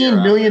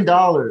 $15 million.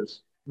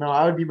 No,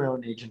 I would be my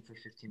own agent for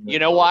 $15 million. You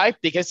know why?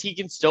 Because he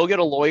can still get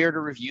a lawyer to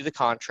review the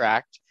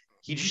contract.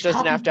 He just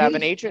doesn't have to have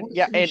an agent.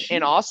 Yeah,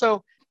 and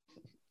also,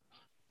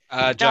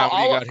 John, what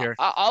do you got here?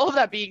 All of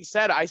that being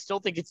said, I still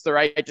think it's the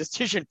right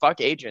decision.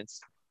 Fuck agents.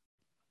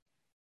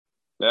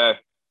 Yeah,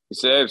 he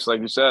saves,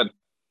 like you said.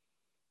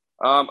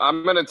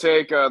 I'm going to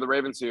take the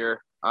Ravens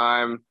here.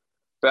 I'm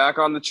back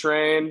on the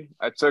train.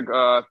 I took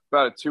about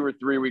a 2 or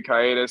 3 week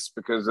hiatus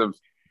because of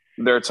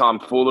their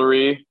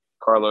tomfoolery.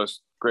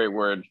 Carlos, great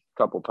word, a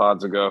couple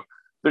pods ago.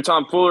 Their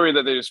tomfoolery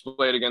that they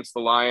displayed against the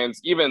Lions,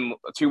 even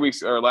 2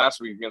 weeks or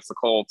last week against the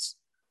Colts,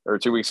 or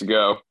 2 weeks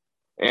ago.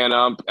 And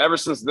ever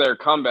since their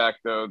comeback,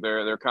 though,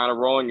 they're kind of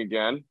rolling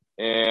again.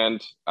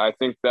 And I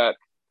think that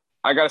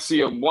I got to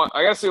see a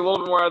little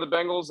bit more out of the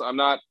Bengals. I'm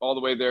not all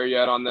the way there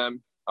yet on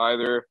them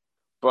either.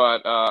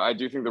 But I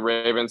do think the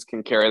Ravens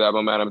can carry that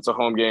momentum. It's a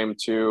home game,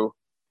 too.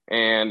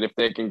 And if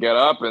they can get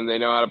up and they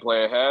know how to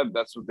play ahead,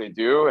 that's what they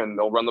do. And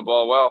they'll run the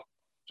ball well,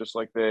 just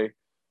like they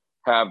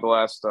have the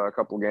last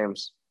couple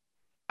games.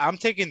 I'm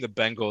taking the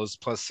Bengals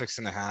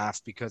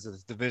 +6.5 because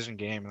it's a division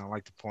game and I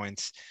like the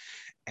points.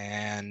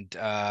 And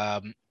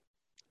I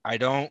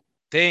don't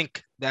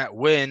think that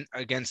win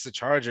against the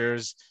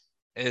Chargers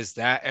is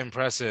that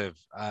impressive.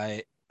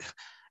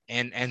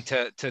 And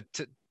to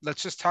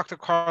let's just talk to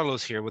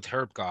Carlos here with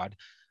Herb God.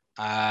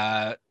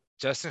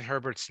 Justin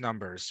Herbert's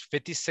numbers: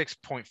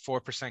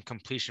 56.4%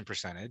 completion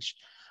percentage,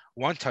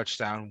 1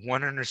 touchdown,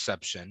 1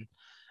 interception,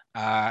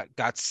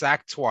 got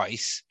sacked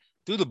twice,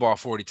 threw the ball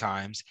 40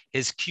 times.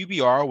 His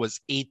QBR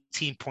was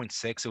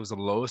 18.6. It was the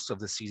lowest of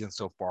the season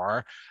so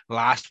far.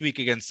 Last week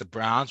against the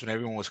Browns, when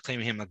everyone was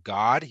claiming him a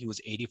god, he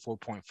was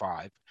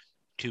 84.5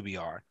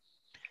 QBR.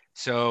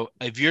 So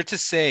if you're to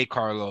say,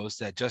 Carlos,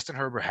 that Justin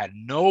Herbert had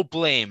no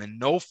blame and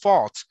no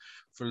fault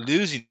for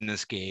losing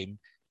this game,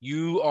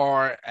 you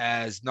are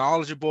as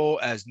knowledgeable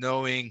as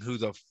knowing who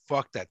the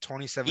fuck that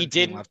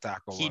 2017 left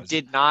tackle was. He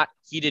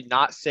did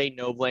not say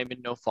no blame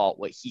and no fault.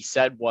 What he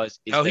said was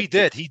he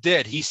did.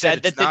 He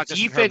said that the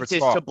defense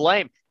is to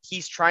blame.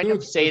 He's trying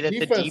to say that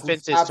the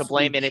defense is to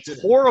blame, and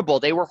it's horrible.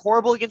 They were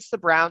horrible against the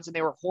Browns, and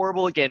they were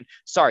horrible again.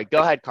 Sorry,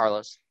 go ahead,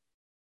 Carlos.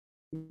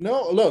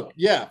 No, look,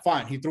 yeah,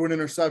 fine. He threw an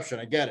interception.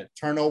 I get it.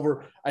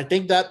 Turnover. I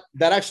think that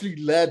actually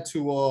led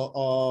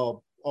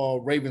to a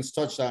Ravens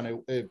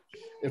touchdown,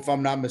 if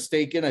I'm not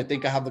mistaken. I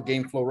think I have the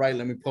game flow right.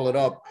 Let me pull it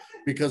up,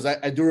 because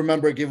I do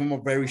remember giving him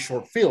a very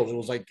short field. It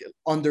was like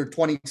under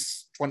 20.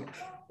 I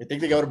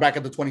think they got it back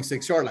at the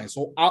 26-yard line.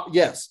 So,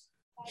 yes,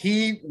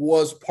 he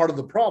was part of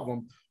the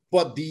problem.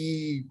 But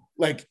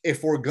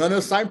if we're going to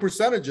assign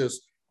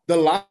percentages,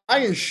 the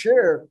lion's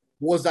share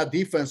was that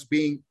defense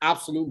being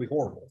absolutely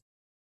horrible.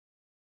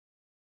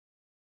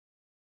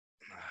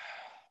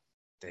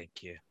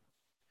 Thank you.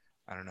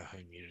 I don't know who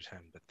muted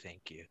him, but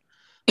thank you.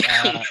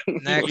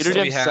 Next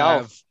we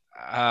have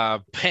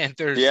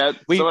Panthers. Yeah,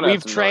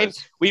 we've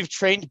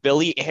trained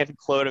Billy and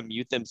Chloe to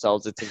mute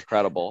themselves. It's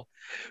incredible.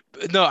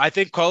 No, I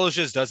think Carlos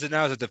just does it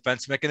now as a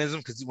defense mechanism,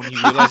 because when he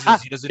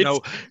realizes he doesn't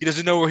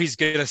know what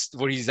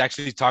he's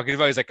actually talking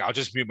about, he's like, I'll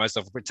just mute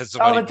myself and pretend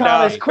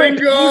somebody. Quick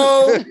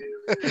go.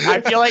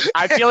 I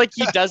feel like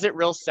he does it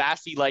real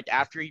sassy. Like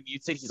after he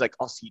mutes it, he's like,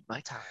 I'll cede my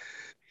time.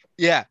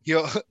 Yeah,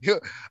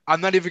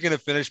 I'm not even going to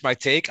finish my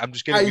take. I'm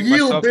just going to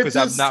mute myself because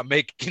I'm not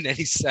making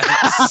any sense.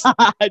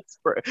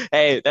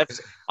 Hey,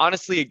 that's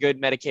honestly a good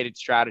medicated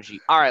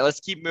strategy. All right, let's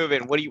keep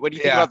moving. What do you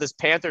think about this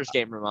Panthers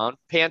game, Ramon?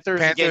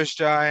 Panthers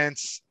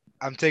Giants.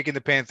 I'm taking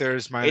the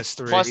Panthers -3.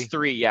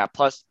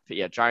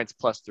 +3. Giants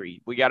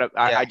 +3. We got to.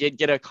 I did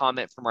get a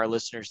comment from our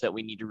listeners that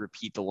we need to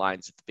repeat the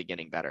lines at the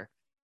beginning better.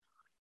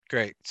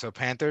 Great. So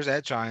Panthers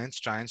at Giants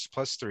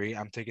 +3.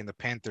 I'm taking the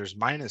Panthers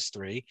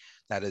 -3.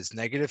 That is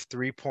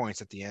 -3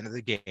 points at the end of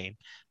the game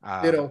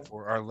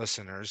for our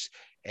listeners.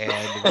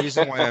 And the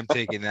reason why I'm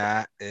taking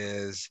that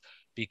is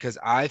because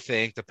I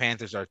think the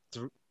Panthers are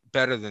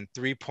better than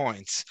 3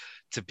 points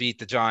to beat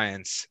the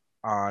Giants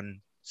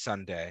on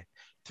Sunday.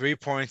 3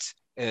 points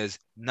is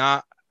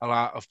not a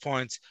lot of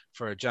points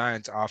for a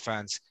Giants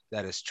offense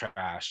that is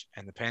trash.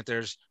 And the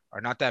Panthers are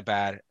not that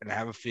bad, and I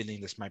have a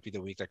feeling this might be the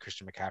week that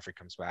Christian McCaffrey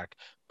comes back,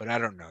 but I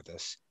don't know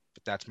this.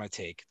 But that's my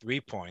take. 3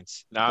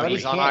 points. No,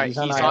 he's on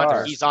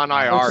IR. He's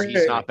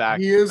not back.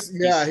 He is.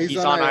 Yeah, he's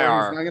on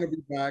IR. He's not going to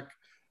be back.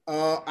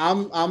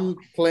 I'm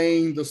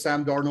playing the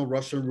Sam Darnold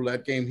Russian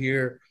roulette game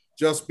here,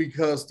 just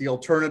because the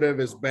alternative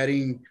is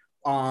betting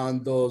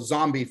on the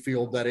zombie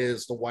field that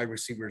is the wide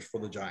receivers for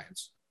the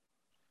Giants.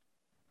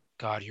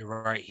 God, you're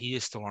right. He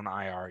is still on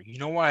IR. You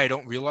know why I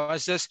don't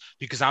realize this?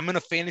 Because I'm in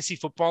a fantasy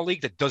football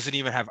league that doesn't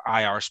even have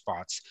IR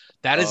spots.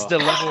 That is the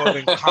level of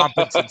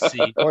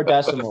incompetency or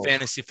decimal of the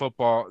fantasy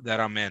football that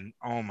I'm in.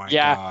 Oh my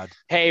God.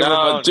 Hey,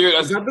 Ramon. Dude,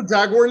 is that the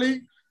Jaguar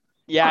League?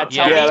 Yeah,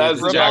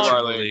 that's the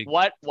Jaguar League.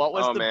 What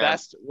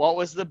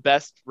was the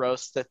best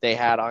roast that they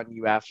had on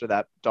you after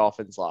that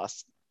Dolphins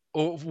loss?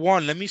 Oh,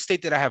 one, let me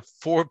state that I have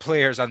 4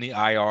 players on the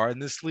IR in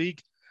this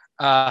league.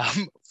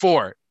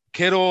 4.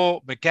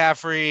 Kittle,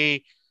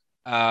 McCaffrey,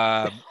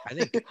 I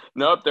think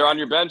nope, they're on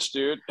your bench,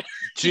 dude.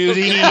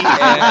 Judy and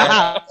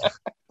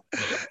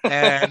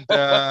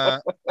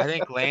I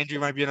think Landry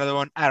might be another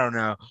one. I don't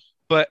know,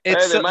 but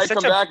it's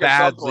such a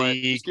bad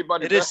league.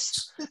 It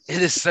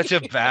is such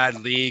a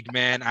bad league,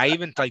 man. I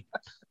even I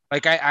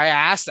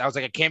asked, I was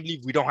like, I can't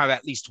believe we don't have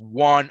at least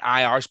one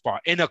IR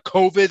spot in a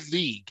COVID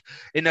league,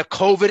 in a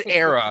COVID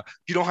era.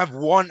 You don't have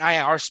one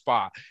IR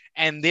spot.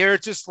 And they're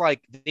just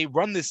like, they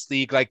run this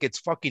league like it's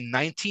fucking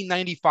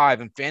 1995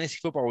 and fantasy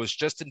football was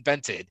just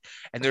invented.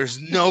 And there's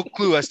no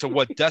clue as to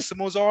what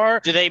decimals are.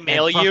 Do they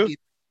mail you?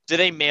 Do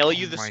they mail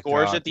you the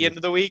scores at the end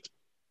of the week?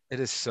 It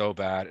is so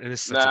bad. It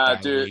is such a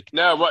bad league.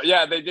 No, but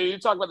yeah, they do. You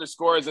talk about the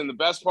scores, and the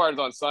best part is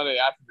on Sunday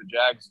after the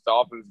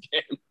Jags-Dolphins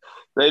game.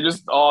 They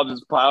just all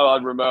pile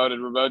on Ramon,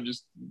 and Ramon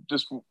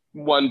just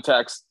one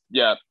text.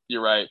 Yeah,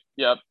 you're right.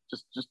 Yep,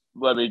 just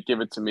let me give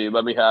it to me.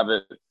 Let me have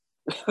it.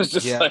 It's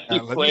just like he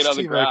played on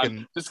the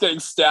ground, just getting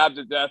stabbed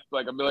to death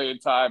like a million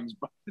times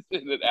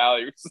in an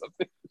alley or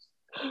something.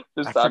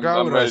 I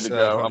forgot what I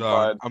said. Hold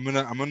on. I'm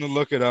gonna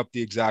look it up,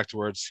 the exact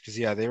words, because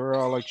they were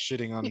all like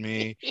shitting on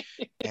me,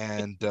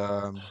 and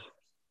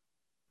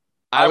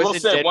I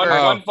was in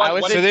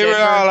Denver. They were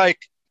all like,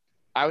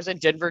 I was in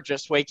Denver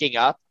just waking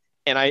up,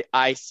 and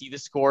I see the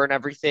score and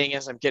everything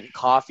as I'm getting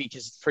coffee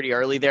because it's pretty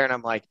early there, and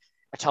I'm like,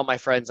 I tell my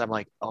friends, I'm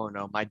like, oh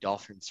no, my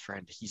Dolphins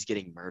friend, he's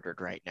getting murdered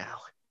right now.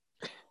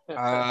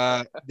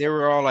 They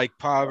were all like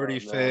poverty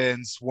Oh, no.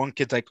 Phins. One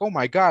kid's like, "Oh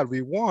my God,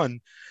 we won,"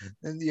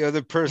 and the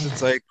other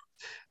person's like,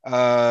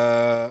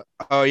 "Oh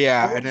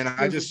yeah." And then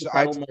This is the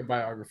title of my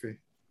biography.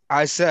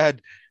 I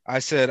said,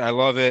 I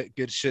love it.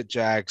 Good shit,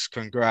 Jags.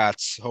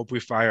 Congrats. Hope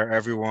we fire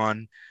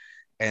everyone.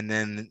 And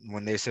then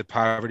when they said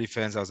poverty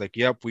Phins, I was like,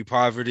 "Yep, we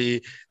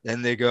poverty."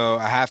 Then they go,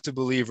 "I have to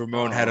believe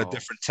Ramon had a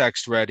different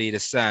text ready to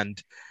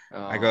send."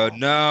 I go,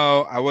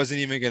 "No, I wasn't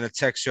even gonna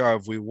text you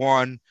if we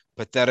won.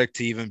 Pathetic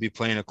to even be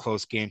playing a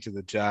close game to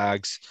the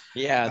Jags."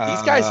 Yeah,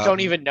 these guys don't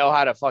even know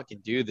how to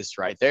fucking do this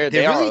right. They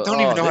really are, don't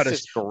even know how to.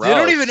 this is gross. They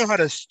don't even know how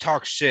to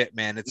talk shit,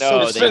 man. It's No,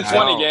 so It's they been sad.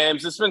 20 don't.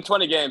 games. It's been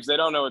 20 games. They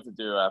don't know what to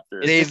do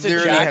after. They this a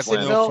literally have no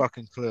Jacksonville?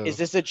 fucking clue. Is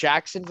this a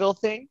Jacksonville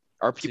thing?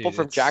 Are people Dude,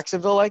 from it's-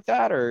 Jacksonville like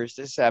that, or is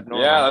this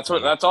abnormal? Yeah, that's all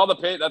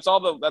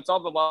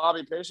the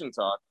lobby patient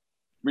talk.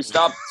 We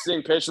stopped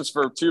seeing patients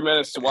for 2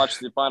 minutes to watch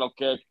the final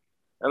kick.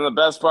 And the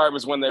best part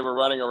was when they were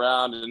running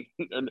around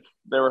and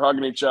they were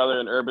hugging each other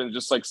and Urban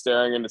just like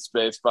staring into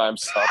space by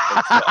himself.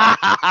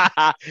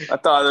 I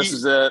thought this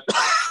is it.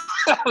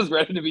 I was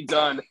ready to be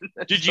done.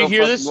 Did you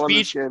hear the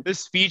speech? The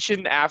speech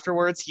and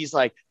afterwards, he's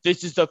like,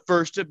 "This is the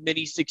first of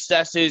many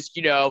successes.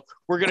 You know,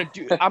 we're gonna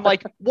do." I'm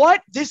like,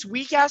 "What? This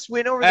weak ass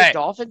win over the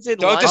Dolphins in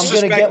don't London?" I'm gonna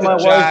disrespect get the my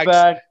wife Jags.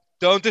 back.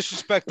 Don't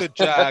disrespect the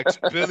Jags.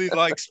 Billy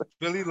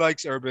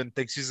likes Urban,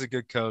 thinks he's a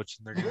good coach,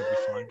 and they're gonna be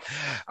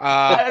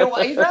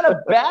fine. He's not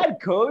a bad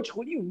coach.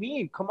 What do you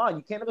mean? Come on,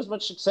 you can't have as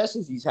much success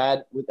as he's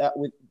had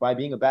by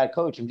being a bad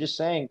coach. I'm just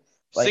saying.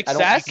 Like,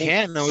 Success? You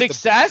can't know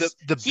Success?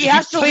 the He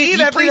has to leave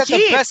he every played at the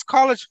team. best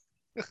college.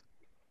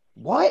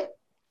 What?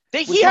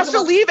 He has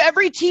to leave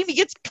every team. He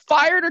gets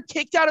fired or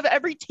kicked out of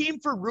every team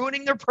for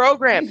ruining their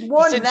program. He's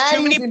won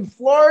natties in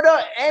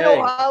Florida and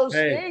Ohio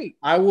Hey, State.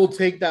 I will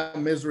take that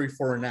misery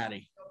for a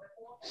natty.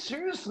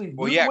 Seriously.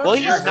 Well, yeah, Well,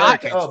 you're a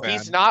Hurricanes fan.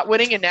 he's not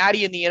winning a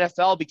natty in the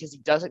NFL because he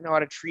doesn't know how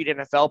to treat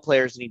NFL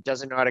players and he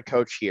doesn't know how to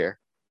coach here.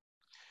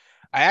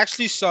 I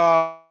actually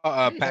saw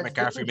Pat that's McCaffrey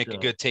different, make a though.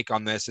 good take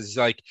on this. It's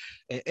like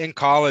in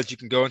college, you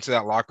can go into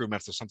that locker room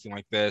after something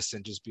like this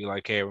and just be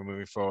like, "Hey, we're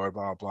moving forward."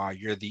 Blah blah.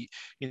 You're the,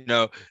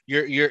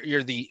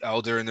 you're the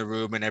elder in the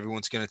room, and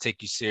everyone's gonna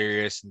take you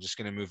serious and just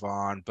gonna move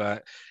on.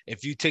 But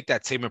if you take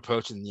that same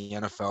approach in the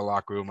NFL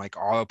locker room, like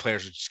all the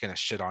players are just gonna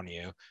shit on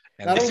you.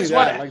 And Not This only is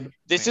that, what- like,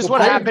 This is the what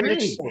player happened.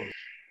 agrees.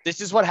 This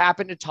is what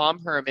happened to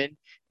Tom Herman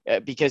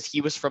because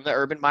he was from the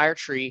Urban Meyer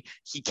tree.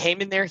 He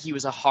came in there. He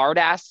was a hard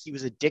ass. He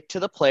was a dick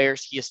to the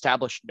players. He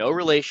established no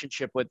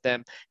relationship with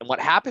them. And what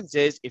happens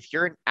is if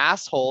you're an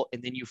asshole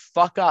and then you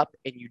fuck up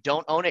and you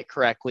don't own it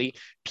correctly,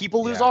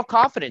 people lose all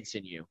confidence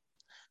in you.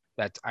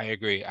 I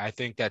agree. I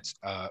think that's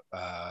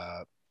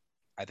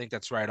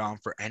right on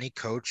for any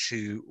coach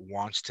who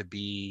wants to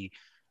be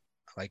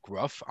like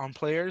rough on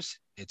players.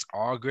 It's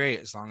all great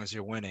as long as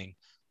you're winning.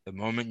 The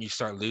moment you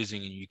start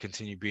losing and you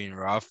continue being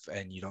rough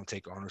and you don't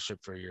take ownership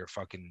for your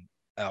fucking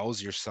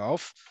L's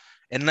yourself,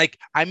 and like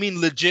I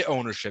mean legit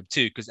ownership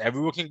too, because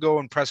everyone can go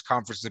in press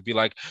conferences and be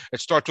like,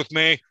 "It starts with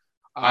me.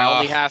 I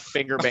only have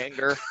finger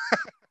banger.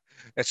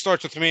 It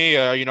starts with me.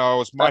 It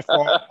was my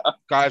fault.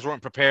 Guys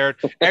weren't prepared."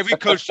 Every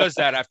coach does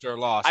that after a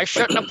loss. I It's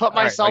shouldn't have put all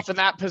right, myself in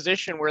that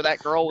position where that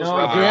girl was No,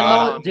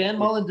 rubbing Dan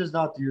Mullen does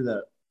not do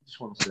that. Just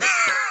want to say.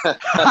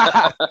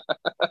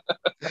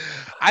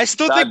 I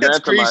still think that's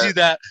crazy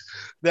Grant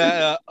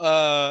that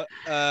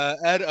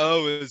Ed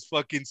O is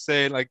fucking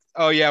saying like,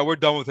 "Oh yeah, we're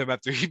done with him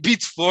after he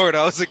beats Florida."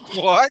 I was like,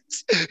 "What?"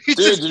 He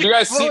Dude, just did beat you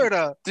guys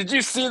Florida. Did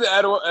you see the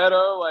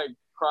Edo like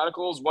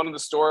chronicles? One of the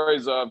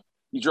stories of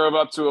he drove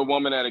up to a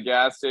woman at a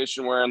gas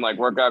station wearing like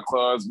workout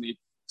clothes, and he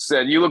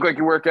said, "You look like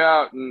you work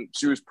out," and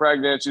she was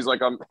pregnant. She's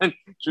like, "I'm,"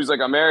 she was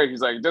like, "I'm married."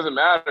 He's like, "It doesn't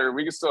matter.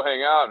 We can still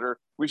hang out, or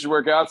we should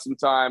work out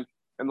sometime."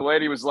 And the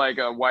lady was like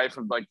a wife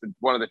of like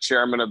one of the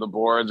chairman of the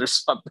boards or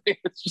something.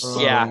 It's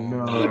just Yeah.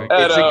 No.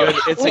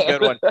 It's a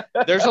good one.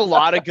 There's a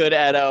lot of good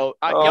Edo.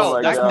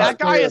 That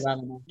guy is.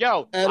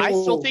 I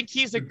still think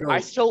he's I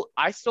still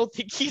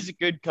think he's a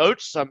good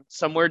coach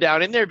somewhere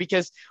down in there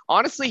because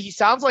honestly, he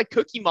sounds like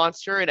Cookie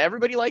Monster and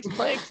everybody likes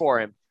playing for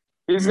him.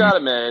 He's got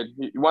it made.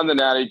 He won the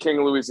Natty, King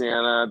of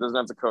Louisiana. Doesn't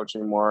have to coach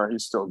anymore.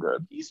 He's still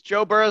good. He's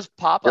Joe Burrow's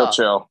papa. He'll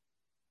chill.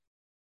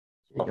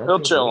 He'll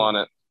chill on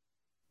it.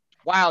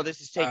 Wow, this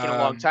is taking a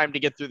long time to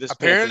get through this.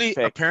 Apparently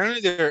they're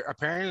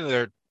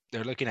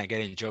looking at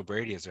getting Joe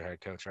Brady as their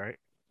head coach, right?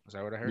 Is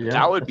that what I heard? Yeah.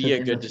 That would be a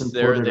think good that's been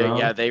decision. floated around.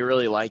 Yeah, they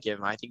really like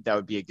him. I think that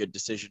would be a good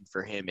decision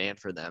for him and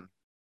for them.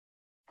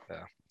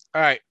 Yeah.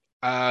 All right,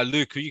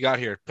 Luke, who you got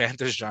here?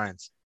 Panthers,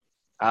 Giants.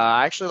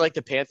 I actually like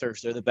the Panthers.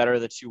 They're the better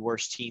of the two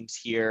worst teams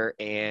here,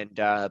 and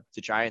the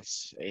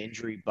Giants'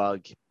 injury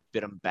bug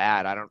bit them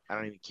bad. I don't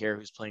even care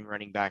who's playing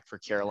running back for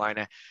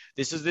Carolina.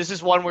 This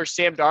is one where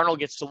Sam Darnold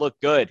gets to look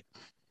good.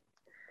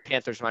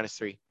 Panthers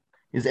 -3.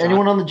 Is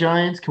anyone on the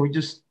Giants? Can we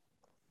just?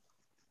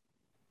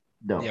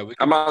 No. Yeah,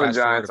 I'm on the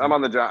Giants. I'm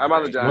on the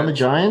Giants. You're on the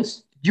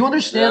Giants? Do you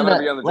understand I'm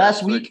gonna be on that the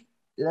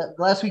Giants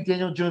last week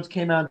Daniel Jones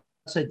came out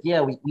said,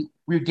 yeah, we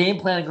were game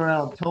planning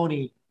around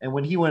Tony, and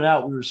when he went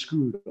out, we were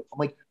screwed. I'm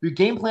like, we're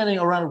game planning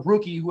around a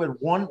rookie who had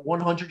one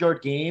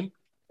 100-yard game,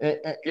 and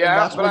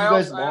that's but why you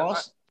guys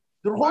lost.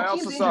 The whole I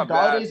also team's saw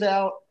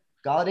injured.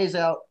 Galladay's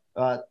out.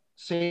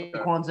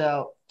 Saquon's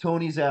out.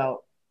 Tony's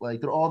out.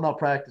 Like, they're all not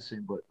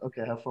practicing. But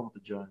okay, have fun with the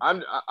Giants.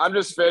 I'm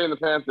just fading the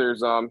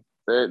Panthers.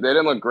 They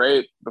didn't look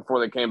great before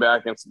they came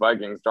back against the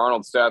Vikings.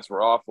 Darnold's stats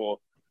were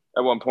awful.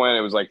 At one point,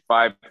 it was like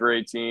 5 for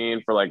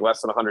 18 for like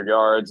less than 100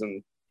 yards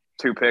and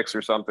 2 picks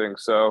or something.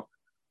 So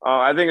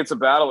I think it's a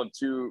battle of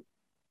two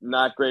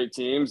not great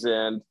teams,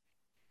 and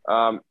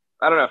I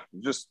don't know.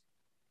 Just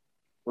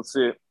let's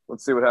see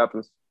what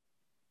happens.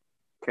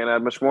 Can't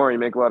add much more. You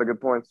make a lot of good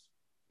points.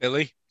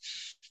 Billy?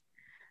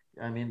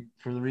 I mean,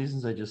 for the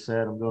reasons I just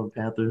said, I'm going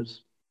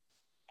Panthers.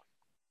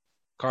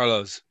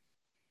 Carlos?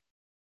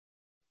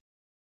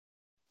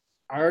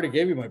 I already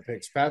gave you my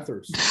picks.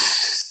 Panthers.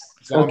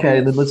 Okay,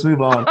 then let's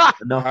move on.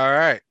 No. All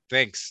right,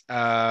 thanks.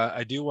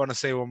 I do want to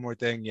say one more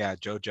thing. Yeah,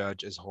 Joe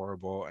Judge is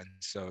horrible, and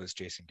so is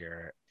Jason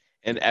Garrett.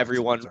 And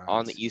everyone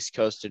on the East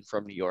Coast and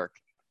from New York.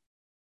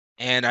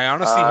 And I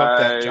honestly hope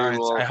that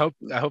Giants.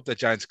 I hope that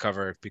Giants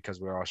cover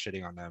because we're all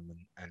shitting on them,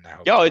 and I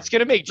hope. Yo, it's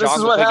gonna make John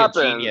look like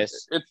a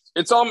genius.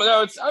 It's all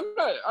no.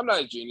 I'm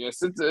not a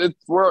genius.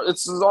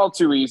 It's all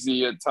too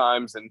easy at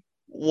times, and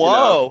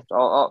whoa.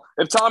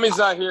 If Tommy's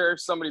not here,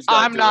 somebody's.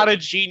 I'm not a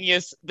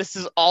genius. This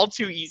is all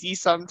too easy.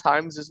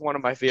 Sometimes is one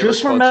of my favorite.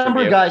 Just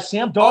remember, guys,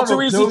 Sam Darnold all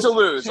too easy to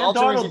lose. Sam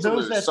Darnold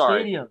knows that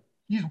stadium.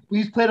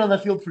 He's played on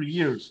that field for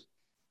years.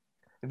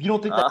 If you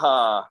don't think that,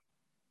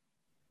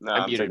 no,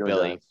 I'm muted,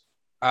 Billy.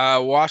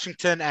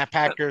 Washington at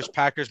Packers.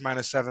 Packers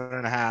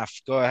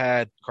 -7.5. Go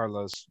ahead,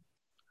 Carlos.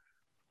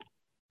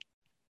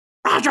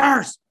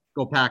 Rodgers,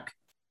 go Pack.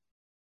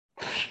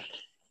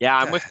 Yeah,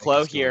 I'm with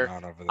Chloe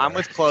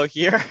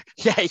here.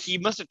 Yeah, he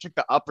must have took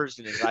the uppers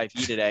in his IV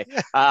today.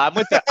 I'm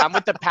with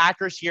the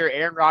Packers here.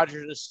 Aaron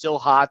Rodgers is still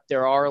hot.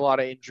 There are a lot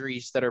of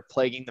injuries that are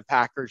plaguing the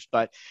Packers,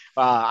 but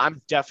I'm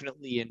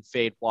definitely in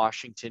fade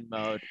Washington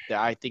mode.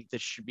 I think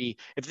this should be,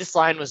 if this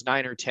line was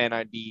 9 or 10,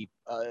 I'd be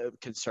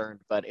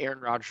concerned. But Aaron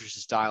Rodgers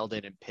is dialed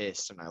in and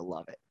pissed, and I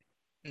love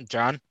it.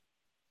 John?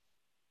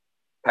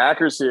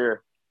 Packers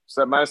here.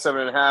 So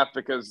 -7.5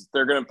 because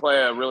they're going to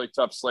play a really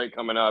tough slate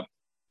coming up.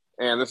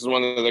 And this is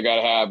one that they got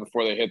to have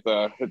before they hit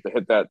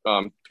that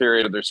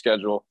period of their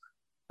schedule.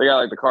 They got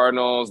like the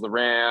Cardinals, the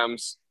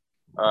Rams.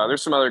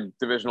 There's some other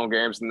divisional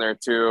games in there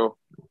too.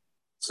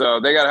 So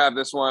they got to have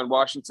this one.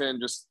 Washington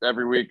just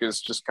every week is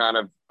just kind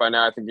of, by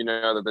now I think you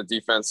know that the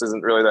defense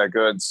isn't really that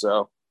good.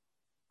 So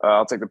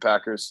I'll take the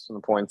Packers and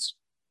the points.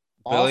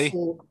 Billy?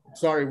 Also,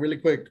 sorry, really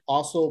quick.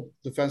 Also,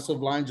 defensive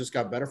line just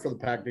got better for the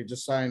Pack. They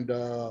just signed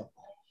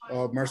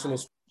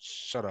Merciless.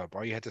 Shut up.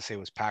 All you had to say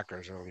was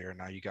Packers earlier.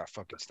 Now you got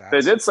fucking stats.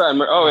 They did sign.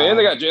 And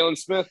they got Jalen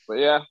Smith. But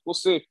yeah, we'll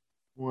see.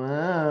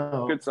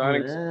 Wow. Good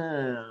signings.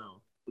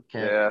 Wow.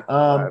 Okay.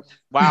 Yeah.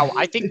 Wow.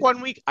 I think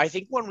one week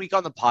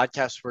on the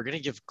podcast, we're going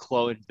to give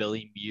Chloe and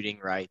Billy muting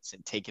rights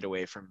and take it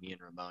away from me and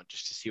Ramon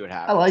just to see what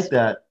happens. I like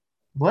that.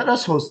 Let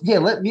us host. Yeah,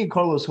 let me and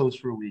Carlos host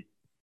for a week.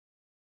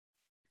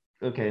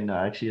 Okay, no,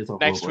 actually, it's all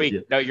next week.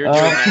 Idea. No, you're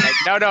doing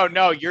it.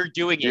 No, you're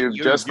doing it. You're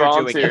just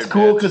volunteered. It's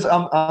cool because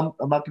I'm not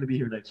going to be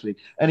here next week.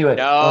 Anyway,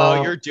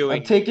 you're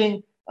doing.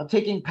 I'm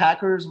taking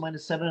Packers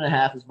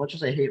 -7.5. As much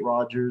as I hate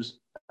Rodgers,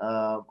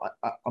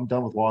 I'm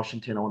done with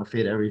Washington. I want to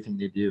fade everything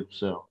they do.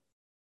 So,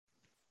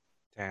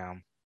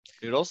 damn,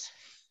 Noodles.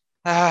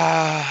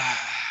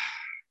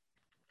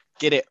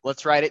 Get it.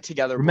 Let's write it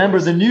together. Remember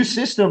boys. the new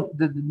system.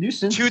 The new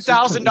system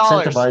 $2,000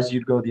 incentivizes you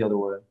to go the other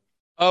way.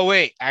 Oh,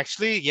 wait.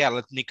 Actually, yeah,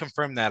 let me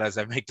confirm that as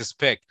I make this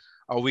pick.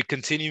 Are we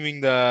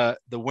continuing the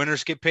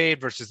winners get paid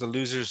versus the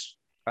losers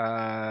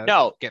get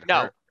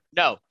hurt?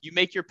 No. You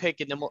make your pick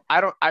and then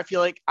I feel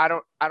like I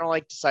don't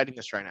like deciding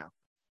this right now.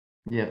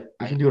 Yeah,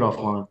 I can do it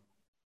offline.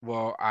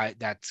 Well,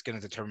 that's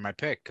going to determine my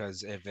pick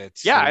because if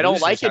it's I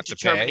don't like it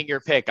determining your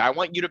pick. I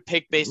want you to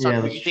pick based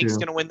on who you think is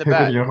going to win the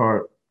bet. With your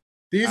heart.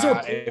 These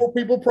are poor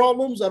people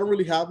problems. I don't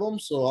really have them,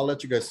 so I'll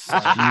let you guys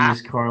decide.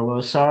 Jeez,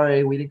 Carlos.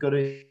 Sorry, we didn't go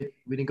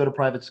to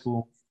private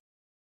school.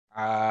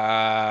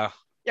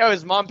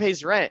 His mom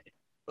pays rent.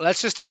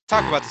 Let's just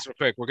talk about this real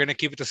quick. We're gonna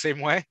keep it the same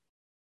way.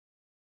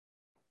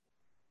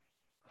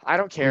 I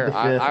don't care.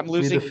 I'm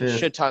losing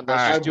shit ton.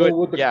 Let's just do it.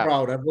 With the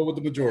crowd. I vote with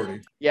the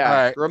majority. Yeah, all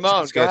right.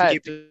 Ramon, go ahead.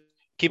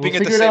 Keeping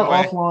it the same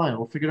way. Offline.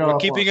 We'll figure it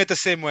out. Keeping it the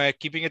same way.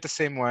 Keeping it the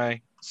same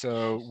way.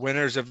 So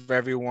winners of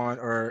everyone,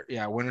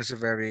 winners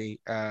of every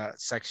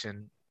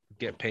section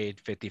get paid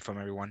 50 from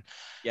everyone.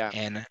 Yeah.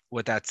 And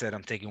with that said,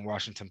 I'm taking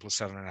Washington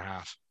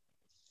 +7.5.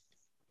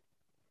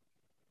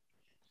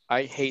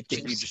 I hate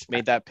that you just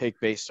made that pick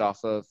based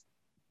off of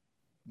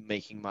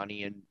making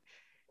money, and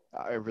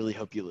I really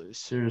hope you lose.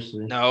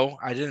 Seriously. No,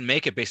 I didn't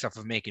make it based off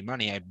of making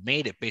money. I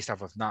made it based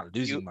off of not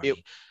losing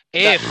money.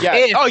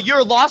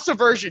 You're loss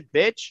aversion,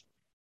 bitch.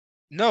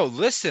 No,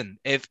 listen.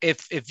 If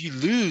you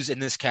lose in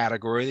this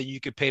category, then you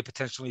could pay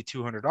potentially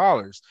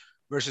 $200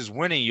 versus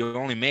winning. You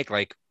only make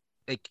like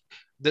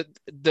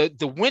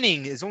the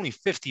winning is only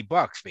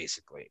 $50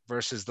 basically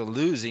versus the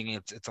losing.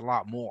 It's a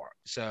lot more.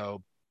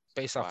 So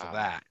based off of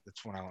that,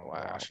 that's when I went with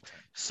Washington.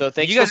 So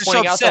thanks you guys for are so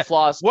pointing out the upset.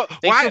 flaws. What?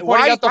 Thanks Why? for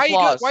pointing out the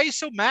flaws. Why are you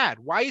so mad?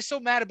 Why are you so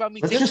mad about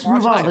me? Let's taking just move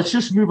on. Washington? Let's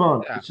just move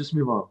on. Yeah. Let's just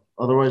move on.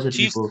 Otherwise, I'd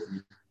Chiefs- beat both of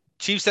you.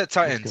 Chiefs at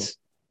Titans.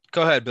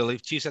 Go ahead, Billy.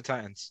 Chiefs at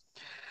Titans.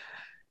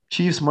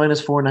 Chiefs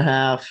minus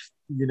 4.5.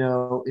 You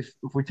know, if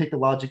we take the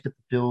logic that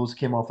the Bills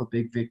came off a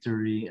big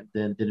victory and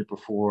then didn't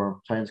perform,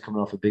 Titans coming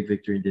off a big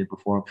victory and didn't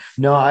perform.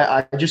 No,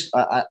 I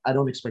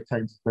don't expect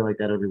Titans to play like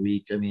that every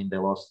week. I mean, they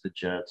lost to the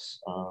Jets.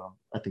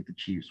 I think the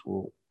Chiefs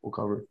will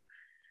cover.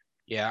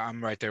 Yeah,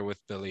 I'm right there with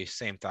Billy.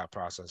 Same thought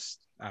process.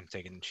 I'm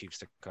taking the Chiefs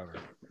to cover.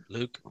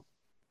 Luke?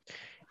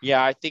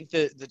 Yeah, I think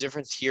the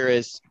difference here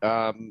is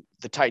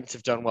the Titans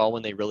have done well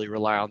when they really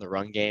rely on the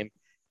run game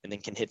and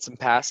then can hit some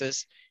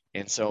passes.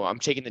 And so I'm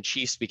taking the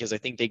Chiefs because I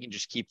think they can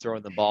just keep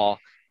throwing the ball.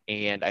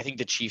 And I think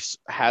the Chiefs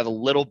have a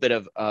little bit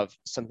of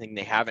something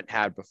they haven't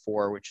had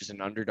before, which is an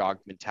underdog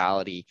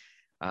mentality.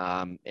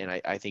 And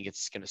I think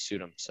it's going to suit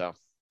them. So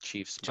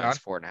Chiefs minus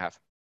 4.5.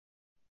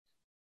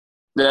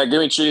 Yeah, give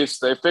me Chiefs.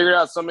 They figured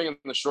out something in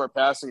the short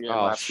passing game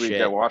last week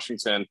shit. at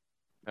Washington.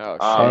 Oh, shit.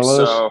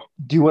 Carlos, So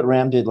do what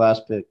Ram did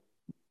last pick.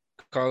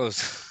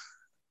 Carlos.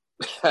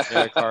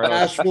 Yeah, Carlos.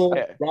 Nashville,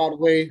 Yeah.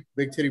 Broadway,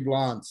 Big Titty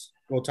Blondes.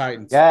 Go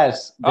Titans.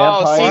 Yes.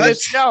 Oh, see Vampires.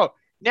 this? No.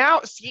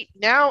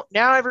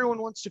 Now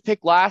everyone wants to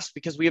pick last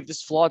because we have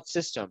this flawed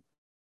system.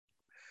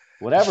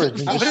 Whatever.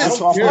 Then What just is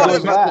switch off flawed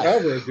and go about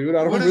back. Whatever, dude.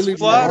 I don't What is really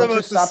flawed know. about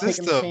Just the stop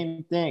picking the system?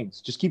 same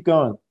things. Just keep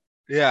going.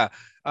 Yeah.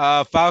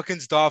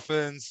 Falcons,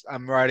 Dolphins.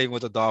 I'm riding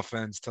with the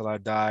Dolphins till I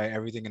die.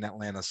 Everything in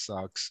Atlanta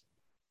sucks.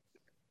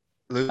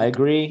 Luke? I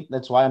agree.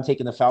 That's why I'm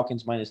taking the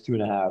Falcons minus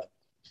 2.5.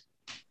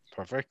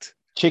 Perfect.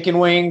 Chicken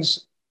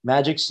wings,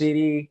 Magic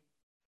City,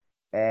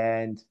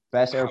 and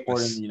best airport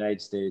in Hummus. the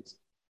United States.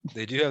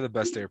 They do have the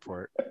best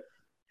airport.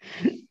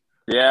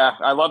 yeah,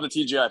 I love the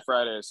TGI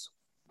Fridays.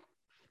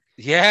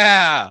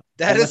 Yeah,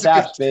 that Homeless is a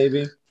good, apps,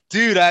 baby.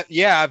 dude.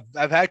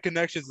 I've had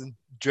connections and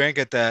drank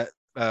at that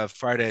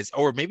Fridays,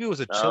 or maybe it was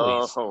a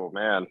Chili's. Oh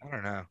man, I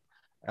don't know.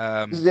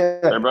 They're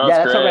both Yeah,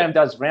 that's what great. Ram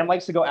does. Ram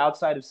likes to go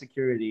outside of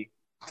security,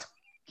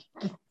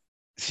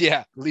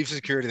 Yeah, leave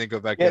security then go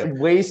back get in.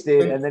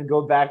 wasted, and then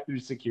go back through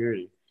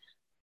security.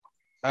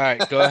 All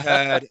right, go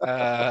ahead.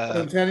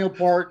 Centennial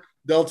Park,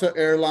 Delta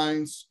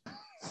Airlines,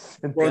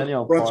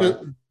 Centennial brunch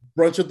Park.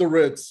 brunch at the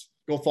Ritz.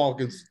 Go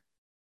Falcons.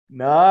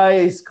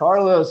 Nice,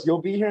 Carlos.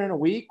 You'll be here in a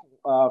week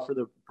for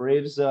the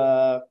Braves. Who's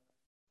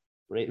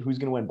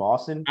gonna win?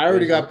 Boston. I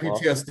already got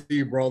Braves versus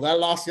PTSD, bro. That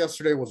loss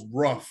yesterday was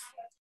rough.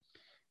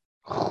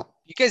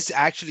 You guys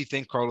actually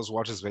think Carlos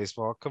watches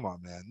baseball? Come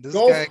on, man. This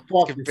Go guy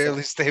fuck can yourself.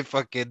 barely stay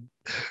fucking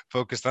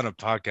focused on a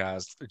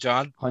podcast.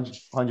 John?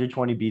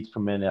 120 beats per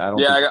minute. I don't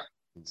Yeah, think I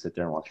can sit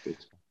there and watch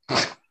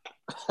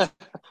baseball.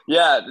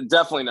 Yeah,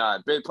 definitely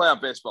not.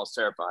 Playoff baseball is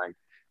terrifying.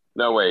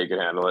 No way you can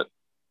handle it.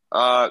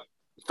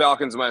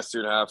 Falcons minus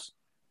 2.5.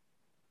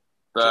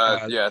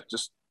 Yeah,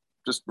 just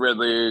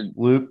Ridley.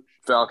 Luke.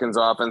 Falcons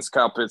offense.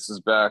 Kyle Pitts is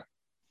back.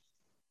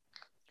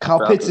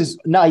 Kyle Pitts is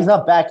he's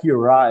not back. He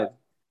arrived.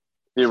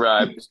 He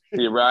arrived.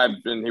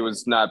 And he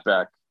was not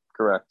back.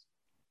 Correct.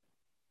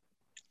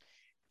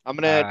 I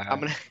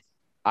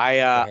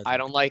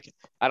don't like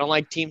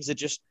teams that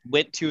just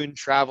went to and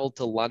traveled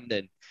to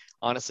London.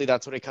 Honestly,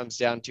 that's what it comes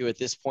down to at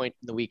this point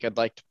in the week. I'd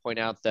like to point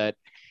out that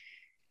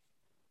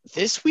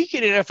this week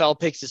in NFL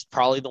picks is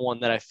probably the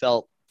one that I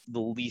felt the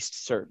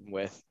least certain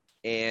with.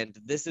 And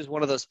this is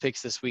one of those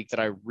picks this week that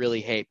I really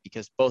hate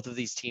because both of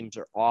these teams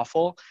are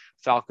awful.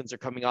 Falcons are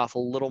coming off a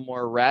little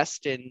more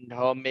rest, and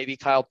maybe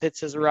Kyle Pitts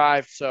has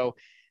arrived. So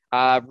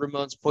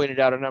Ramon's pointed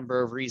out a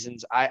number of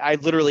reasons. I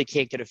literally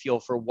can't get a feel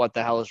for what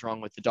the hell is wrong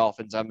with the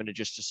Dolphins. I'm going to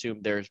just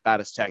assume they're as bad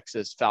as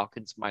Texas.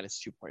 Falcons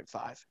minus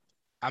 2.5.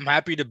 I'm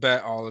happy to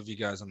bet all of you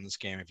guys on this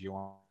game if you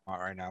want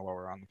right now while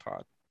we're on the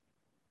pod.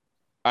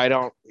 Uh, I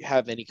don't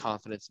have any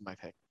confidence in my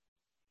pick.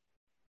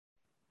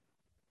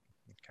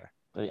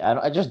 Okay.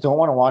 I just don't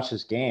want to watch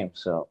this game.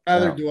 So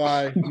Neither do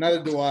I.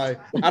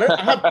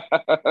 I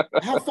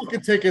have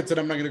fucking tickets, and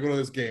I'm not gonna go to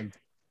this game.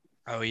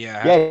 Oh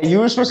yeah. Yeah, you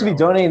were supposed to be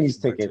donating these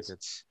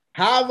tickets.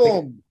 Have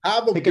them.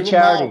 Pick Give a 'em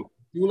charity. out.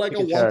 Do like Pick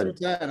a a 1 charity.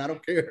 through 10. I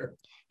don't care.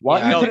 Why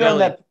don't Yeah, you put it on Billy.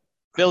 that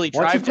Billy,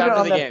 Why don't you drive put it down to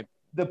on the that- game.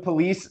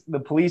 the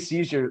police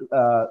seizure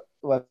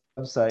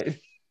website?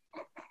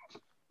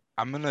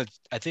 I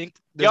think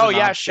there's an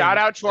option shout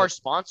out to our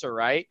sponsor,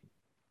 right?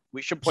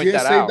 We should point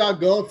that out.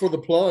 GSA.gov for the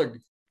plug.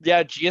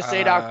 Yeah,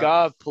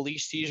 GSA.gov,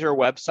 police seizure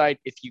website.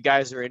 If you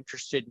guys are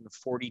interested in a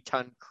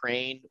 40-ton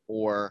crane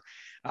or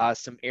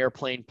some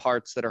airplane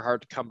parts that are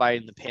hard to come by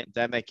in the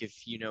pandemic,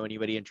 if you know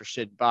anybody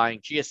interested in buying,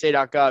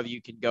 GSA.gov, you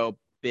can go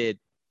bid.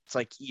 It's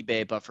like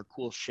eBay, but for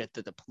cool shit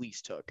that the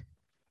police took.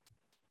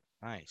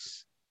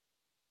 Nice.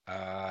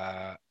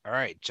 All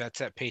right, Jets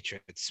at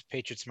Patriots.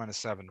 Patriots minus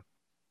 7.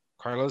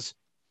 Carlos?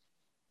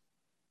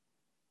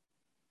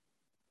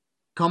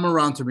 Come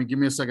around to me. Give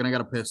me a second. I got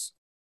to piss.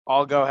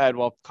 I'll go ahead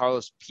while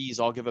Carlos pees.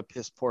 I'll give a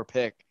piss poor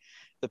pick.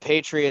 The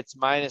Patriots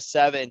minus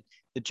 7.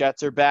 The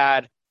Jets are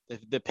bad.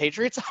 The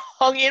Patriots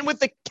hung in with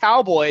the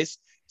Cowboys,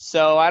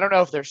 so I don't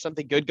know if there's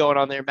something good going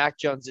on there. Mac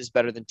Jones is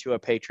better than Tua.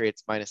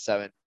 Patriots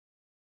 -7.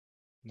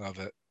 Love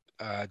it.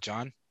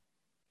 John?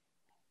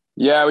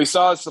 Yeah, we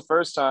saw this the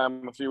first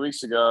time a few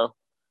weeks ago.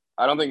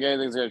 I don't think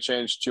anything's going to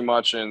change too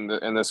much in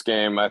this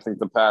game. I think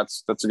the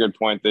Pats, that's a good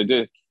point. They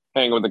did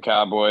hang with the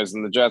Cowboys,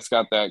 and the Jets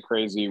got that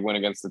crazy win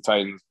against the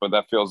Titans, but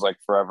that feels like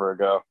forever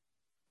ago.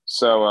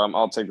 So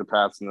I'll take the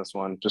Pats in this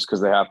one just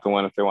because they have to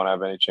win if they want to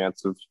have any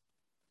chance of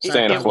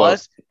staying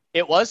afloat.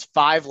 It was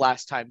 5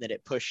 last time that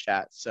it pushed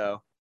at,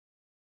 so.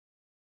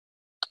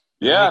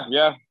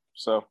 Yeah.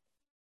 So.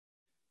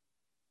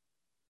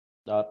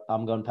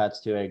 I'm going Pats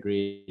too. I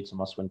agree. It's a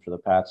must win for the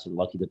Pats. I'm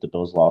lucky that the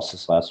Bills lost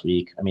this last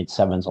week. I mean,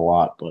 7's a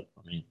lot, but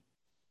I mean,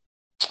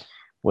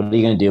 what are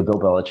you going to do, Bill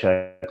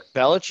Belichick?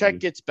 Belichick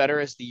gets better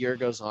as the year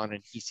goes on,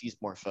 and he sees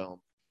more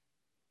film.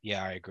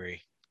 Yeah, I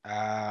agree.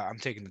 I'm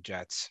taking the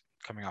Jets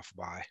coming off a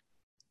bye.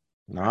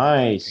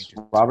 Nice.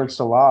 Robert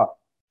Salah.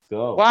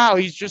 Go. Wow,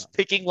 he's just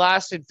picking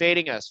last and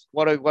fading us.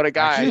 What a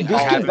guy. Dude,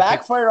 this could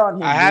backfire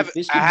on him.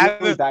 This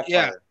could really backfire.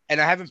 Yeah, and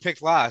I haven't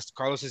picked last.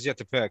 Carlos is yet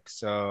to pick.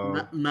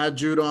 So Matt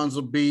Judon's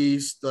a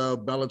beast.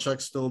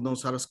 Belichick still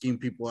knows how to scheme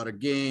people out of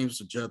games.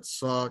 The Jets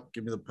suck.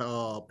 Give me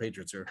the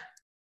Patriots here.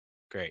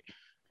 Great.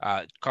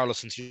 Carlos,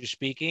 since you're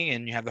speaking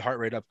and you have the heart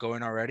rate up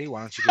going already,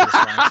 why don't you give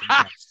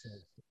us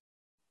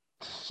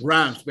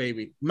Rams,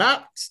 baby.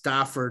 Matt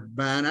Stafford,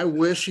 man. I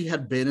wish he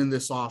had been in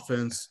this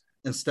offense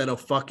instead of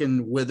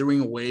fucking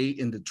withering away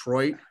in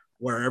Detroit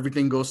where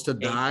everything goes to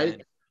die.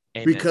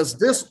 Amen. Because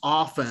this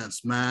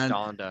offense, man,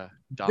 Donda.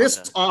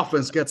 this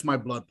offense gets my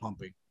blood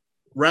pumping.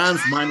 Rams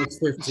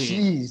 -15.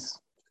 Jeez.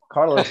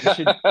 Carlos,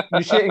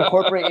 you should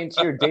incorporate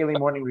into your daily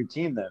morning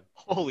routine then.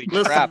 Holy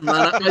Listen, crap.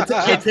 man,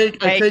 I take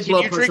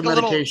blood pressure a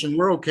little medication.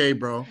 We're okay,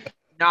 bro.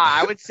 Nah,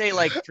 I would say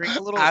like drink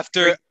a little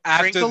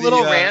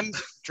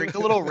drink a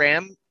little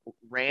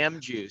ram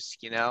juice,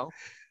 you know?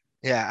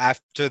 Yeah,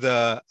 after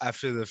the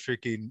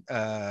freaking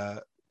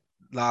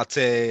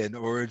latte and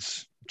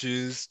orange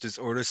juice, just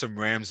order some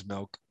Rams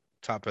milk,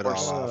 top it all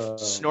off.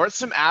 Snort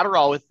some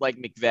Adderall with like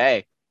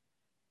McVay.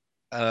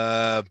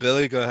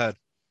 Billy, go ahead.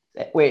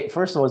 Wait,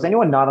 first of all, is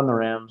anyone not on the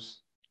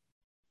Rams?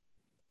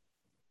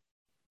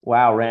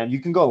 Wow, Ram,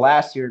 you can go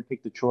last here and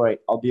pick Detroit.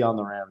 I'll be on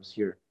the Rams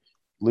here.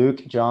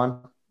 Luke,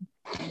 John.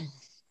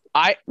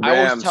 I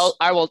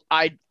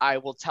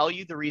will tell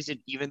you the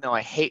reason, even though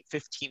I hate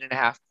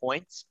 15.5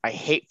 points. I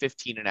hate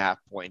 15.5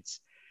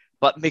 points.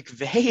 But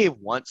McVay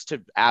wants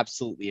to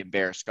absolutely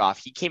embarrass Goff.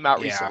 He came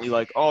out recently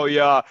like, oh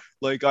yeah,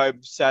 like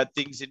I'm sad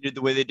things didn't do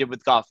the way they did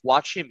with Goff.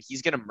 Watch him.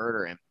 He's gonna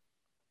murder him.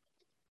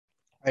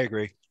 I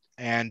agree.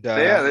 And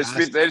they just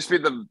beat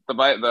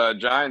the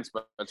Giants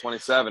by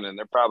 27, and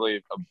they're probably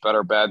a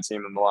better bad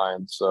team than the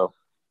Lions. So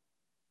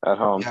at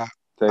home, yeah.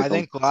 I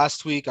think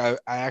last week I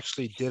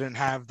actually didn't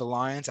have the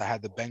Lions. I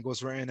had the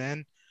Bengals written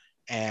in,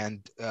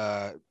 and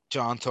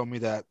John told me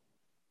that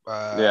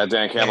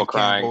Dan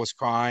Campbell was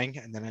crying,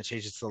 and then I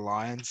changed it to the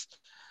Lions.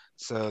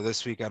 So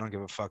this week I don't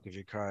give a fuck if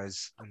he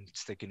cries. I'm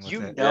sticking with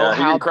it.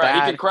 How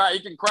bad he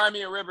can cry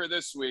me a river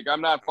this week.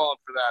 I'm not falling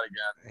for that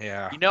again.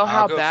 Yeah. You know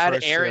how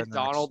bad Aaron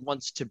Donald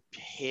wants to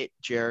hit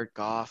Jared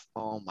Goff?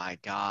 Oh my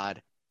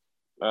God.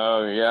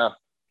 Oh yeah.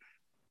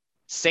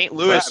 St.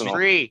 Louis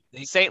free.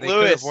 St.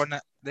 Louis.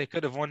 They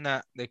could have won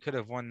that. They could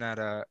have won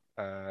that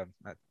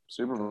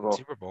Super Bowl.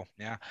 Super Bowl.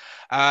 Yeah.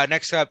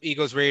 Next up,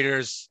 Eagles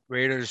Raiders.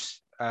 Raiders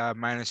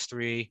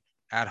 -3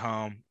 at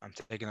home. I'm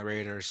taking the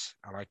Raiders.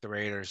 I like the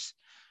Raiders.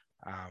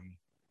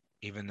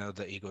 Even though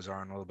the Eagles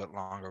are on a little bit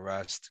longer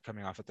rest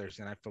coming off of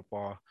Thursday Night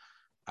Football.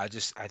 I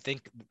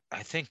think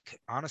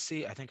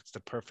honestly, I think it's the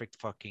perfect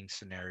fucking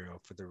scenario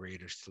for the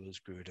Raiders to lose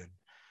Gruden.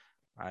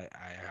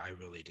 I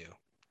really do.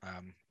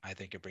 I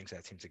think it brings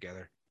that team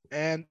together.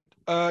 And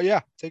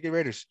take it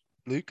Raiders.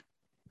 Luke?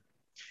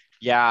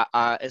 Yeah,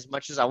 as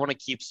much as I want to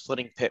keep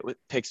splitting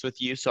picks with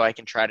you so I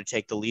can try to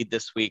take the lead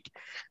this week,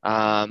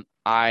 I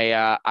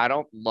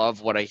don't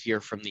love what I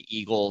hear from the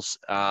Eagles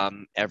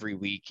every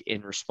week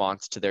in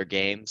response to their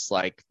games.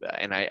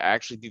 And I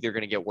actually think they're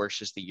going to get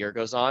worse as the year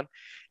goes on.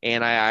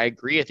 And I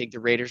agree. I think the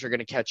Raiders are going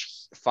to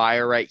catch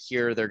fire right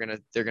here. They're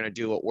gonna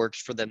do what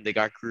works for them. They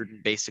got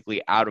Gruden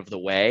basically out of the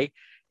way,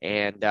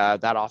 and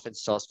that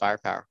offense still has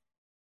firepower.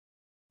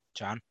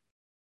 John?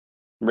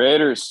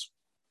 Raiders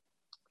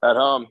at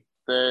home.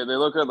 They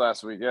look good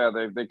last week. Yeah,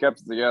 they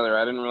kept it together.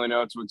 I didn't really know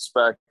what to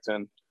expect,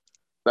 and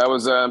that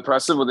was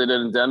impressive what they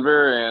did in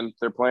Denver. And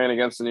they're playing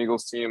against an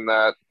Eagles team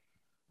that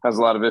has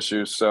a lot of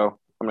issues. So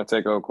I'm going to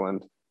take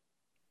Oakland,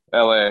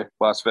 LA,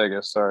 Las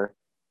Vegas. Sorry,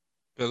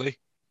 Billy.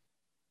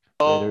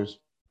 Raiders.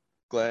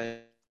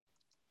 Glenn.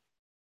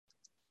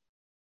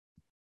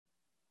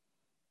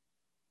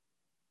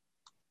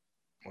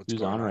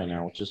 Who's on right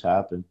now? What just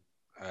happened?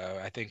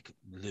 I think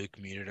Luke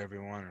muted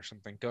everyone or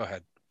something. Go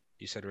ahead.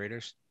 You said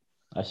Raiders?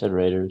 I said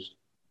Raiders.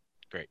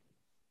 Great.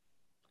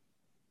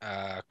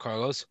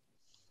 Carlos?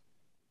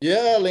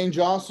 Yeah, Lane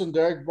Johnson,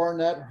 Derek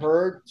Barnett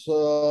hurt.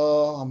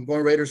 I'm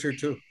going Raiders here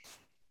too.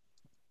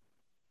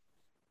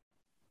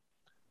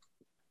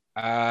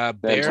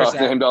 Bears talk to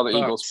him at to all the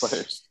Bucks. Eagles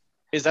players.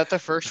 Is that the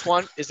first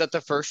one? Is that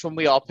the first one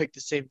we all picked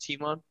the same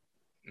team on?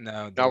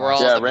 No, No, we're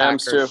all Yeah, the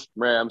Rams Packers. too.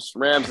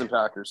 Rams and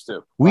Packers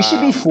too. We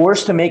should be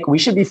forced to make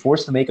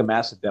a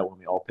massive bet when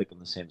we all pick on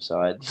the same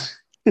side.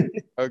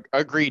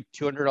 Agreed.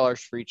 $200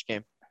 for each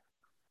game.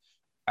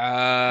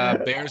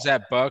 Bears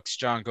at Bucks.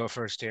 John, go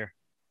first here.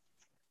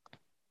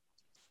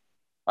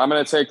 I'm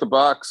going to take the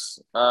Bucks.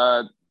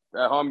 At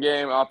home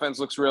game, offense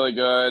looks really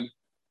good.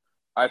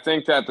 I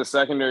think that the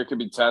secondary could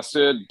be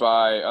tested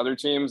by other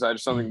teams. I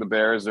just don't think the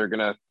Bears are going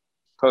to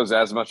pose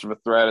as much of a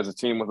threat as a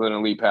team with an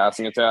elite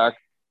passing attack.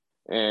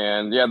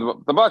 And yeah,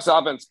 the Bucks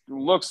offense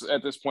looks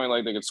at this point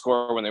like they could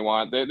score when they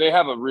want. They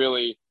have a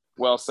really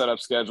well set up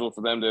schedule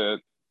for them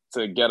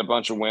to get a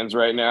bunch of wins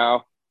right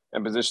now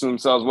and position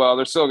themselves well.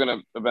 They're still going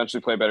to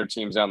eventually play better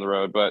teams down the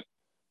road, but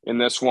in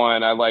this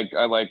one, I like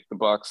the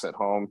Bucks at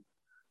home.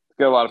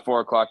 Get a lot of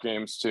 4:00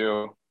 games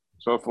too.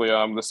 So hopefully,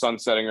 the sun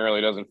setting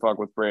early doesn't fuck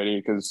with Brady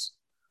because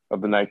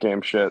of the night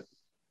game shit.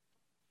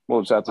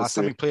 We'll just have to Last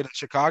see. time he played in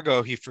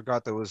Chicago, he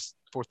forgot that was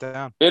 4th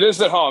down. It is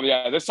at home,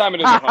 yeah. This time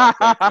it is at home.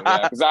 Yeah,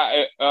 because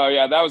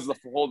that was the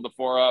hold the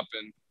 4 up,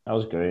 and That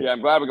was great. yeah,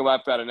 I'm glad we can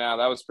laugh at it now.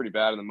 That was pretty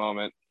bad in the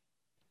moment.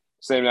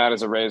 Same night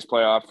as a Rays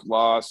playoff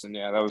loss, and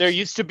yeah, that was. There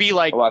used to be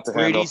like a lot to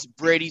handle.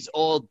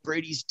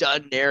 Brady's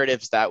done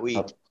narratives that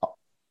week.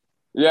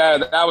 Yeah,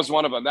 that was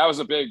one of them. That was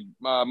a big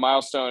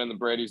milestone in the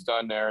Brady's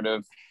done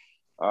narrative.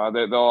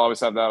 They'll always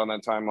have that on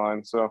that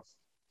timeline. So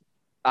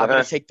I'm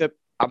gonna take the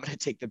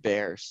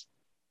Bears.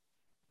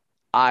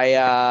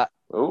 The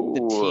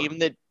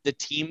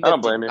team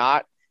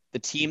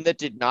that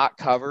did not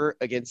cover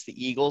against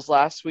the Eagles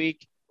last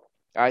week.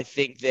 I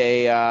think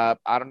they I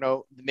don't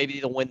know, maybe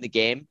they'll win the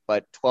game,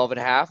 but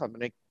 12.5. I'm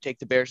gonna take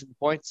the Bears in the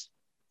points.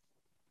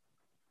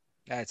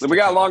 Yeah, we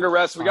got longer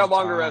rest. We got fun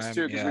longer rest time.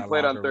 too because Yeah, we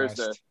played on longer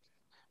Thursday. rest.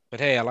 But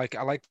hey, I like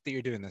that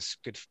you're doing this.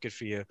 Good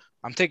for you.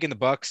 I'm taking the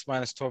Bucks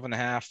minus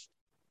 12.5.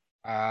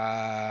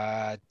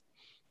 I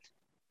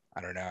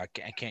don't know.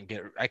 I can't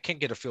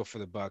get a feel for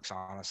the Bucks,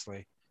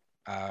 honestly.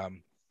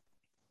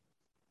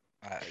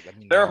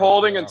 They're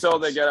holding until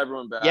they get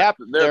everyone back. Yep,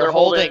 they're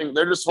holding.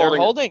 They're just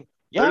holding.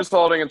 Yeah. They're just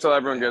holding until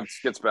everyone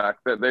gets back.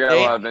 They got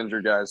a lot of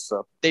injured guys,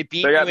 so they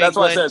beat New England. That's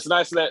why I said it's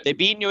nice that they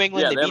beat New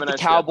England. Yeah, they beat the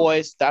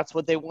Cowboys. That's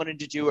what they wanted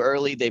to do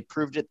early. They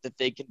proved it that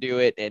they can do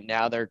it, and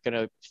now they're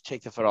gonna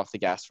take the foot off the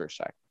gas for a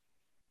sec.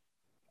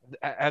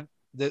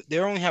 They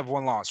only have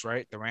one loss,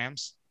 right? The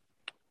Rams.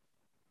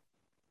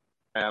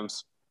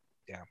 Rams.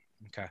 Yeah.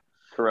 Okay.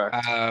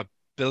 Correct.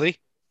 Billy.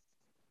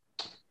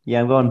 Yeah,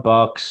 I'm going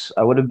Bucks.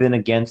 I would have been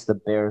against the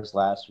Bears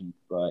last week,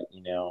 but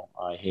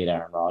I hate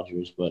Aaron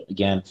Rodgers. But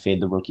again, fade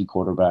the rookie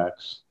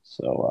quarterbacks.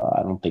 So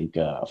I don't think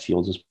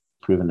Fields has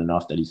proven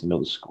enough that he's gonna be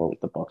able to score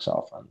with the Bucks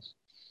offense.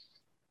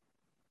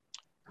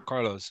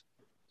 Carlos.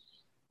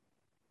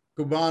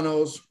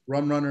 Cubanos,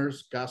 Rum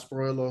Runners,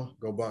 Gasparilla,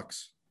 go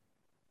Bucks.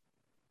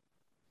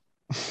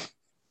 God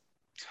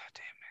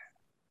damn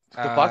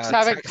it. The Bucks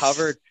haven't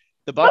covered.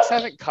 The Bucks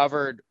haven't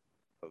covered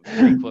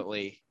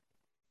frequently.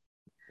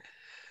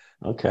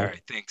 Okay. All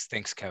right.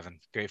 Thanks, Kevin.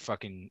 Great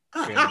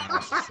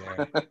analysis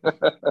there.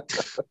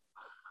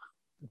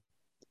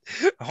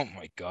 Oh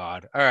my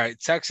God. All right.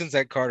 Texans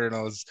at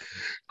Cardinals.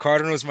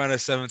 Cardinals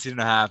minus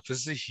 17.5.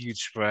 This is a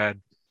huge spread.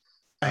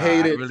 I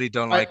hate it. I really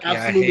don't like it. Yeah,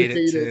 I hate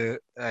it too.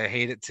 I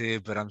hate it too,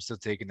 but I'm still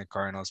taking the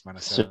Cardinals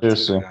minus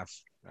 17.5.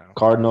 No.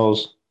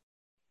 Cardinals.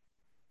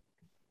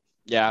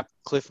 Yeah,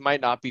 Cliff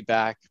might not be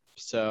back,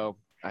 so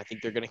I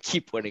think they're going to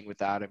keep winning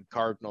without him.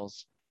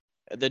 Cardinals.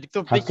 The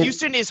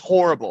Houston is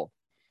horrible.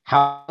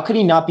 How could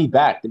he not be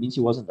back? That means he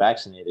wasn't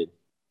vaccinated.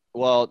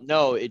 Well,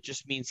 no, it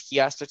just means he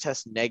has to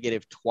test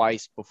negative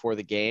twice before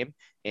the game,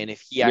 and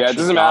if he it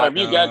doesn't matter if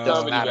you get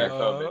COVID, you get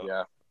COVID.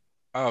 Yeah.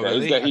 Oh, yeah,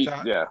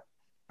 really?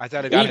 I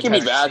thought he can be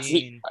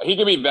vaccinated. He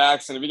can be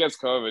vaccinated. If he gets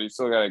COVID, he's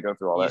still got to go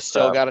through all that. You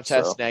still got to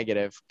test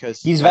negative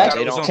because he's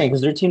vaccinated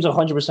because their team's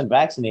 100%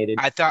 vaccinated.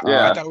 I thought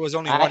it was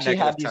only one actually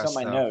negative have these test,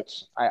 on my though.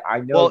 notes. I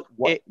know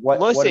what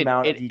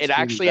amount of each it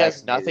actually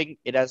has nothing.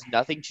 It has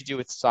nothing to do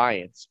with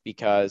science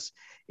because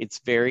it's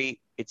very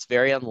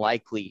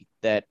unlikely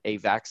that a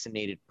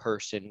vaccinated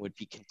person would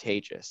be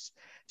contagious.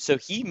 So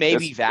he may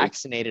be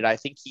vaccinated. I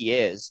think he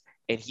is,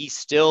 and he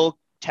still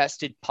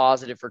tested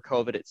positive for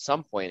COVID at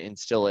some point and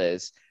still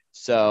is.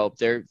 So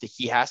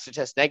he has to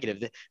test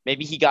negative.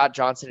 Maybe he got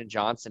Johnson &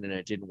 Johnson and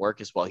it didn't work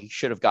as well. He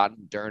should have gotten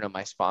Moderna,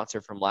 my sponsor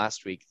from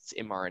last week. It's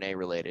mRNA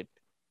related.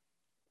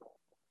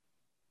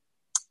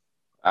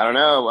 I don't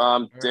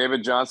know.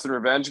 David Johnson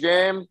revenge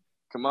game.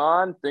 Come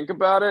on, think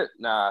about it.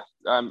 Nah,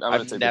 I'm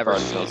going to take the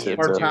Cardinals here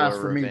Hard too. pass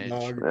for me,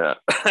 dog.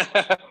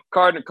 Yeah.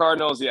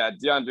 Cardinals, yeah.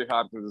 DeAndre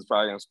Hopkins is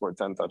probably going to score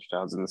 10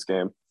 touchdowns in this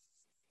game.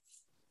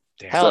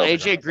 Hell,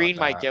 AJ Green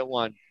might get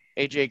one.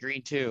 AJ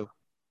Green too.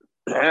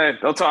 Hey,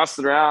 they'll toss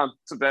it around.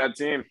 It's a bad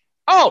team.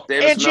 Oh,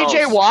 Davis and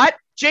JJ Watt.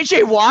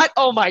 JJ Watt.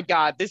 Oh my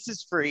God, this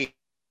is free.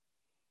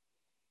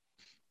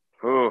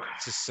 Ooh,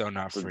 this is so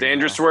not free. It's a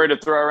dangerous word to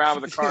throw around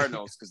with the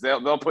Cardinals because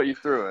they'll put you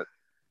through it.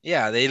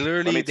 Yeah, they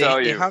literally tell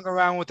they you. hung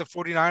around with the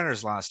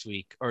 49ers last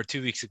week or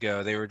 2 weeks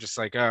ago. They were just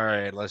like, all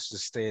right, let's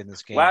just stay in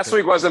this game. Last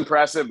week was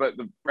impressive, but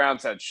the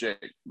Browns had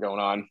shit going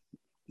on.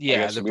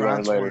 Yeah, the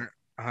Browns weren't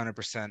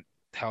 100%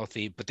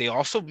 healthy, but they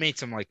also made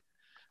some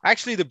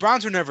actually the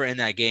Browns were never in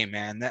that game,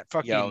 man. That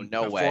fucking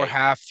no way. before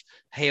half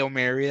Hail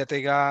Mary that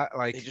they got,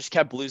 they just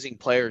kept losing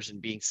players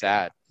and being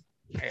sad.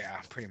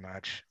 Yeah, pretty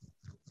much.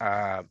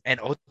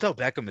 And Odell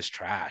Beckham is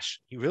trash.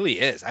 He really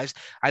is.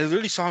 I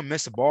literally saw him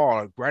miss a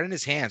ball right in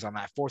his hands on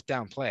that 4th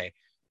down play. It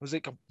was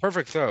like a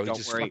perfect throw. Don't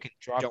He just worry. fucking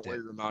dropped Don't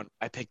worry, Ramon.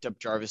 I picked up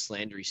Jarvis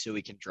Landry so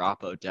we can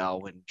drop Odell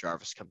when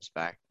Jarvis comes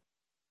back.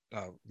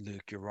 Oh,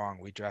 Luke, you're wrong.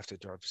 We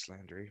drafted Jarvis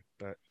Landry,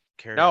 but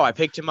no, I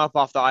picked him up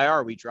off the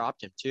IR. We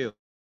dropped him too.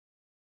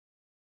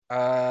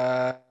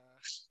 Who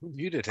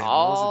muted him? It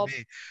wasn't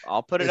me.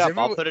 I'll put it up.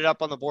 I'll put it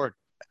up on the board.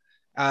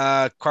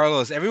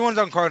 Carlos, everyone's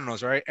on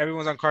Cardinals, right?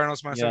 Everyone's on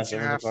Cardinals minus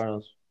 17.5.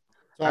 Cardinals.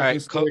 All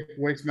right,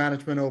 Waste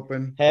management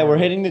open. Hey, we're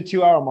hitting the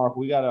 2-hour mark.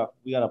 We gotta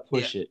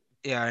push it.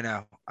 Yeah, I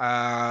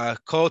know.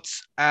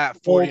 Colts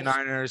at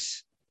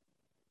 49ers.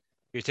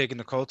 You're taking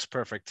the Colts?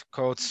 Perfect.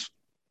 Colts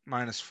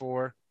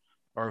 -4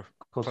 or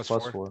Colts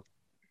 +4.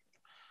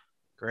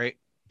 Great.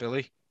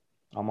 Billy?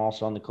 I'm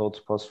also on the Colts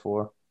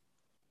 +4.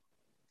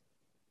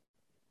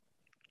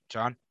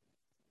 John?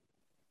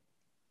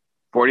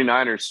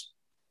 49ers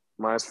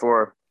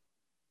 -4.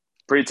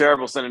 Pretty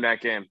terrible sending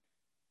that game.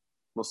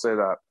 We'll say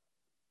that.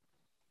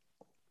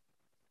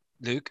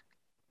 Luke?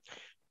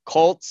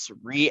 Colts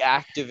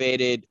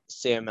reactivated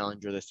Sam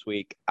Ellinger this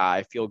week.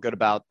 I feel good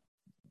about.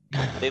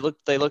 They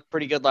looked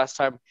pretty good last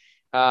time.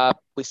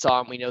 We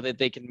saw them. We know that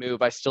they can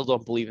move. I still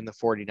don't believe in the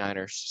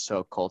 49ers.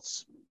 So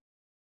Colts.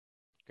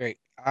 Great.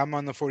 I'm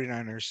on the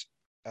 49ers.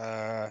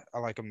 I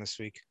like them this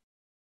week.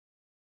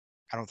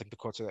 I don't think the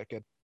Colts are that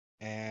good.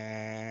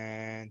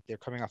 And they're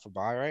coming off a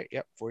bye, right?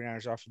 Yep.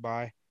 49ers off a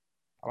bye.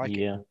 I like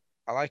it.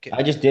 I like it.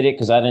 I just did it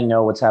because I didn't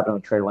know what's happening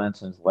with Trey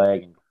Lance and his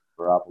leg and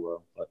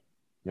Garoppolo. But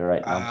you're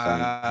right. I'm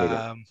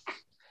saying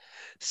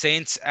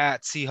Saints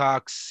at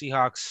Seahawks.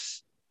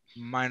 Seahawks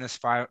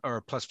 -5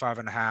 or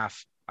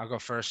 +5.5. I'll go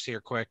first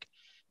here quick.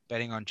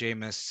 Betting on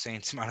Jameis.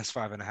 Saints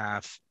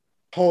 -5.5.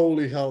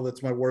 Holy hell,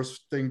 that's my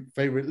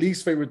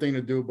least favorite thing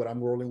to do, but I'm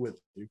rolling with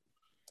you.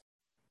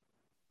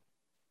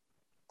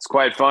 It's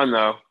quite fun,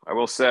 though, I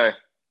will say.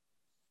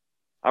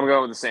 I'm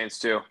going with the Saints,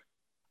 too.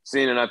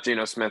 Seeing enough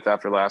Geno Smith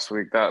after last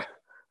week, that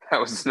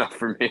was enough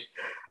for me.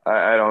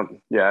 I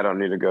don't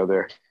need to go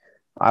there.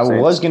 I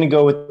was going to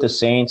go with the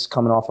Saints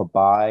coming off a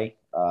bye,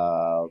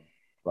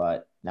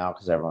 but now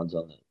because everyone's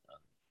on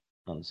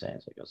the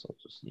Saints, I guess I'll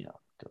just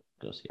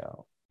go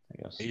Seattle. I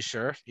guess. Are you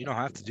sure? You don't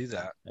have to do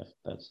that. But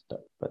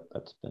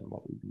that's been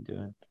what we've been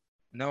doing.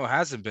 No, it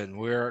hasn't been.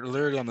 We're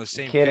literally on the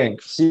same. Kidding.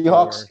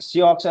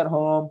 Seahawks at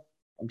home.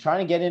 I'm trying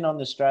to get in on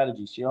this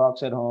strategy.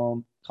 Seahawks at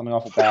home, coming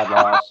off a bad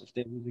loss. If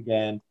they lose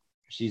again,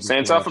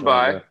 Saints off a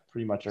bye.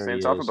 Pretty much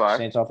already Saints off a bye.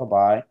 Saints off a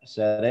bye. I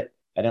said it.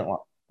 I'm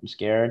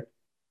scared.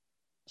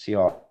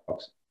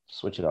 Seahawks.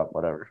 Switch it up.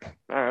 Whatever.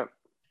 All right.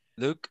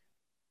 Luke?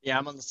 Yeah,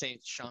 I'm on the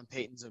Saints. Sean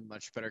Payton's a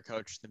much better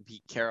coach than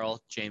Pete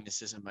Carroll.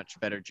 Jameis is a much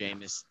better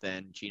Jameis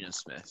than Geno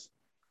Smith.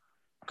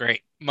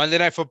 Great. Monday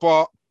Night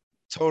Football,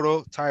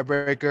 total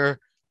tiebreaker.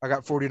 I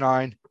got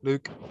 49.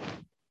 Luke? I'm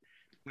going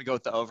to go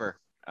with the over.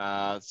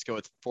 Let's go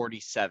with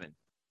 47.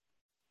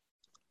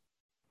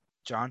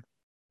 John?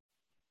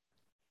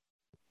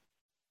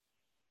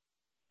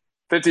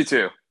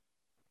 52.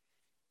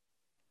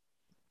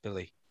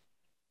 Billy?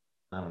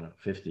 I don't know.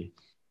 50.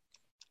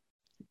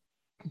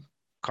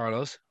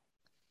 Carlos?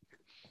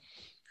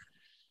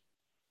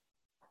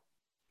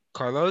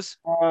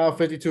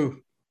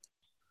 52.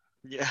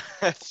 Yeah,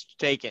 it's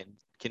taken.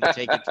 Can you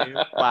take it too?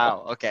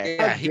 Wow. Okay.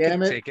 Yeah, he can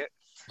take it.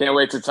 Can't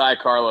wait to tie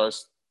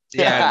Carlos.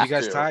 Yeah, if you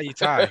guys tie, you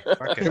tie.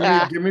 Fuck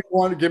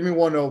it. Give me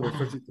one over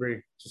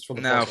 53. Just for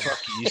the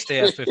fuck you. You stay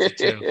at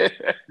 52.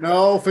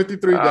 No,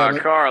 53. Damn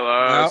it.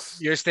 Carlos.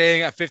 No, you're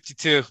staying at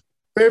 52.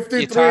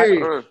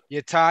 53.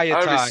 You tie.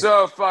 I'd be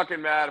so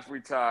fucking mad if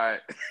we tie.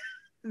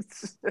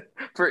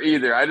 For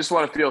either. I just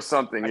want to feel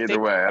something either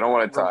way. I don't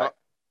want to tie.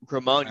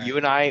 Ramon, you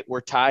and I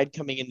were tied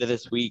coming into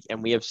this week,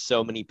 and we have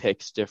so many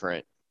picks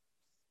different.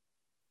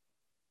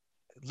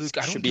 Luke,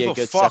 I don't give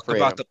a fuck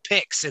about the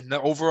picks and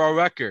the overall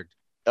record.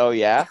 Oh,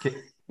 yeah?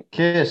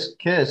 Kiss.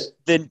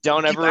 Then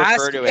don't ever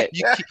refer to it.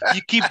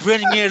 You keep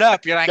bringing it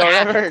up. You're like,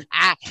 I want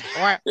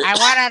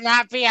to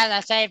not be on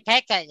the same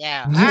pick that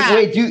you.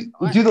 Wait,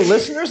 do the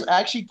listeners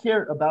actually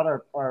care about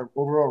our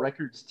overall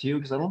records too?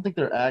 Because I don't think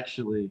they're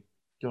actually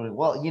going,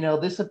 well,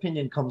 this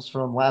opinion comes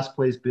from last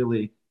place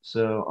Billy.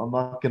 So I'm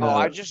not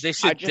gonna. They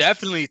should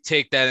definitely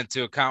take that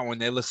into account when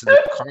they listen to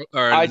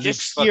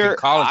Luke's fucking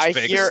college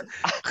picks.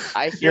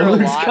 I hear a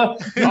lot.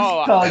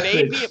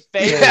 Fade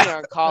me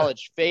on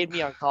college. Fade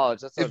me on college.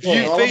 That's what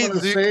all I'm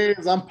gonna say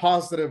is I'm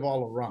positive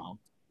all around.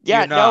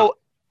 Yeah, no.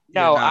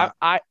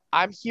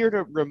 I'm here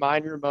to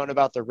remind Ramon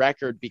about the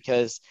record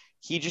because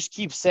he just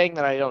keeps saying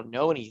that I don't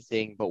know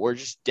anything, but we're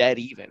just dead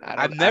even.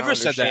 I've never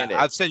said that.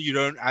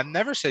 I've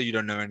never said you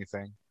don't know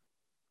anything.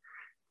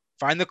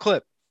 Find the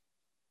clip.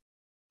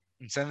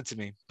 and send it to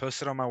me.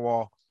 Post it on my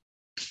wall.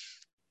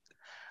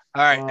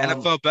 All right,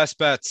 NFL best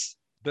bets.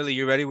 Billy,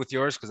 you ready with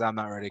yours? Because I'm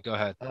not ready. Go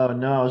ahead. Oh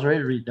no, I was ready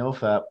to read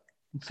NoFap.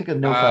 Let's take a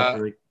NoFap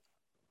break.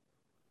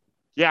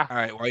 Yeah. All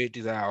right, while you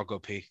do that, I'll go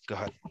pee. Go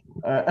ahead.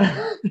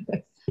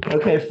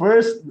 Okay,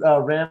 first,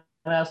 Ram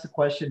asked the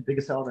question,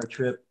 biggest sell on our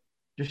trip.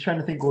 Just trying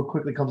to think what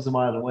quickly comes to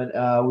mind. When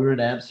we were in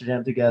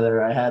Amsterdam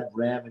together, I had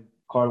Ram and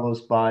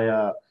Carlos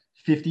buy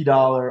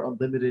 $50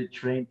 unlimited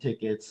train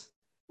tickets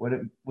when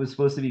it was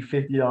supposed to be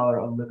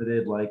 $50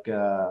 unlimited,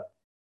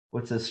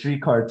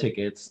 streetcar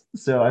tickets.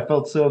 So I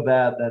felt so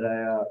bad that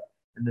I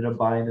ended up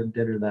buying them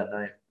dinner that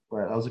night.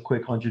 But that was a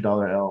quick $100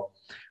 L.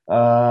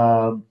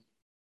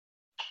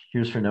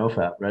 Here's for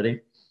NoFap.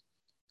 Ready?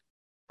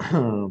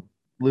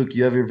 Luke,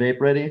 you have your vape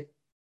ready?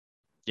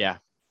 Yeah.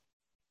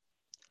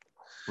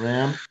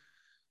 Ram?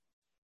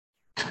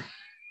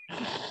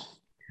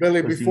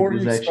 Billy, Let's see before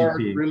who's you actually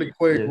start, peeing. really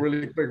quick,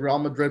 Real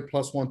Madrid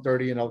plus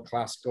 130 and El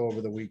Clasico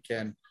over the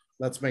weekend.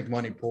 Let's make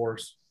money,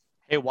 Pours.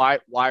 Hey, why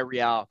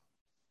Real?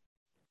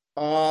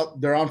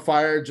 They're on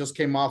fire. Just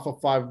came off a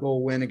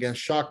 5-goal win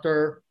against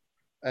Shakhtar,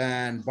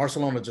 and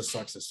Barcelona just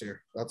sucks this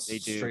year. That's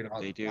straight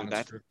on. They do honest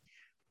that. truth.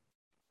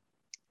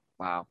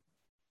 Wow.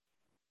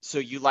 So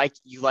you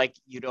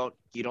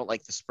don't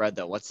like the spread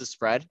though. What's the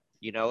spread?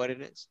 You know what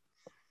it is?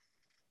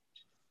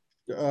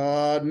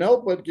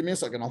 No, but give me a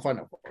second. I'll find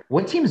out.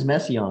 What team's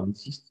Messi on?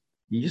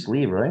 You just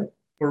leave, right?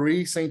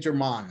 Paris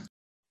Saint-Germain.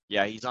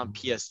 Yeah, he's on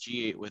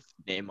PSG with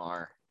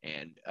Neymar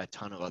and a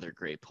ton of other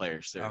great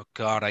players there. Oh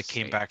God, I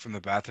came back from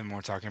the bathroom and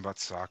we're talking about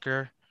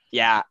soccer.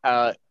 Yeah.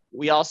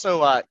 We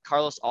also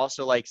Carlos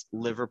also likes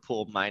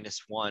Liverpool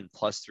 -1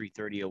 plus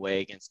 330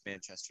 away against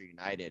Manchester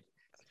United.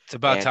 It's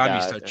about time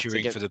you start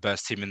cheering for the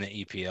best team in the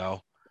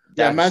EPL.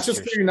 Yeah,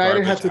 Manchester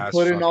United had to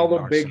put in all the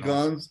big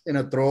Arsenal. guns in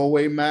a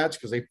throwaway match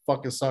because they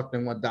fucking sucked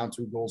and went down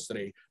 2 goals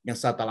today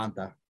against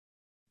Atalanta.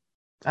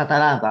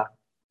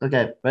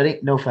 Okay, ready?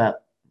 NoFap.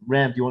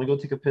 Ram, do you want to go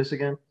take a piss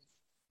again?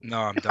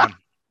 No, I'm done.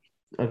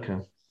 Okay.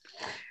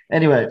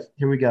 Anyway,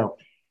 here we go.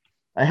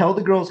 I held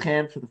the girl's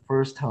hand for the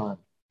first time.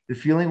 The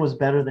feeling was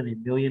better than a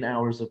million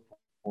hours of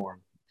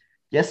porn.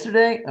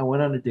 Yesterday, I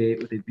went on a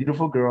date with a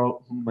beautiful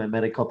girl whom I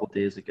met a couple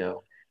days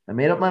ago. I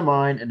made up my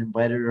mind and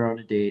invited her on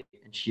a date,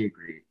 and she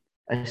agreed.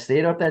 I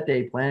stayed up that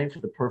day planning for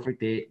the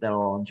perfect date that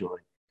I'll enjoy.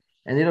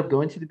 Ended up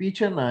going to the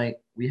beach at night.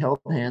 We held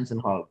hands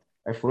and hugged.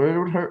 I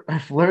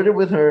flirted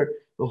with her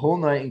the whole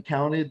night and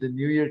counted the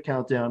New Year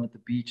countdown at the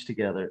beach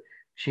together.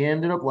 She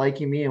ended up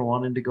liking me and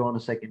wanted to go on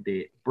a second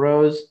date.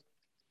 Bros,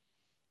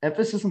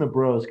 emphasis on the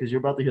bros, because you're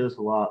about to hear this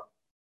a lot.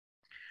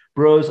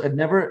 Bros, I've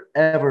never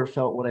ever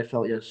felt what I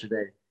felt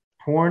yesterday.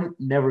 Porn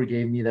never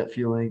gave me that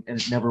feeling, and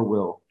it never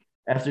will.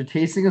 After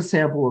tasting a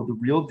sample of the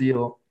real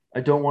deal,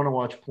 I don't want to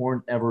watch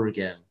porn ever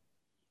again.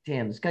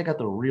 Damn, this guy got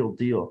the real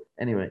deal.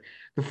 Anyway,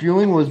 the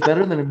feeling was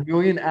better than a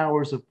million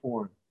hours of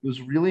porn. It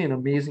was really an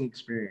amazing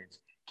experience.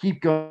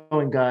 Keep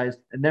going, guys,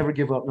 and never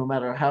give up, no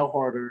matter how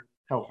hard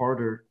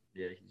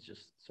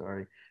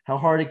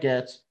it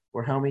gets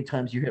or how many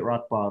times you hit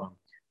rock bottom.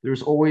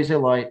 There's always a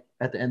light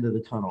at the end of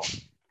the tunnel.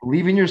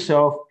 Believe in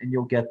yourself, and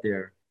you'll get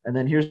there. And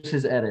then here's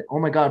his edit. Oh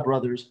my God,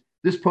 brothers,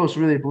 this post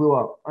really blew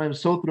up. I am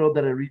so thrilled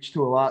that I reached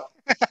to a lot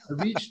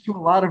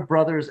of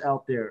brothers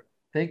out there.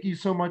 Thank you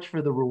so much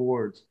for the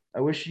rewards. I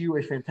wish you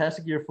a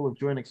fantastic year full of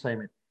joy and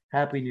excitement.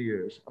 Happy New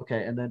Year's.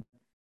 Okay, and then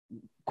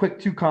quick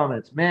 2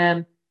 comments.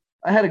 Man,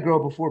 I had a girl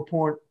before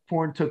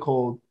porn took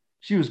hold.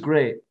 She was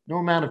great. No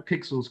amount of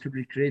pixels could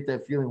recreate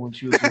that feeling when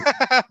she was with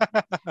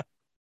me.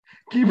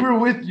 Keep her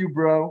with you,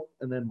 bro.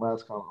 And then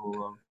last comment. Hold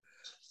on.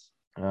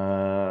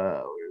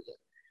 Where is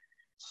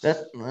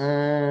it?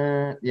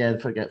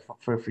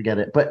 Forget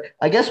it. But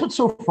I guess what's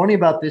so funny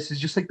about this is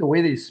just like the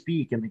way they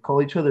speak and they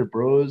call each other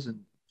bros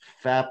and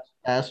fat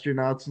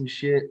astronauts and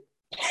shit.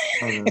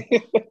 I don't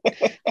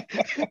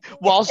know.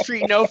 Wall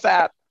Street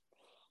NoFap.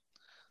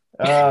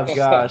 Oh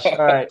gosh. All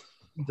right.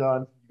 I'm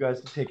done. You guys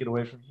can take it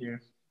away from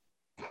here.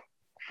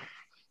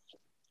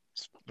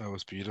 That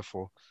was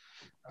beautiful.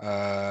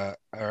 All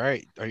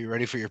right. Are you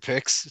ready for your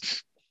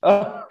picks?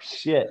 Oh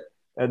shit.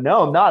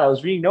 No, I'm not. I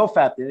was reading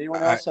NoFap. Did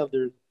anyone else have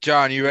their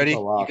John, you ready?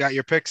 You got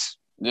your picks?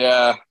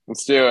 Yeah,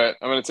 let's do it.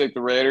 I'm going to take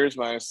the Raiders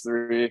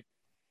 -3,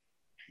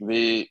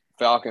 the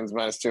Falcons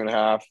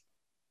 -2.5.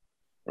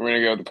 We're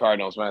going to go with the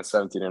Cardinals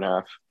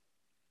 -17.5.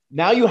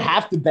 Now you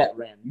have to bet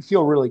Ram. You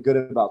feel really good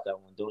about that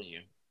one, don't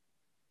you?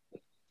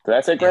 Did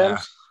I take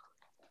Rams?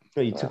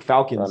 No, you took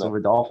Falcons over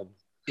Dolphins.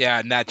 Yeah,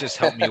 and that just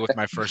helped me with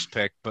my first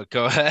pick, but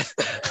go ahead.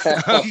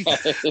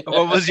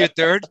 What was your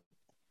third?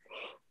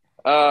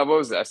 What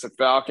was that? I said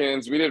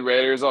Falcons. We did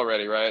Raiders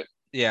already, right?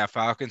 Yeah,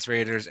 Falcons,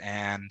 Raiders,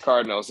 and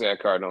Cardinals. Yeah,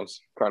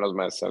 Cardinals. Cardinals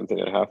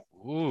 -17.5.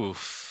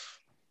 Oof.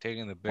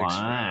 Taking the big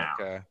Wow.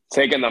 swing. Okay.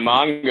 Taking the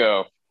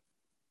Mongo.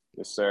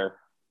 Yes, sir.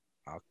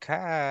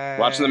 Okay.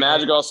 Watching the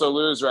Magic also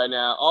lose right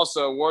now.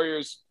 Also,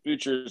 Warriors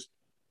futures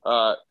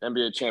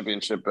NBA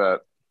championship bet.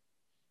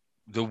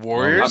 The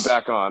Warriors? I'm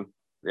back on.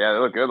 Yeah, they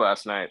looked good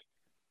last night.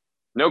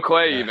 No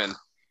Clay even.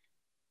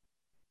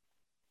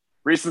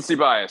 Recency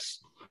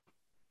bias.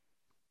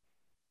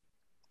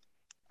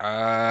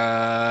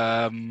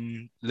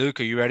 Luke,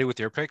 are you ready with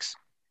your picks?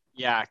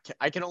 Yeah,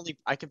 I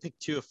can pick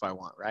 2 if I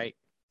want, right?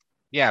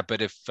 Yeah,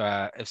 but if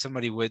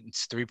somebody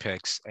wins 3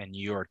 picks and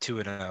you are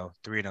 2-0,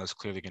 3-0 is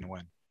clearly going to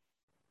win.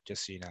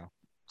 Just so you know.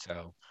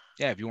 So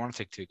yeah, if you want to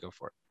take 2, go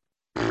for it.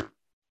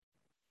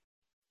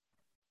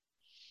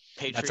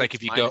 Patriots That's like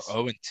if you go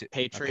 0-2.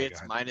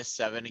 Patriots Okay,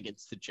 -7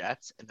 against the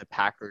Jets, and the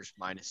Packers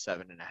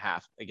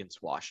 -7.5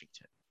 against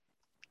Washington.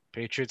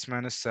 Patriots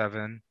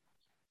 -7,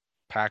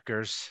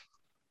 Packers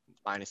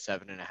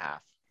 -7.5.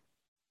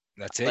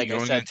 That's it. Like You're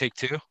I only going said, to take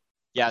 2.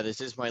 yeah,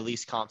 this is my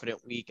least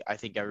confident week. I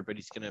think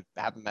everybody's gonna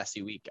have a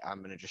messy week.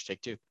 I'm gonna just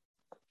take 2.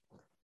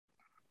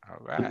 All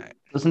right.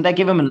 Doesn't that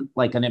give him an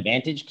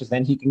advantage? Because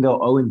then he can go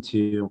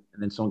 0-2,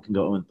 and then someone can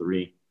go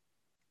 0-3,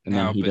 and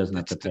then No, he but doesn't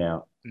have to pay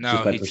out. It's no,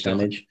 just by he'd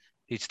percentage.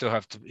 still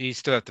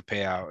have to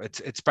pay out.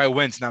 It's by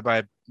wins, not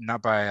by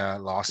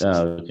losses.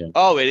 Oh, okay.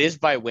 Oh, it is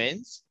by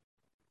wins.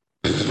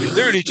 We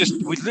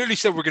literally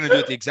said we're gonna do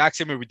it the exact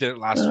same way we did it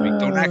last week.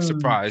 Don't act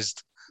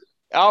surprised.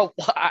 Oh,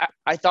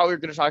 I thought we were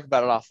gonna talk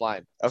about it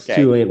offline. It's Okay.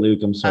 too late, Luke.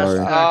 I'm sorry.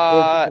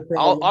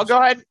 I'll go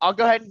ahead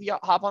and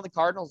hop on the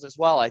Cardinals as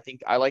well. I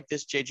think I like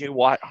this JJ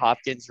Watt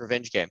Hopkins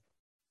revenge game.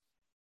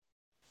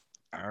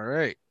 All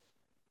right.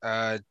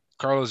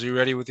 Carlos, are you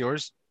ready with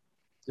yours?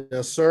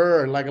 Yes,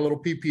 sir. Like a little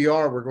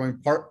PPR, we're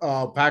going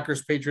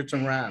Packers, Patriots,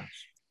 and Rams.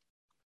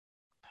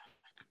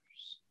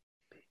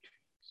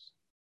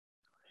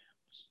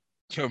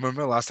 Do you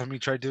remember last time he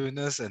tried doing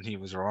this and he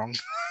was wrong?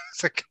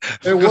 It's like,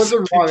 It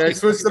wasn't wrong. I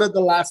switched it at the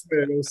last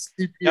minute. It was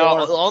CPR.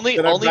 No, only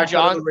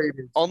John. Only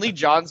Only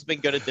John's been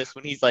good at this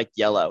when he's like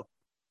yellow.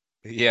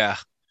 Yeah,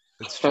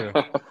 it's true.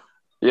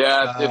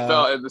 Yeah, it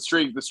felt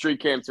the streak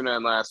came to an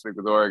end last week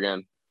with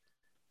Oregon.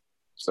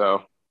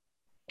 So,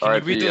 Can you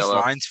read those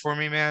lines for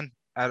me, man?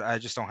 I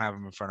just don't have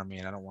them in front of me,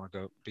 and I don't want to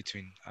go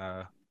between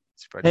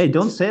spreadsheets. Hey,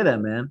 don't say that,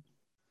 man.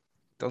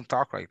 Don't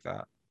talk like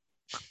that.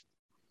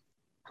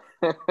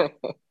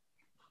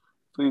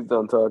 Please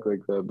don't talk like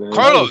that, man.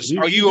 Carlos, Hey,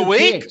 are you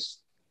awake? Picks.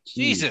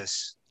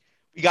 Jesus.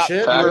 We got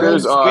Shit,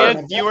 Packers we are-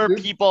 have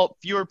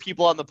fewer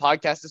people on the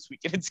podcast this week,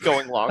 and it's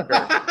going longer.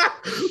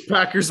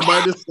 Packers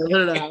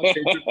 -7.5,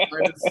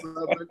 Patriots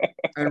 -7,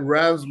 and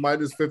Rams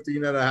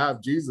 -15.5.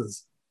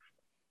 Jesus.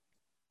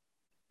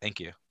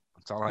 Thank you.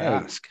 That's all I Hey.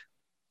 ask.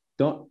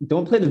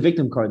 Don't play the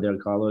victim card there,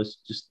 Carlos.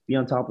 Just be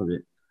on top of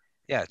it.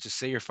 Yeah, just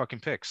say your fucking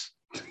picks.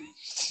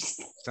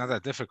 It's not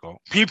that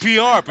difficult.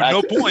 PPR, but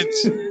no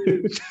points.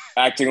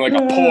 Acting like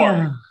a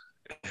porn.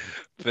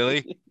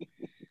 Billy?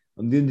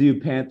 I'm gonna do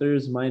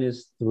Panthers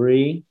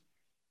 -3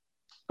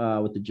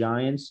 with the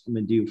Giants. I'm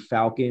gonna do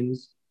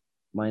Falcons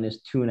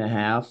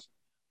 -2.5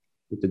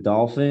 with the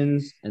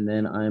Dolphins, and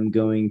then I'm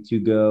going to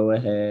go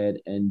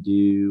ahead and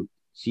do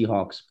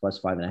Seahawks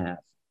 +5.5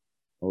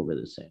 over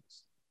the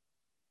Saints.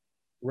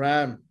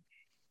 Ram,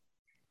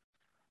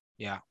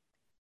 Yeah.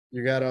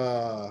 you got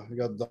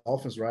the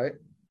Dolphins, right?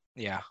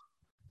 Yeah.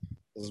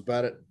 Let's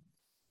bet it.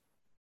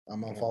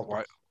 I'm on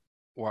Falcons.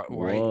 Why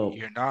Whoa.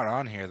 you're not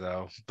on here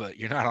though, but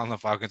you're not on the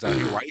Falcons out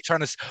here. Why are you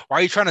trying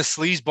to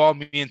sleazeball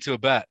me into a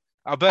bet?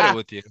 I'll bet it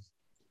with you.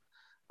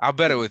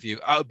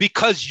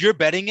 Because you're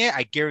betting it,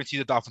 I guarantee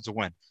the Dolphins will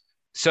win.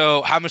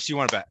 So how much do you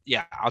want to bet?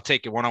 Yeah, I'll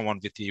take it one-on-one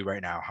with you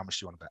right now. How much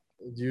do you want to bet?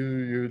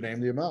 You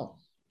name the amount.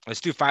 Let's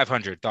do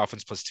 500.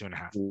 Dolphins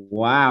 +2.5.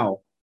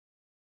 Wow.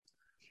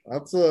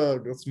 That's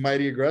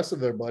mighty aggressive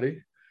there,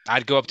 buddy.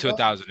 I'd go up to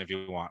 1,000 if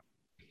you want.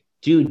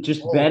 Dude,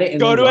 just bet it and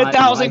Go then to live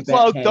 1,000, bet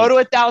Flo. pay. Go to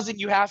 1,000.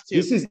 You have to.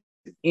 This is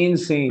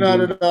insane. No,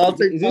 dude. I'll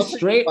take. Is I'll this take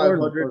straight or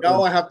 500.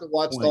 Now I have to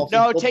watch points? Dolphins.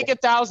 No, football. take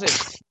 1,000.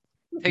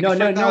 Take No, it for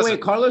no, 1,000.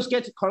 wait. Carlos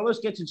gets it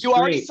straight. You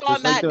already saw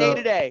just Matt like Day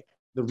today.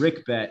 the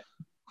Rick bet.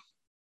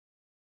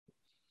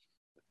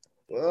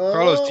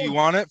 Carlos, do you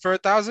want it for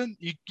 1,000?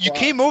 You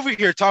came over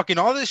here talking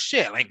all this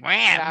shit, like,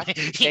 man,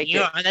 Take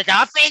You it. on the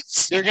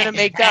Dolphins? You're gonna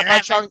make that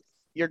much on.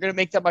 You're gonna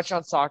make that much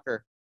on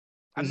soccer.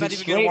 I'm Is not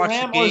it even gonna straight, watch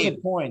Ram, the or is game.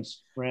 it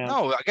points, Ram?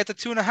 No, I get the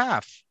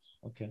 2.5.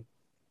 Okay.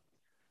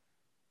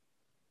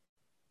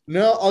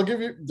 No, I'll give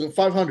you the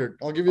 500.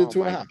 I'll give you the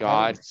Oh 2.5. my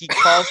God, he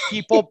calls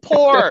people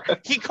poor.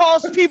 He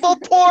calls people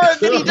poor, and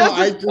then he does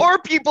this poor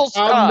people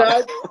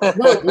stuff.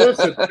 Look,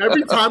 listen.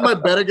 Every time I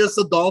bet against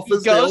the He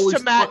Dolphins, they goes always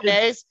to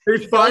matinés. they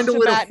He find goes a to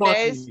way to fuck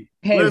matinés. me.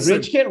 Hey, Listen.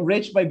 rich get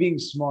rich by being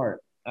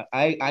smart.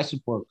 I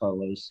support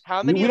Carlos.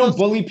 How many we of don't those-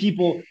 bully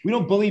people. We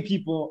don't bully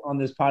people on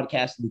this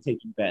podcast into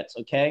taking bets.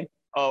 Okay.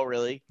 Oh,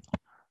 really?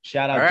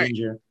 Shout out All right.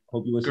 Ginger.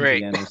 Hope you listen Great. to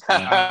the end this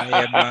time.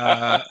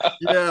 I am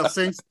Yeah,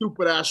 saying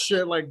stupid ass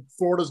shit like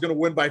Florida's gonna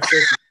win by 50.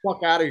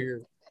 Fuck out of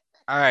here.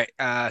 all right.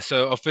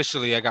 So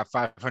officially, I got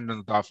 500 on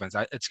the Dolphins.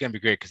 It's gonna be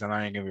great because I'm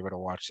not even gonna be able to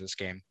watch this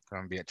game. I'm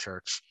gonna be at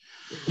church.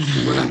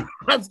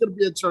 That's gonna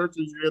be a church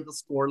as you hit the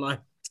score line.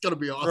 It's gonna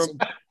be awesome.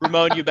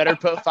 Ramon, you better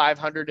put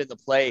 500 in the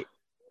plate.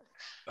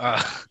 All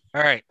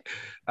right.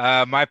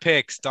 My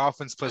picks: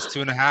 Dolphins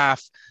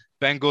 +2.5,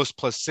 Bengals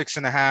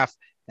 +6.5,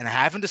 and I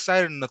haven't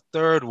decided on the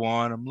third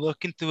one. I'm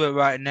looking through it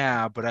right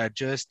now, but I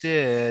just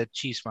did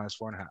Chiefs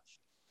 -4.5.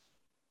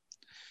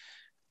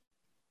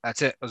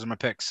 That's it. Those are my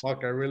picks.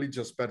 Fuck, I really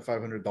just spent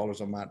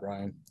 $500 on Matt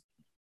Ryan.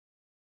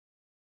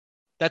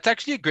 That's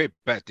actually a great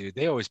bet, dude.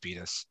 They always beat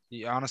us.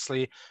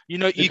 Honestly, you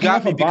They're you coming got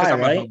off me a because bye,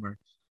 I'm right? a homer.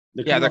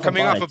 Yeah, they're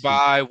coming off a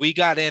bye. We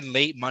got in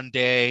late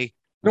Monday.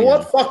 You know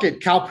what? Fuck it.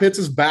 Cal Pitts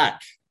is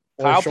back.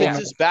 Or Kyle Showman.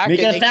 Pitts is back,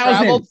 Make and it they 1,000.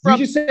 traveled You from.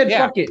 just said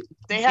Yeah. fuck it.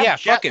 They have Yeah,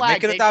 jet fuck it. lag.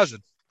 Make it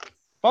 1,000.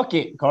 Fuck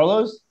it,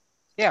 Carlos.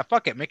 Yeah,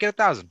 fuck it. Make it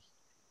 1,000.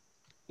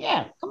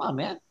 Yeah, come on,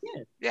 man.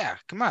 Yeah. Yeah,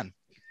 come on.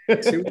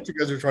 See what you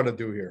guys are trying to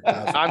do here.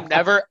 I'm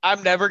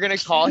never gonna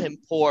call him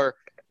poor.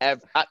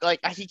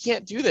 He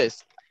can't do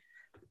this.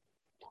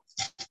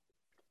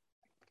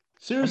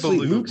 Seriously,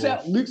 Luke's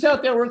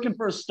out there working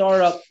for a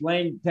startup,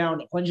 laying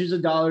down hundreds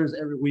of dollars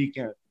every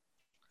weekend.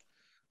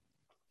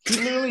 He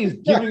literally is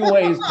giving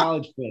away his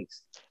college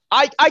picks.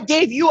 I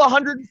gave you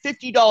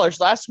 $150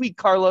 last week,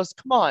 Carlos.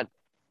 Come on.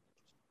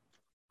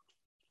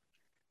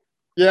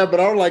 Yeah, but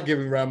I don't like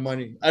giving Ram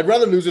money. I'd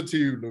rather lose it to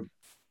you, Luke.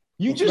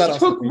 You What's just that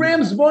took also mean?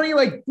 Rams money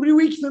like 3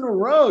 weeks in a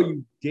row,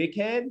 you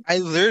dickhead. I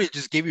literally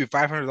just gave you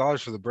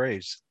 $500 for the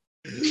Braves.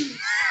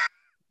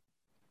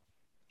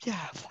 Yeah,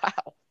 wow.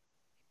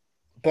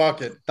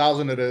 Fuck it.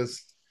 1,000 it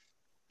is.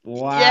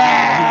 Wow,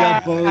 Yeah. he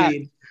got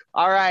bullied.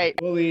 All right.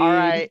 Bullied. All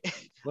right.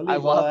 Bullied I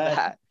love boy.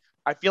 that.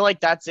 I feel like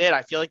that's it.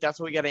 I feel like that's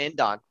what we got to end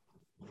on.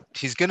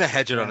 He's gonna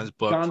hedge it on his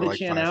book for like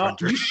Chan out.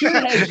 500. You should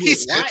hedge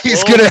it. Why?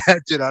 He's gonna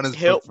hedge it on his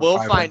book. We'll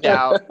find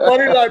out.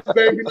 Money line,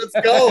 baby. Let's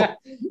go.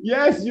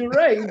 Yes, you're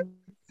right.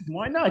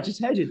 Why not?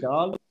 Just hedge it,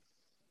 dog.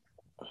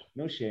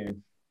 No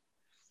shame.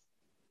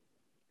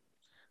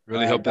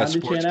 Really hope that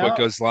Gandhi sports Chan book out.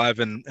 goes live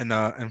in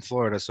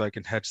Florida so I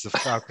can hedge the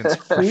Falcons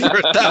for Can we,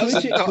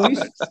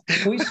 $1,000.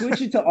 can we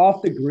switch it to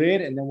off the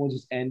grid and then we'll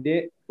just end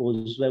it?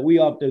 We'll just like we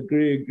off the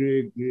grid,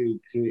 and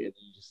then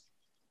just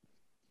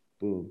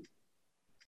boom.